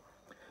today.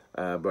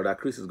 Brother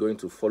Chris is going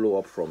to follow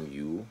up from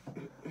you.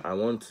 I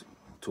want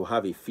to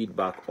have a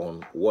feedback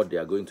on what they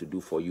are going to do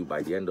for you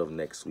by the end of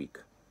next week.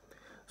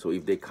 So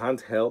if they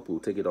can't help, we'll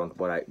take it on.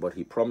 But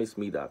he promised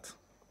me that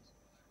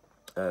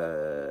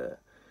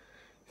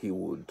he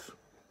would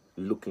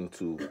look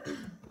into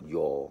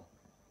your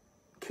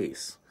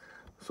case.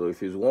 So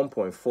if it's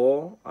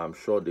 1.4, I'm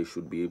sure they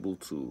should be able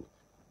to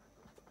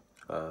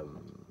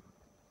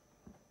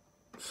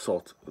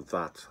sort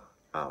that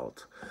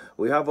out.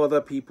 We have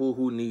other people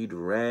who need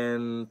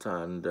rent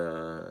and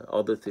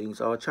other things.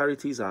 Our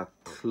charities are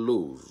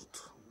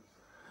closed,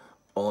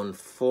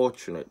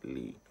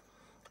 unfortunately.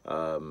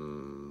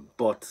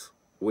 But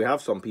we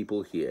have some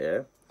people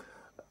here,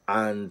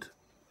 and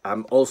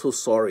I'm also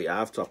sorry. I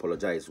have to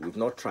apologize. We've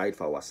not tried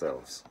for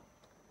ourselves.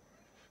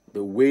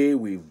 The way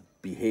we've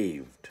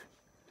behaved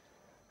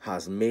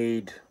has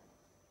made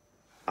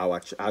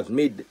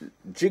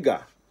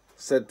Jigga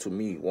said to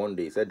me one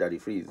day, said, Daddy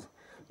Freeze,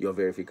 your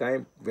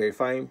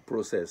verifying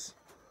process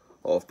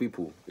of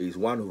people is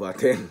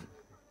 1/10.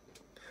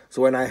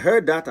 So when I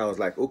heard that, I was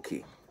like,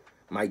 okay,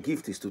 my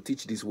gift is to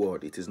teach this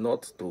word. It is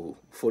not to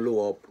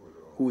follow up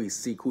who is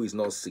sick, who is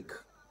not sick.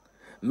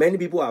 Many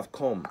people have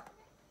come,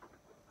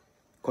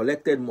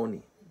 collected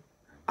money,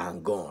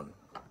 and gone.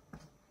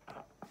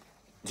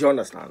 Do you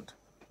understand?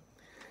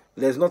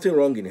 There's nothing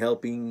wrong in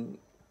helping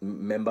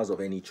members of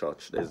any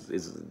church.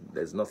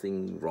 There's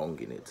nothing wrong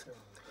in it.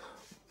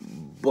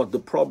 But the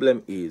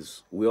problem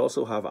is we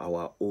also have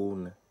our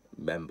own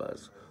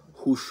members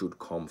who should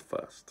come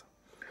first.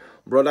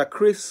 Brother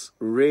Chris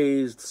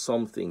raised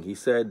something. He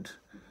said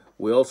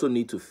we also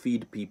need to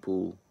feed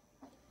people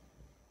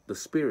the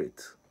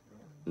spirit,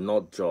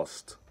 not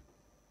just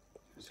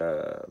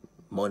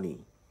money.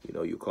 You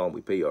know, you come,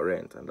 we pay your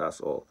rent, and that's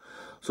all.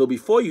 So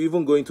before you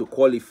even going to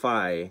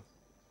qualify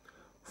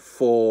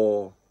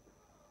for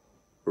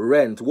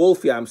rent,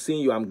 Wolfie, I'm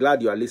seeing you. I'm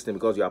glad you are listening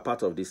because you are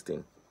part of this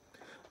thing.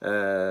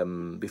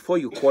 Before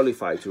you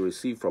qualify to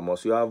receive from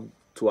us, you have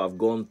to have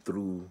gone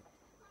through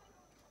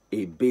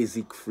a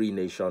basic Free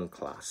Nation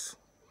class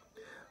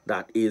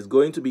that is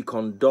going to be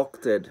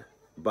conducted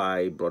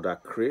by Brother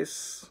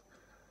Chris,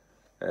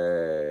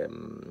 Brother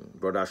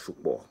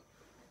Shukbo,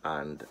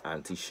 and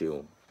Auntie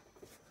Sheung.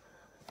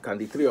 Can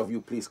the three of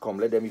you please come?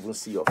 Let them even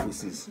see your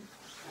faces.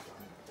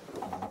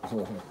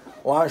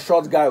 One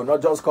short guy will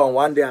not just come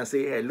one day and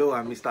say, hello,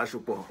 I'm Mr.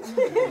 Shukbo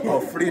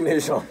of Free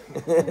Nation.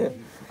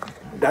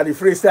 Daddy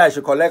Free said I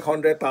should collect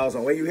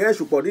 100,000. When you hear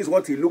Shukbo, this is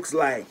what he looks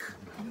like.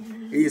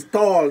 He's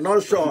tall,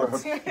 not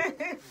short.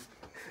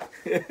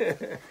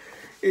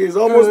 He's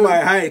almost my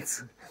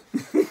height.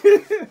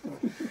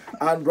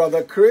 And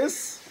Brother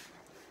Chris,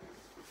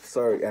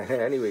 sorry,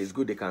 anyway, it's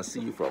good they can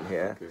see you from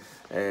here.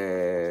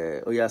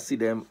 Okay. Oh yeah, see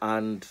them.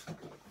 And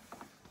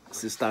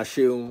Sister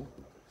Sheung.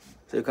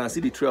 So you can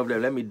see the three of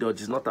them. Let me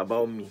dodge. It's not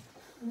about me.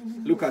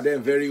 Look at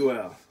them very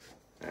well.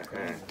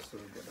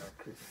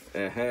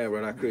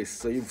 Brother Chris.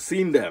 So you've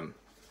seen them.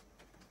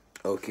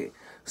 Okay.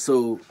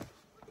 So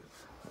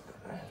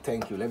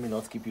thank you. Let me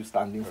not keep you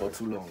standing for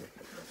too long.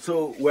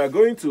 So we're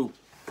going to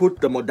put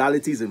the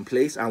modalities in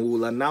place and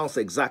we'll announce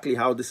exactly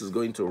how this is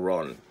going to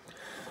run.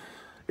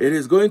 It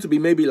is going to be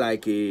maybe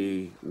like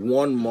a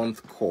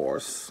 1-month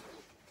course.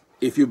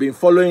 If you've been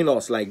following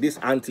us, like this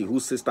auntie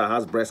whose sister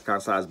has breast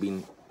cancer has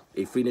been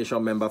a Free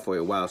Nation member for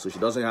a while, so she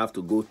doesn't have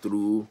to go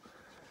through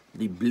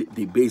the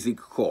basic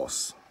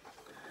course.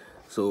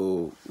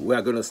 So we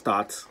are going to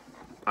start.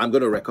 I'm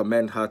going to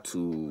recommend her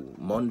to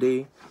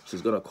Monday.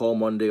 She's going to call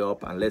Monday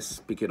up and let's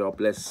pick it up.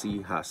 Let's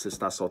see her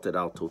sister sorted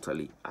out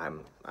totally.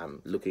 I'm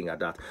looking at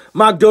that.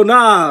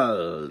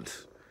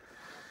 McDonald!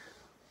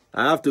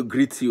 I have to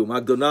greet you.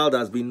 McDonald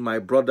has been my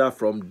brother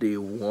from day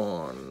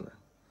one.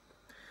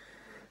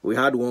 We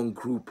had one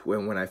group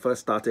when I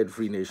first started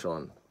Free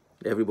Nation.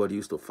 Everybody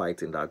used to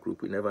fight in that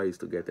group. We never used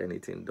to get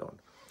anything done.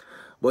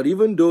 But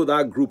even though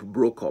that group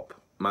broke up,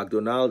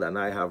 McDonald and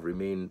I have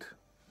remained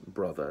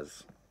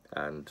brothers.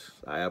 And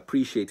I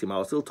appreciate him. I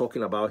was still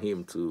talking about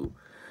him to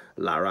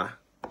Lara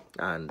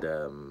and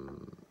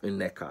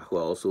Ineka, who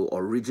are also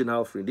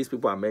original Free. These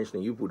people I'm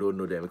mentioning, you people don't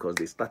know them because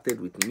they started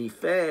with me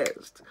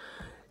first.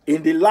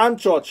 In the land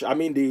church, I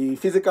mean the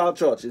physical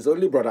church, it's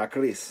only Brother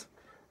Chris.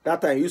 That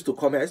time he used to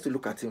come here, I used to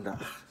look at him like,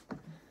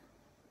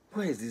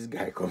 where is this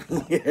guy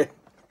coming here?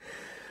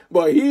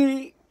 But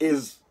he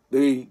is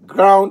the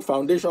ground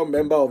foundation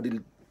member of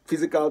the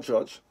physical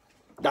church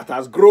that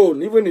has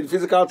grown. Even in the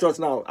physical church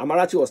now,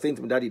 Amarachi was saying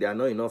to me, Daddy, there are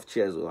not enough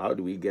chairs. So how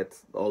do we get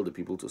all the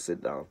people to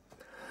sit down?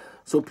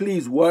 So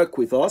please work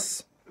with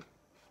us.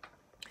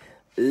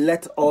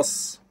 Let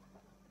us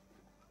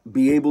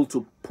be able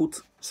to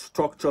put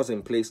structures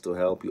in place to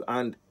help you.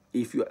 And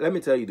if you, let me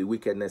tell you the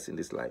wickedness in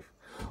this life.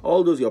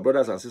 All those your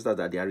brothers and sisters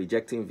that they are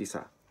rejecting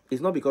visa,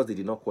 it's not because they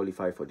did not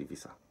qualify for the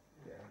visa.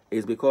 Yeah.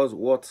 It's because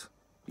what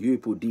you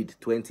people did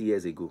 20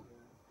 years ago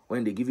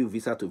when they give you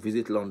visa to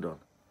visit London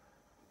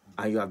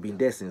and you have been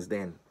there since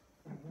then.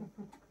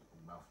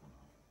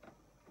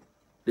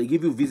 They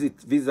give you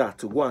visa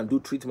to go and do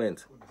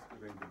treatment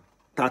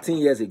 13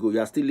 years ago.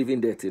 You are still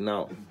living there till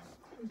now.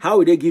 How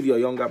will they give your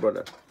younger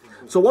brother?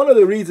 So one of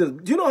the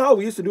reasons, do you know how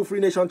we used to do Free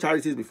Nation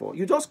charities before?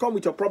 You just come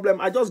with your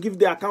problem. I just give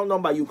the account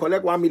number. You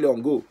collect 1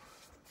 million, go.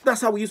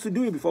 That's how we used to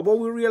do it before. But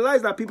we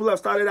realized that people have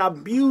started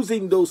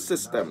abusing those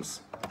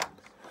systems.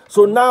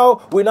 So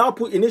now,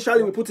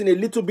 initially we put in a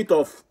little bit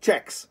of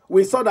checks.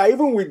 We saw that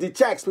even with the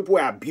checks, people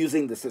were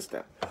abusing the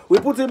system. We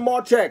put in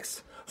more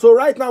checks. So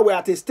right now we're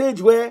at a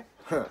stage where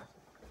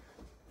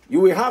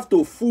you will have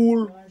to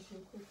fool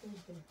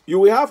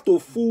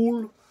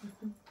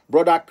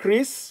Brother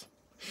Chris,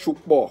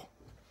 Shukbo,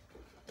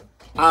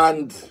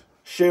 and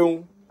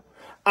Sheung.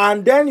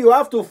 And then you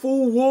have to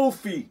fool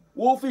Wolfie.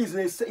 Wolfie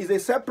is a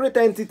separate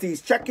entity.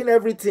 He's checking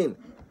everything.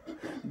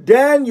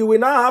 Then you will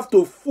now have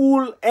to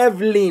fool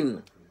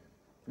Evelyn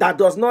that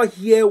does not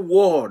hear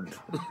word.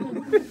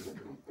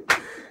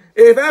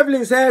 If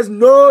Evelyn says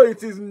no,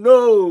 it is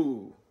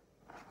no.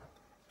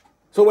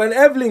 So when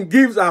Evelyn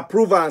gives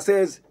approval and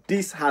says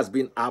this has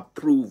been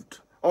approved,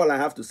 all I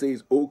have to say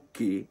is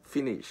okay,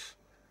 finish.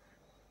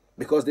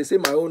 Because they say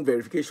my own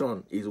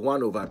verification is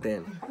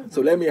 1/10.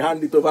 So let me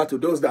hand it over to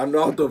those that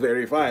know how to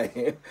verify.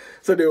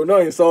 So they will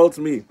not insult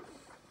me.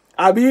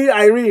 Abi,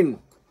 Irene.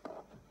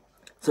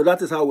 So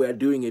that is how we are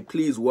doing it.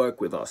 Please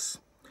work with us.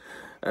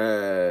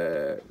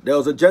 There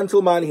was a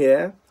gentleman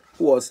here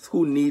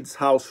who needs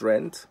house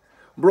rent.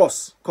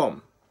 Bros,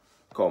 come.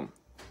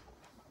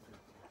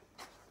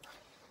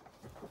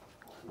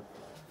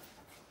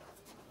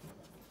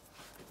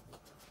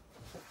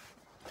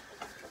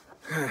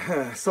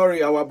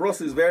 Sorry, our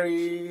bros is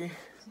very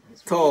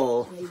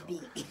tall,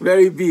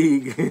 very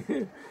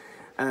big.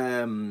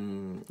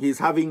 He's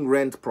having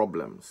rent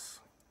problems.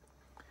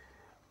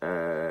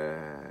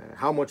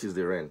 How much is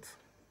the rent?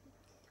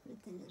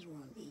 Everything is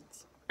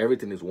 180.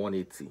 Everything is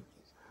 180.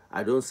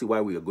 I don't see why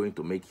we are going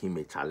to make him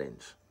a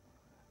challenge.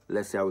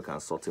 Let's see how we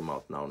can sort him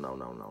out now.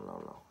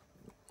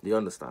 Do you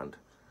understand?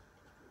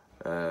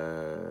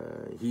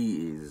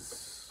 He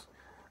is...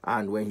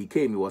 And when he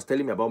came, he was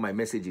telling me about my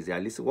messages. I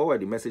listened. What were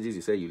the messages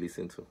you said you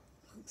listened to?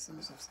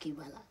 Sons of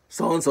Skibala.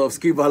 Sons of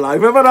Skibala.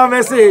 Remember that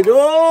message?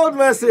 Old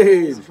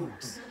message.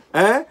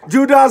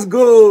 Judas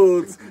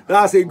goats.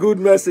 That's a good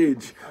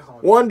message.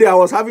 One day I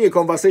was having a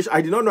conversation.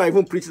 I did not know I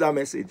even preached that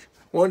message.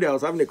 One day I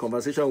was having a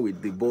conversation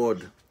with the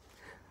board.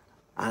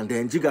 And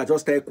then Jiga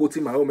just started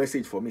quoting my own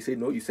message for me. Say,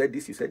 no, you said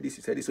this, you said this,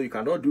 you said this. So you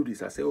cannot do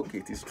this. I said, okay,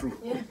 it is true.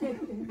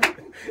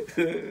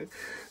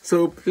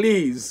 So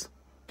please...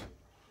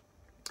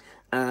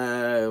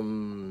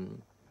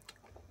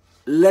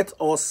 let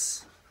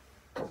us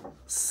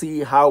see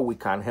how we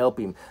can help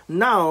him.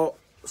 Now,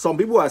 some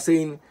people are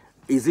saying,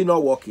 is he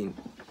not working?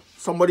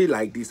 Somebody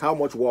like this, how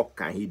much work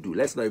can he do?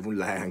 Let's not even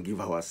lie and give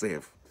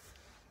ourselves.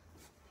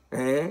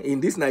 In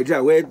this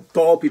Nigeria where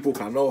tall people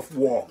cannot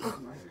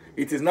walk,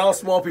 it is now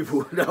small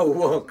people that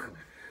walk.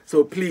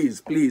 So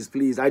please,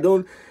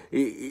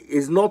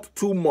 it's not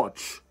too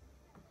much.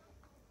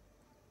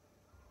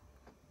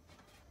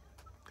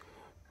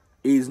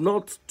 It's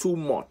not too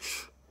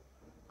much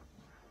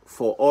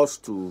for us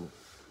to...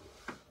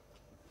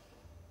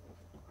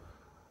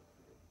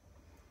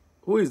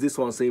 Who is this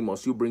one saying,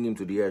 must you bring him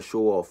to the air,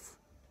 show off?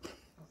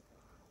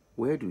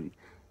 Where do we...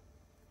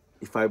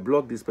 If I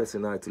block this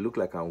person now, it will look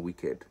like I'm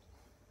wicked.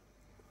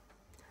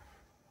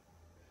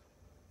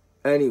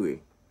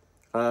 Anyway,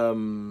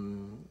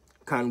 can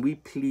we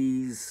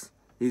please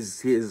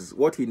His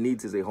what he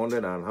needs is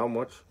 100 and how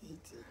much?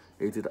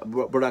 80.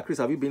 Brother Chris,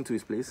 have you been to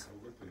his place?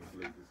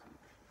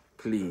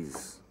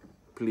 Please,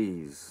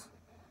 please.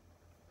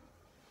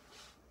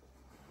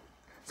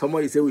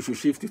 Somebody said we should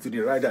shift it to the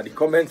right, that the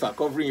comments are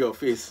covering your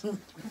face.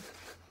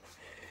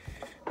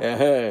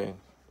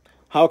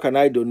 How can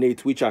I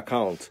donate? Which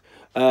account?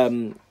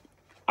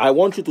 I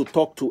want you to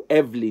talk to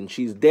Evelyn.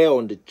 She's there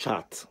on the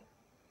chat.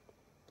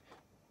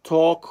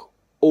 Talk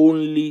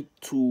only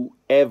to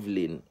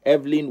Evelyn.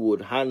 Evelyn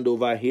would hand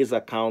over his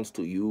accounts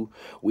to you.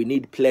 We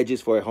need pledges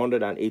for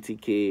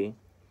 180K.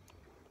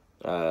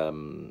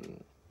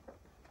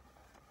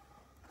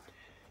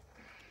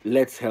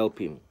 Let's help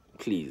him,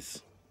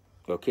 please.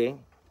 Okay?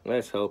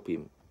 Let's help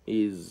him.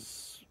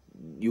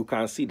 You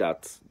can see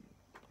that.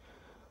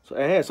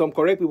 So some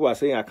correct people are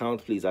saying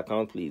account please,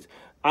 account please.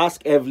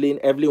 Ask Evelyn.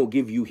 Evelyn will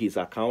give you his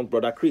account.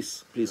 Brother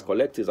Chris, please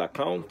collect his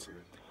account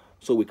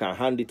so we can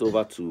hand it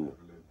over to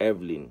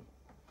Evelyn.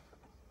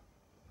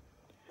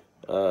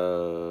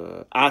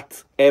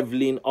 At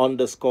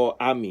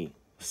Evelyn_Army.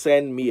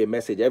 Send me a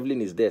message.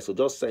 Evelyn is there, so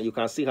just send. You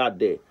can see her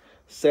there.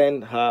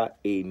 Send her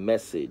a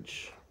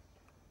message.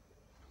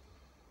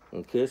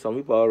 Okay, some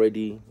people are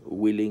already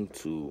willing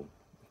to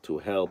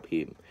help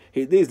him.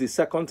 This is the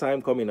second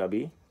time coming,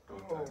 Abi.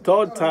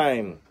 Third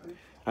time.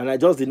 And I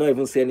just did not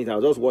even say anything. I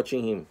was just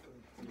watching him.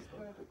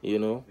 You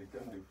know.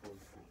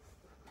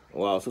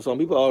 Wow, so some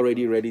people are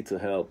already ready to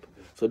help.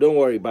 So don't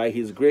worry. By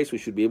his grace, we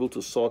should be able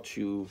to sort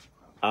you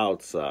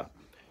out, sir.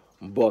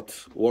 But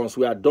once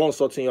we are done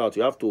sorting you out,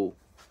 you have to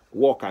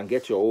work and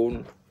get your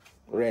own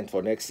rent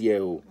for next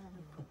year.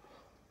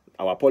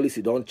 Our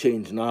policy don't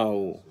change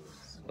now.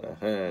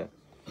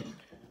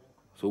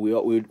 So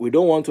we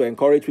don't want to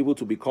encourage people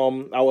to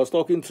become... I was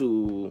talking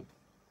to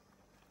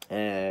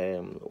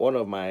one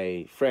of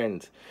my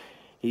friends.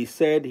 He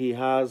said he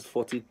has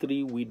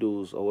 43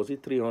 widows, or was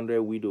it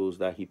 300 widows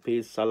that he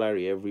pays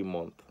salary every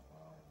month.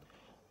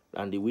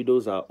 And the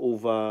widows are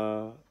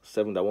over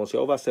 70. Once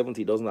you're over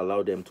 70, it doesn't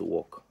allow them to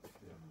work.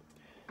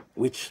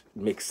 Which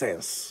makes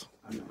sense.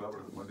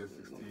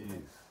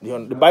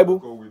 The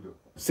Bible?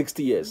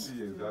 60 years.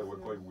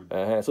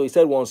 So he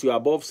said once you're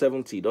above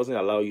 70, it doesn't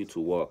allow you to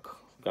work.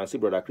 You can see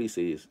Brother Chris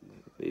is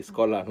a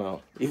scholar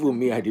now. Even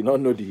me, I did not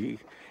know the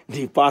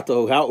part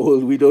of how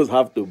old widows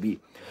have to be.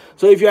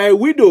 So if you're a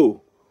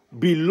widow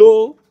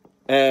below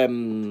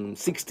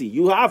 60,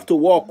 you have to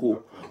work.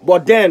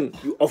 But then,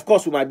 of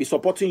course, we might be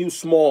supporting you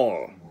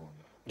small.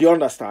 Do you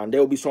understand? There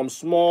will be some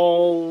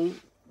small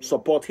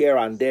support here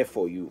and there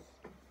for you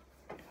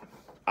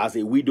as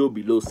a widow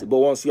below 60. But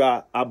once you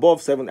are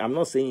above 70, I'm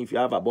not saying if you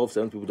have above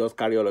 70, people just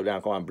carry all of them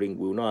and come and bring.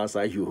 We will not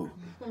answer you.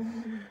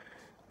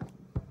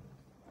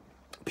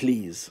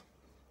 Please.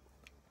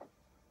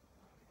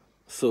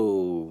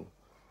 So,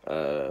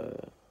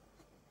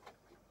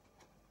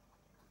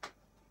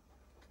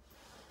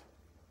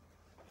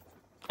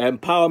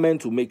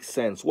 empowerment to make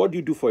sense. What do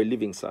you do for a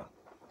living, sir?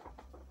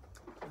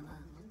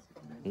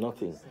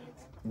 Nothing.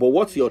 But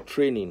what's your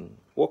training?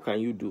 What can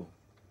you do?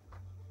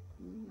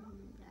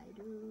 I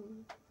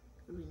do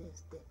real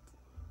estate.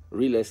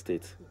 Real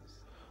estate? Yes.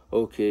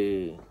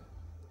 Okay.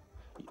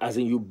 As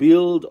in you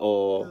build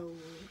or... No,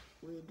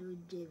 we do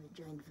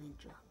joint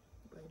venture,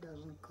 but it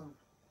doesn't come.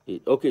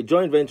 Okay,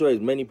 joint venture is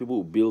many people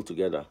who build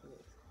together. Yes.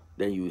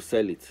 Then you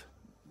sell it.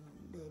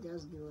 They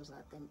just give us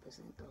a 10% or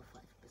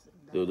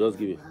 5%. They'll just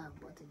give you...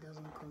 but it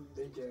doesn't come.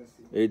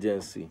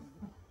 Agency.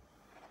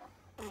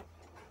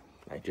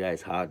 Nigeria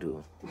is hard,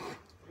 though.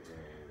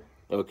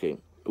 Okay.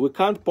 We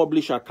can't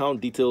publish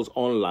account details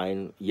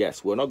online.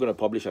 Yes, we're not going to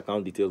publish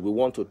account details. We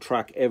want to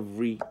track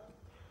every...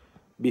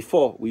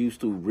 Before, we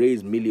used to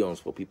raise millions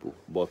for people.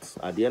 But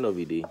at the end of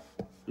the day,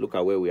 look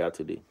at where we are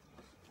today.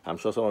 I'm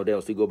sure some of them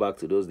will still go back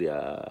to those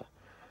their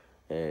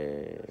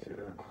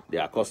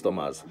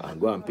customers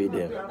and go and pay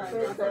them.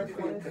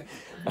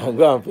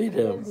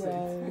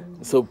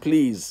 So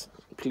please.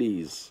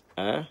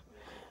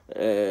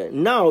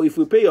 Now, if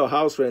we pay your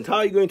house rent, how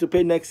are you going to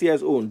pay next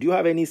year's own? Do you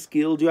have any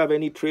skill? Do you have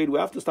any trade? We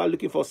have to start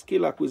looking for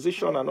skill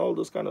acquisition and all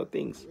those kind of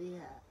things.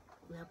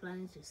 We are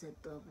planning to set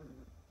up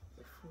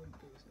a food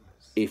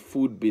business. A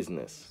food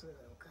business. So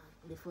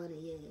before the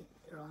year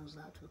runs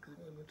out, we can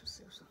be able to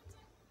save something.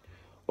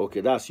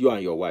 Okay, that's you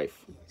and your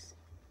wife? Yes.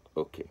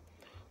 Okay.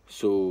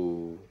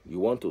 So you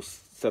want to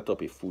set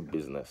up a food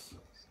business?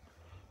 Yes.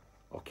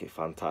 Okay,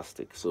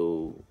 fantastic.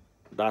 So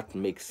that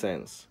makes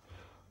sense.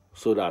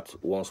 So that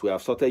once we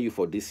have sorted you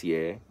for this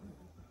year,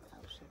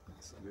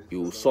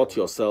 you will sort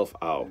yourself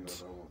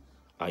out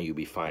and you'll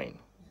be fine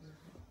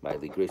by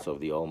the grace of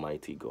the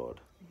Almighty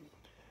God.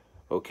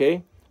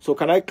 Okay? So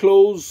can I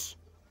close?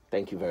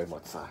 Thank you very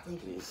much, sir.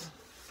 Please.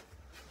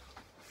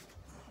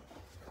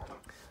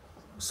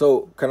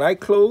 So can I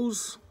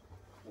close?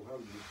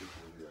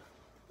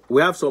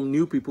 We have some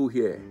new people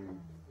here.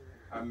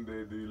 And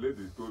the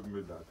lady told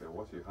me that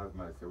what she has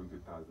now is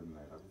 70,000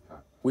 naira at the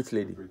time. Which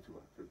lady? She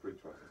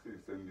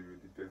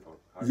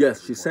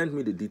yes, she sent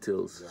me the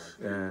details.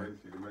 She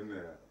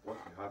remember what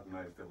she has now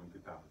is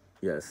 70,000.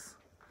 Yes.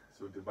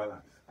 So the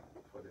balance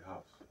for the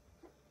house.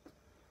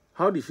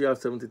 How did she have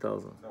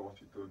 70,000? That's what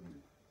she told me.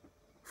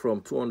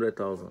 From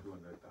 200,000.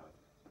 200,000.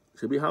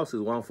 Should be house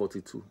is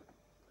 142.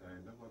 I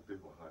never pay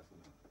for house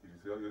now. You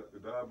see,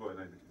 the other boy,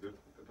 the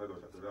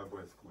other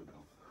boy is school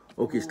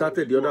now. Okay,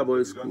 started the other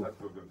boy's You don't school. have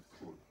to go to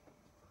school.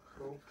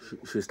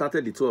 She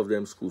started the two of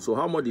them school. So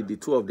how much did the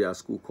two of their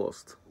school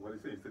cost? What he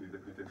said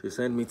She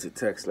sent me the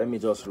text. Let me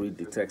just read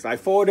the text. I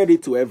forwarded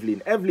it to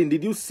Evelyn. Evelyn,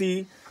 did you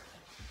see?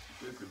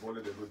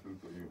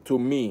 To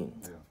me.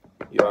 Yeah.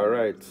 You are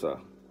right, sir.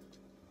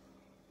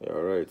 You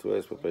are right.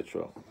 Where's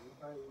Perpetual?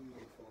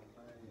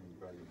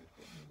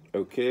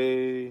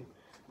 Okay.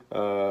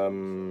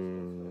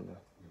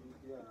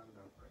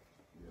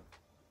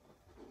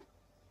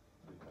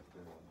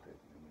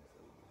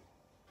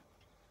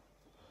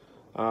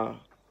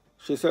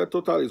 She said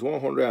total is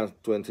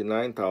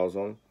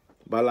 129,000.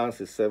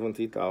 Balance is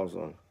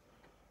 70,000.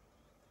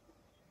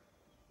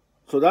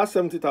 So that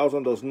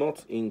 70,000 does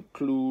not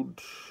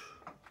include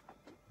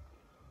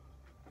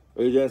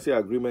agency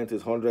agreement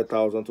is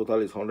 100,000. Total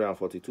is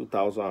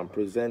 142,000. And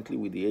presently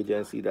with the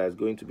agency that is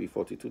going to be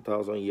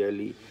 42,000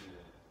 yearly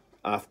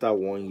after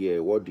 1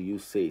 year. What do you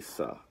say,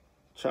 sir?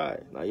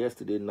 Chai. Now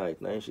yesterday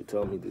night, now she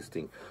tell me this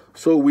thing.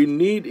 So we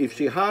need, if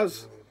she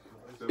has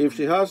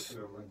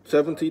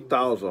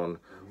 70,000,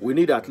 we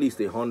need at least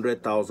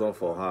 100,000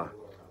 for her,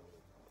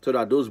 so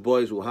that those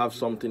boys will have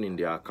something in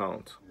their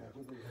account.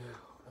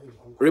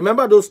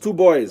 Remember those two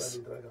boys,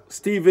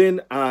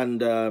 Stephen and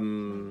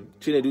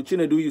Chinedu.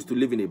 Chinedu used to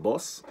live in a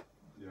bus.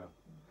 Yeah.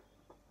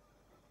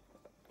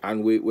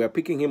 And we're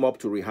picking him up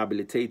to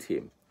rehabilitate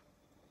him.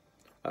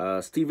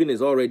 Stephen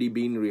is already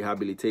being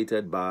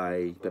rehabilitated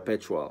by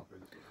Perpetual.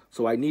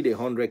 So I need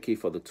 100K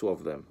for the two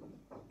of them.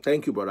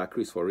 Thank you, Brother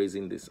Chris, for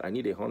raising this. I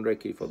need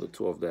 100K for the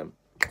two of them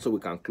so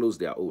we can close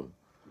their own.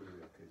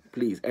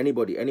 Please,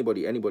 anybody,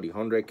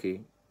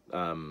 100K,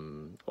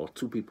 or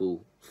two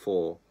people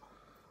for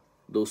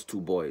those two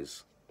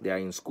boys. They are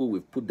in school.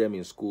 We've put them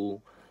in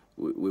school.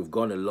 We've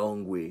gone a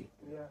long way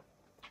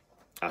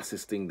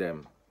assisting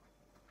them.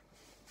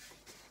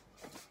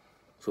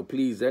 So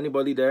please,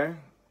 anybody there,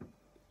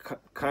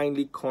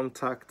 kindly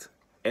contact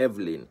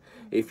Evelyn.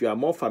 If you are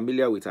more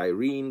familiar with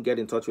Irene, get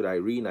in touch with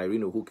Irene.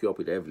 Irene will hook you up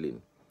with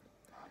Evelyn.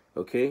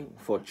 Okay?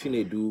 For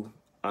Chinedu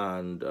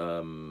and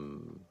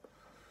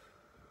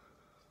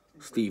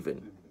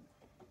Stephen.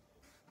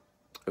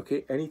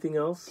 Okay, anything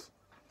else?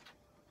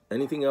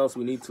 Anything else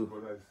we need to?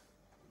 Brother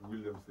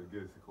Williams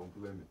again is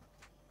complaining.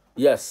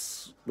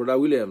 Yes, Brother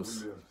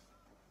Williams.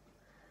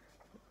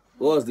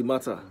 What's the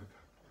matter?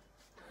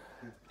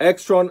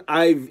 Extron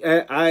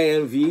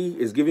INV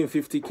is giving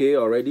 50K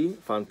already.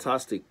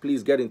 Fantastic.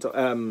 Please get in touch.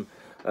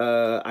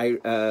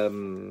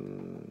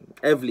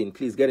 Evelyn,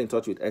 please get in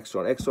touch with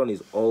Extron. Extron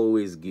is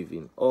always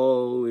giving.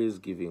 Always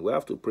giving. We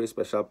have to pray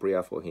special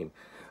prayer for him.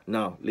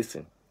 Now,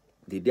 listen.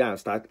 The day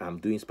I'm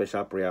doing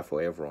special prayer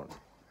for everyone,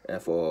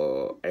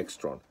 for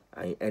Extron,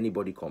 and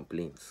anybody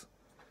complains,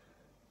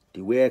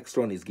 the way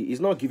Extron is, he's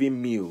not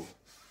giving me.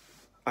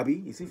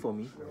 Abi, is it for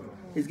me?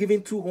 He's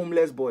giving 2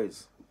 homeless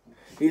boys.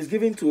 He's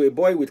giving to a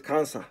boy with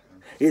cancer.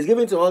 He's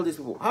giving to all these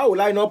people. How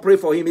will I not pray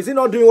for him? Is he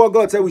not doing what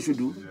God said we should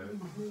do?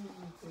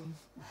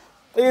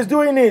 He's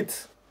doing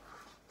it.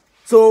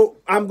 So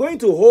I'm going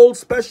to hold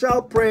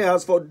special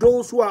prayers for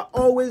those who are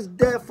always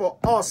there for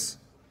us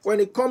when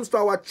it comes to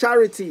our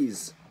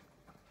charities.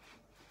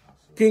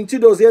 King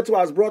Chidozie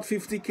has brought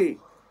 50K.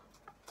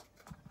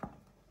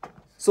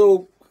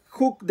 So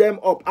hook them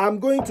up. I'm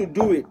going to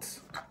do it.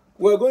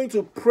 We're going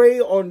to pray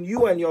on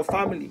you and your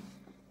family,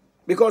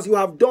 because you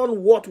have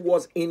done what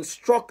was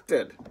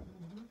instructed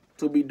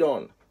to be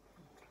done.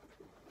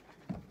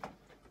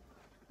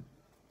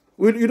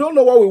 You don't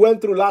know what we went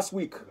through last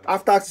week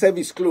after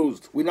service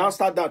closed. We now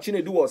start down.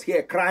 Chinedu was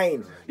here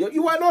crying.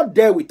 You were not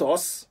there with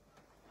us.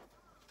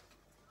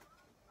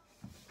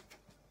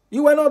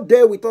 You were not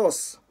there with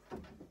us.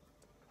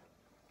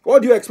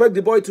 What do you expect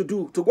the boy to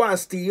do? To go and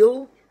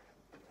steal?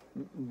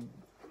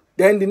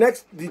 Then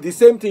the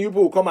same thing,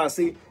 people will come and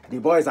say, the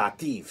boys are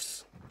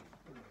thieves.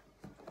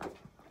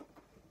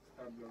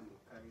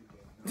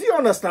 Do you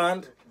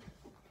understand?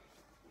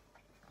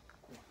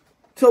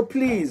 So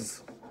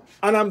please,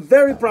 and I'm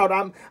very proud.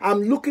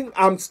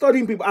 I'm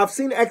studying people. I've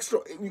seen extra.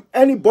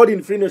 Anybody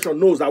in Free Nation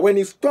knows that when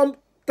it's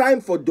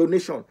time for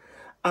donation,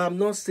 I'm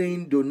not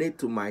saying donate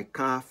to my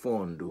car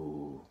fund.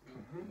 Oh.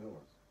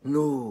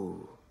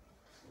 No.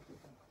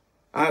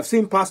 I've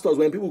seen pastors,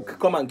 when people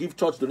come and give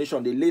church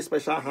donation, they lay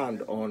special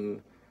hand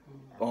on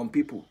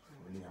people,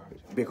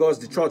 because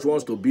the church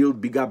wants to build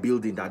bigger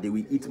building that they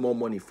will eat more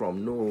money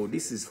from. No,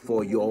 this is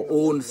for your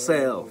own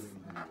self.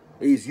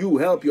 It's you,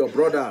 help your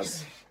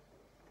brothers.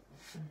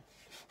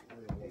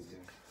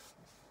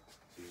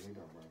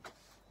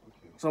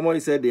 Somebody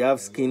said they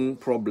have skin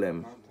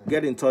problem.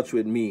 Get in touch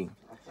with me.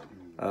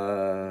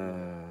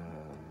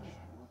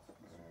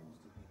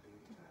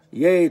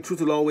 Yay,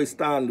 truth will always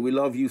stand. We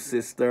love you,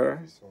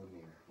 sister.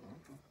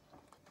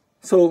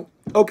 So,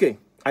 okay,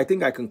 I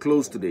think I can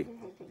close today.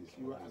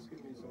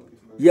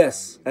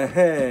 Yes,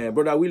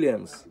 Brother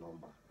Williams.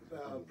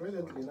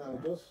 Presently now,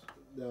 just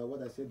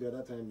what I said the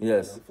other time.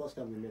 Yes. The first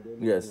time we met.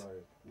 Yes.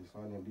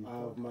 I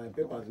have my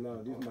papers now.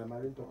 This is my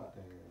marine paper.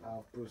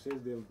 I've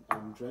processed them.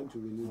 I'm trying to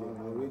renew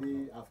them.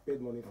 Already, I've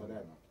paid money for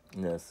that.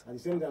 Yes. At the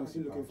same time, I'm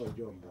still looking for a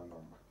job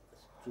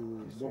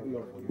to double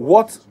up.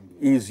 What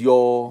is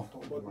your...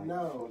 But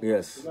now,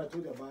 yes. I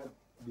told you about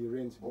the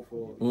rent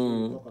before.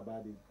 So talk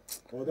about it.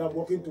 Or that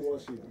working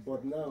towards it.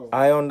 But now...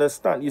 I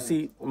understand. You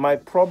see, my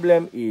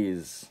problem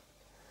is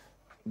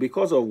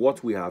because of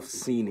what we have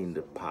seen in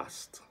the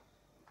past.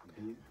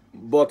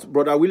 But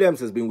Brother Williams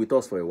has been with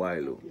us for a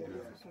while. Oh.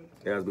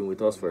 He has been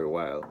with us for a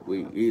while.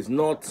 He's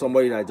not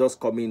somebody that just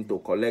come in to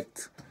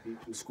collect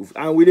school fees.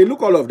 And we they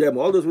look all of them,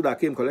 all those people that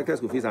came, collected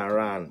school fees and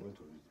ran.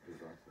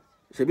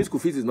 Shebi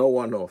school fees is not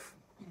one-off.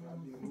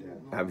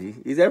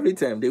 It's every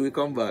time they will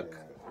come back.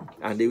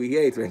 And they will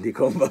hear it when they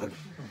come back.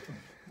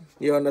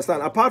 You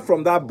understand? Apart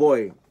from that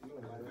boy,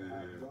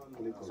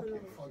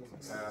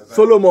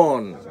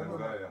 Solomon.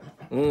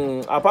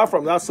 Apart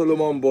from that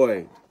Solomon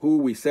boy, who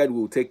we said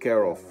we'll take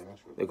care of.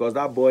 Because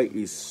that boy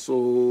is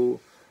so...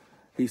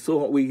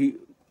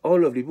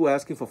 all of the people were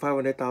asking for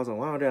 500,000,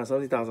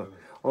 170,000.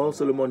 All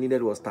Solomon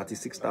needed was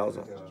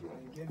 36,000.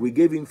 We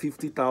gave him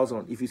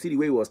 50,000. If you see the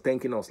way he was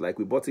thanking us, like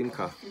we bought him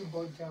car.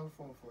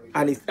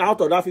 And it's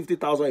out of that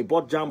 50,000, he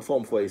bought jam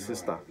form for his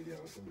sister.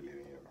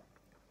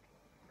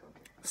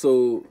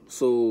 So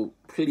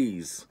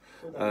please,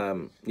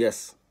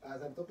 yes.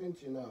 As I'm talking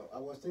to you now, I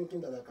was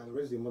thinking that I can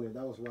raise the money.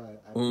 That was why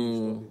I didn't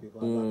stop it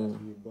because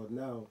but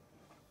now,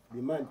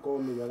 the man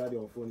called me the other day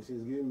on phone. He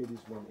says, "Give me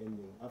this month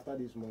ending. After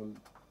this month,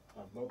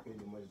 I've not paid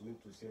the money. He's going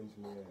to send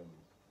me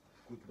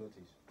quick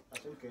notice." I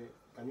said, "Okay,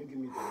 can you give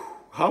me time?"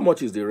 How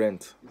much is the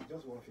rent? It's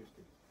just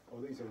 150.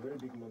 Although it's a very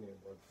big money,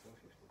 but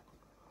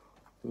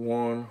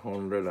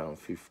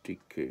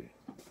 150K.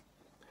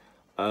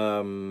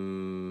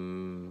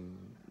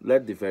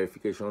 Let the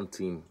verification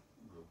team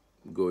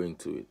go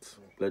into it.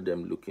 Let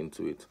them look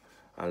into it,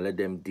 and let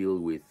them deal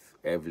with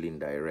Evelyn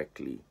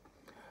directly.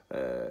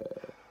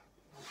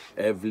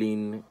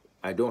 Evelyn,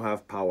 I don't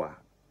have power.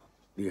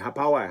 The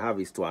power I have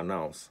is to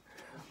announce.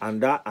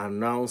 And that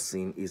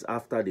announcing is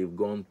after they've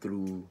gone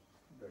through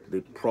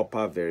the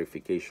proper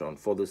verification.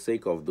 For the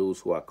sake of those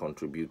who are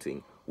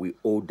contributing, we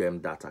owe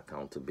them that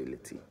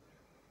accountability.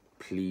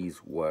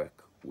 Please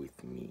work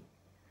with me.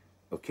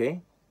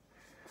 Okay?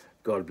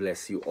 God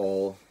bless you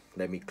all.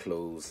 Let me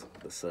close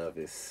the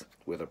service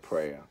with a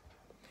prayer.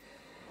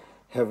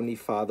 Heavenly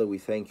Father, we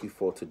thank you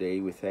for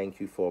today. We thank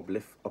you for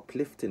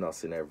uplifting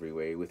us in every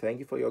way. We thank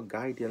you for your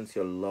guidance,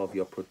 your love,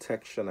 your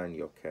protection, and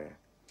your care.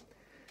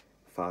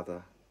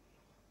 Father,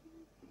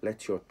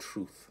 let your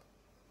truth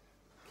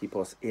keep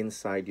us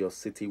inside your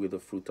city with the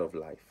fruit of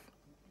life.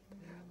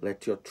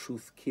 Let your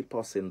truth keep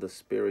us in the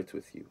spirit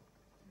with you,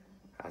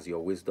 as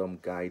your wisdom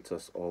guides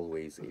us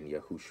always in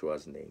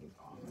Yahushua's name.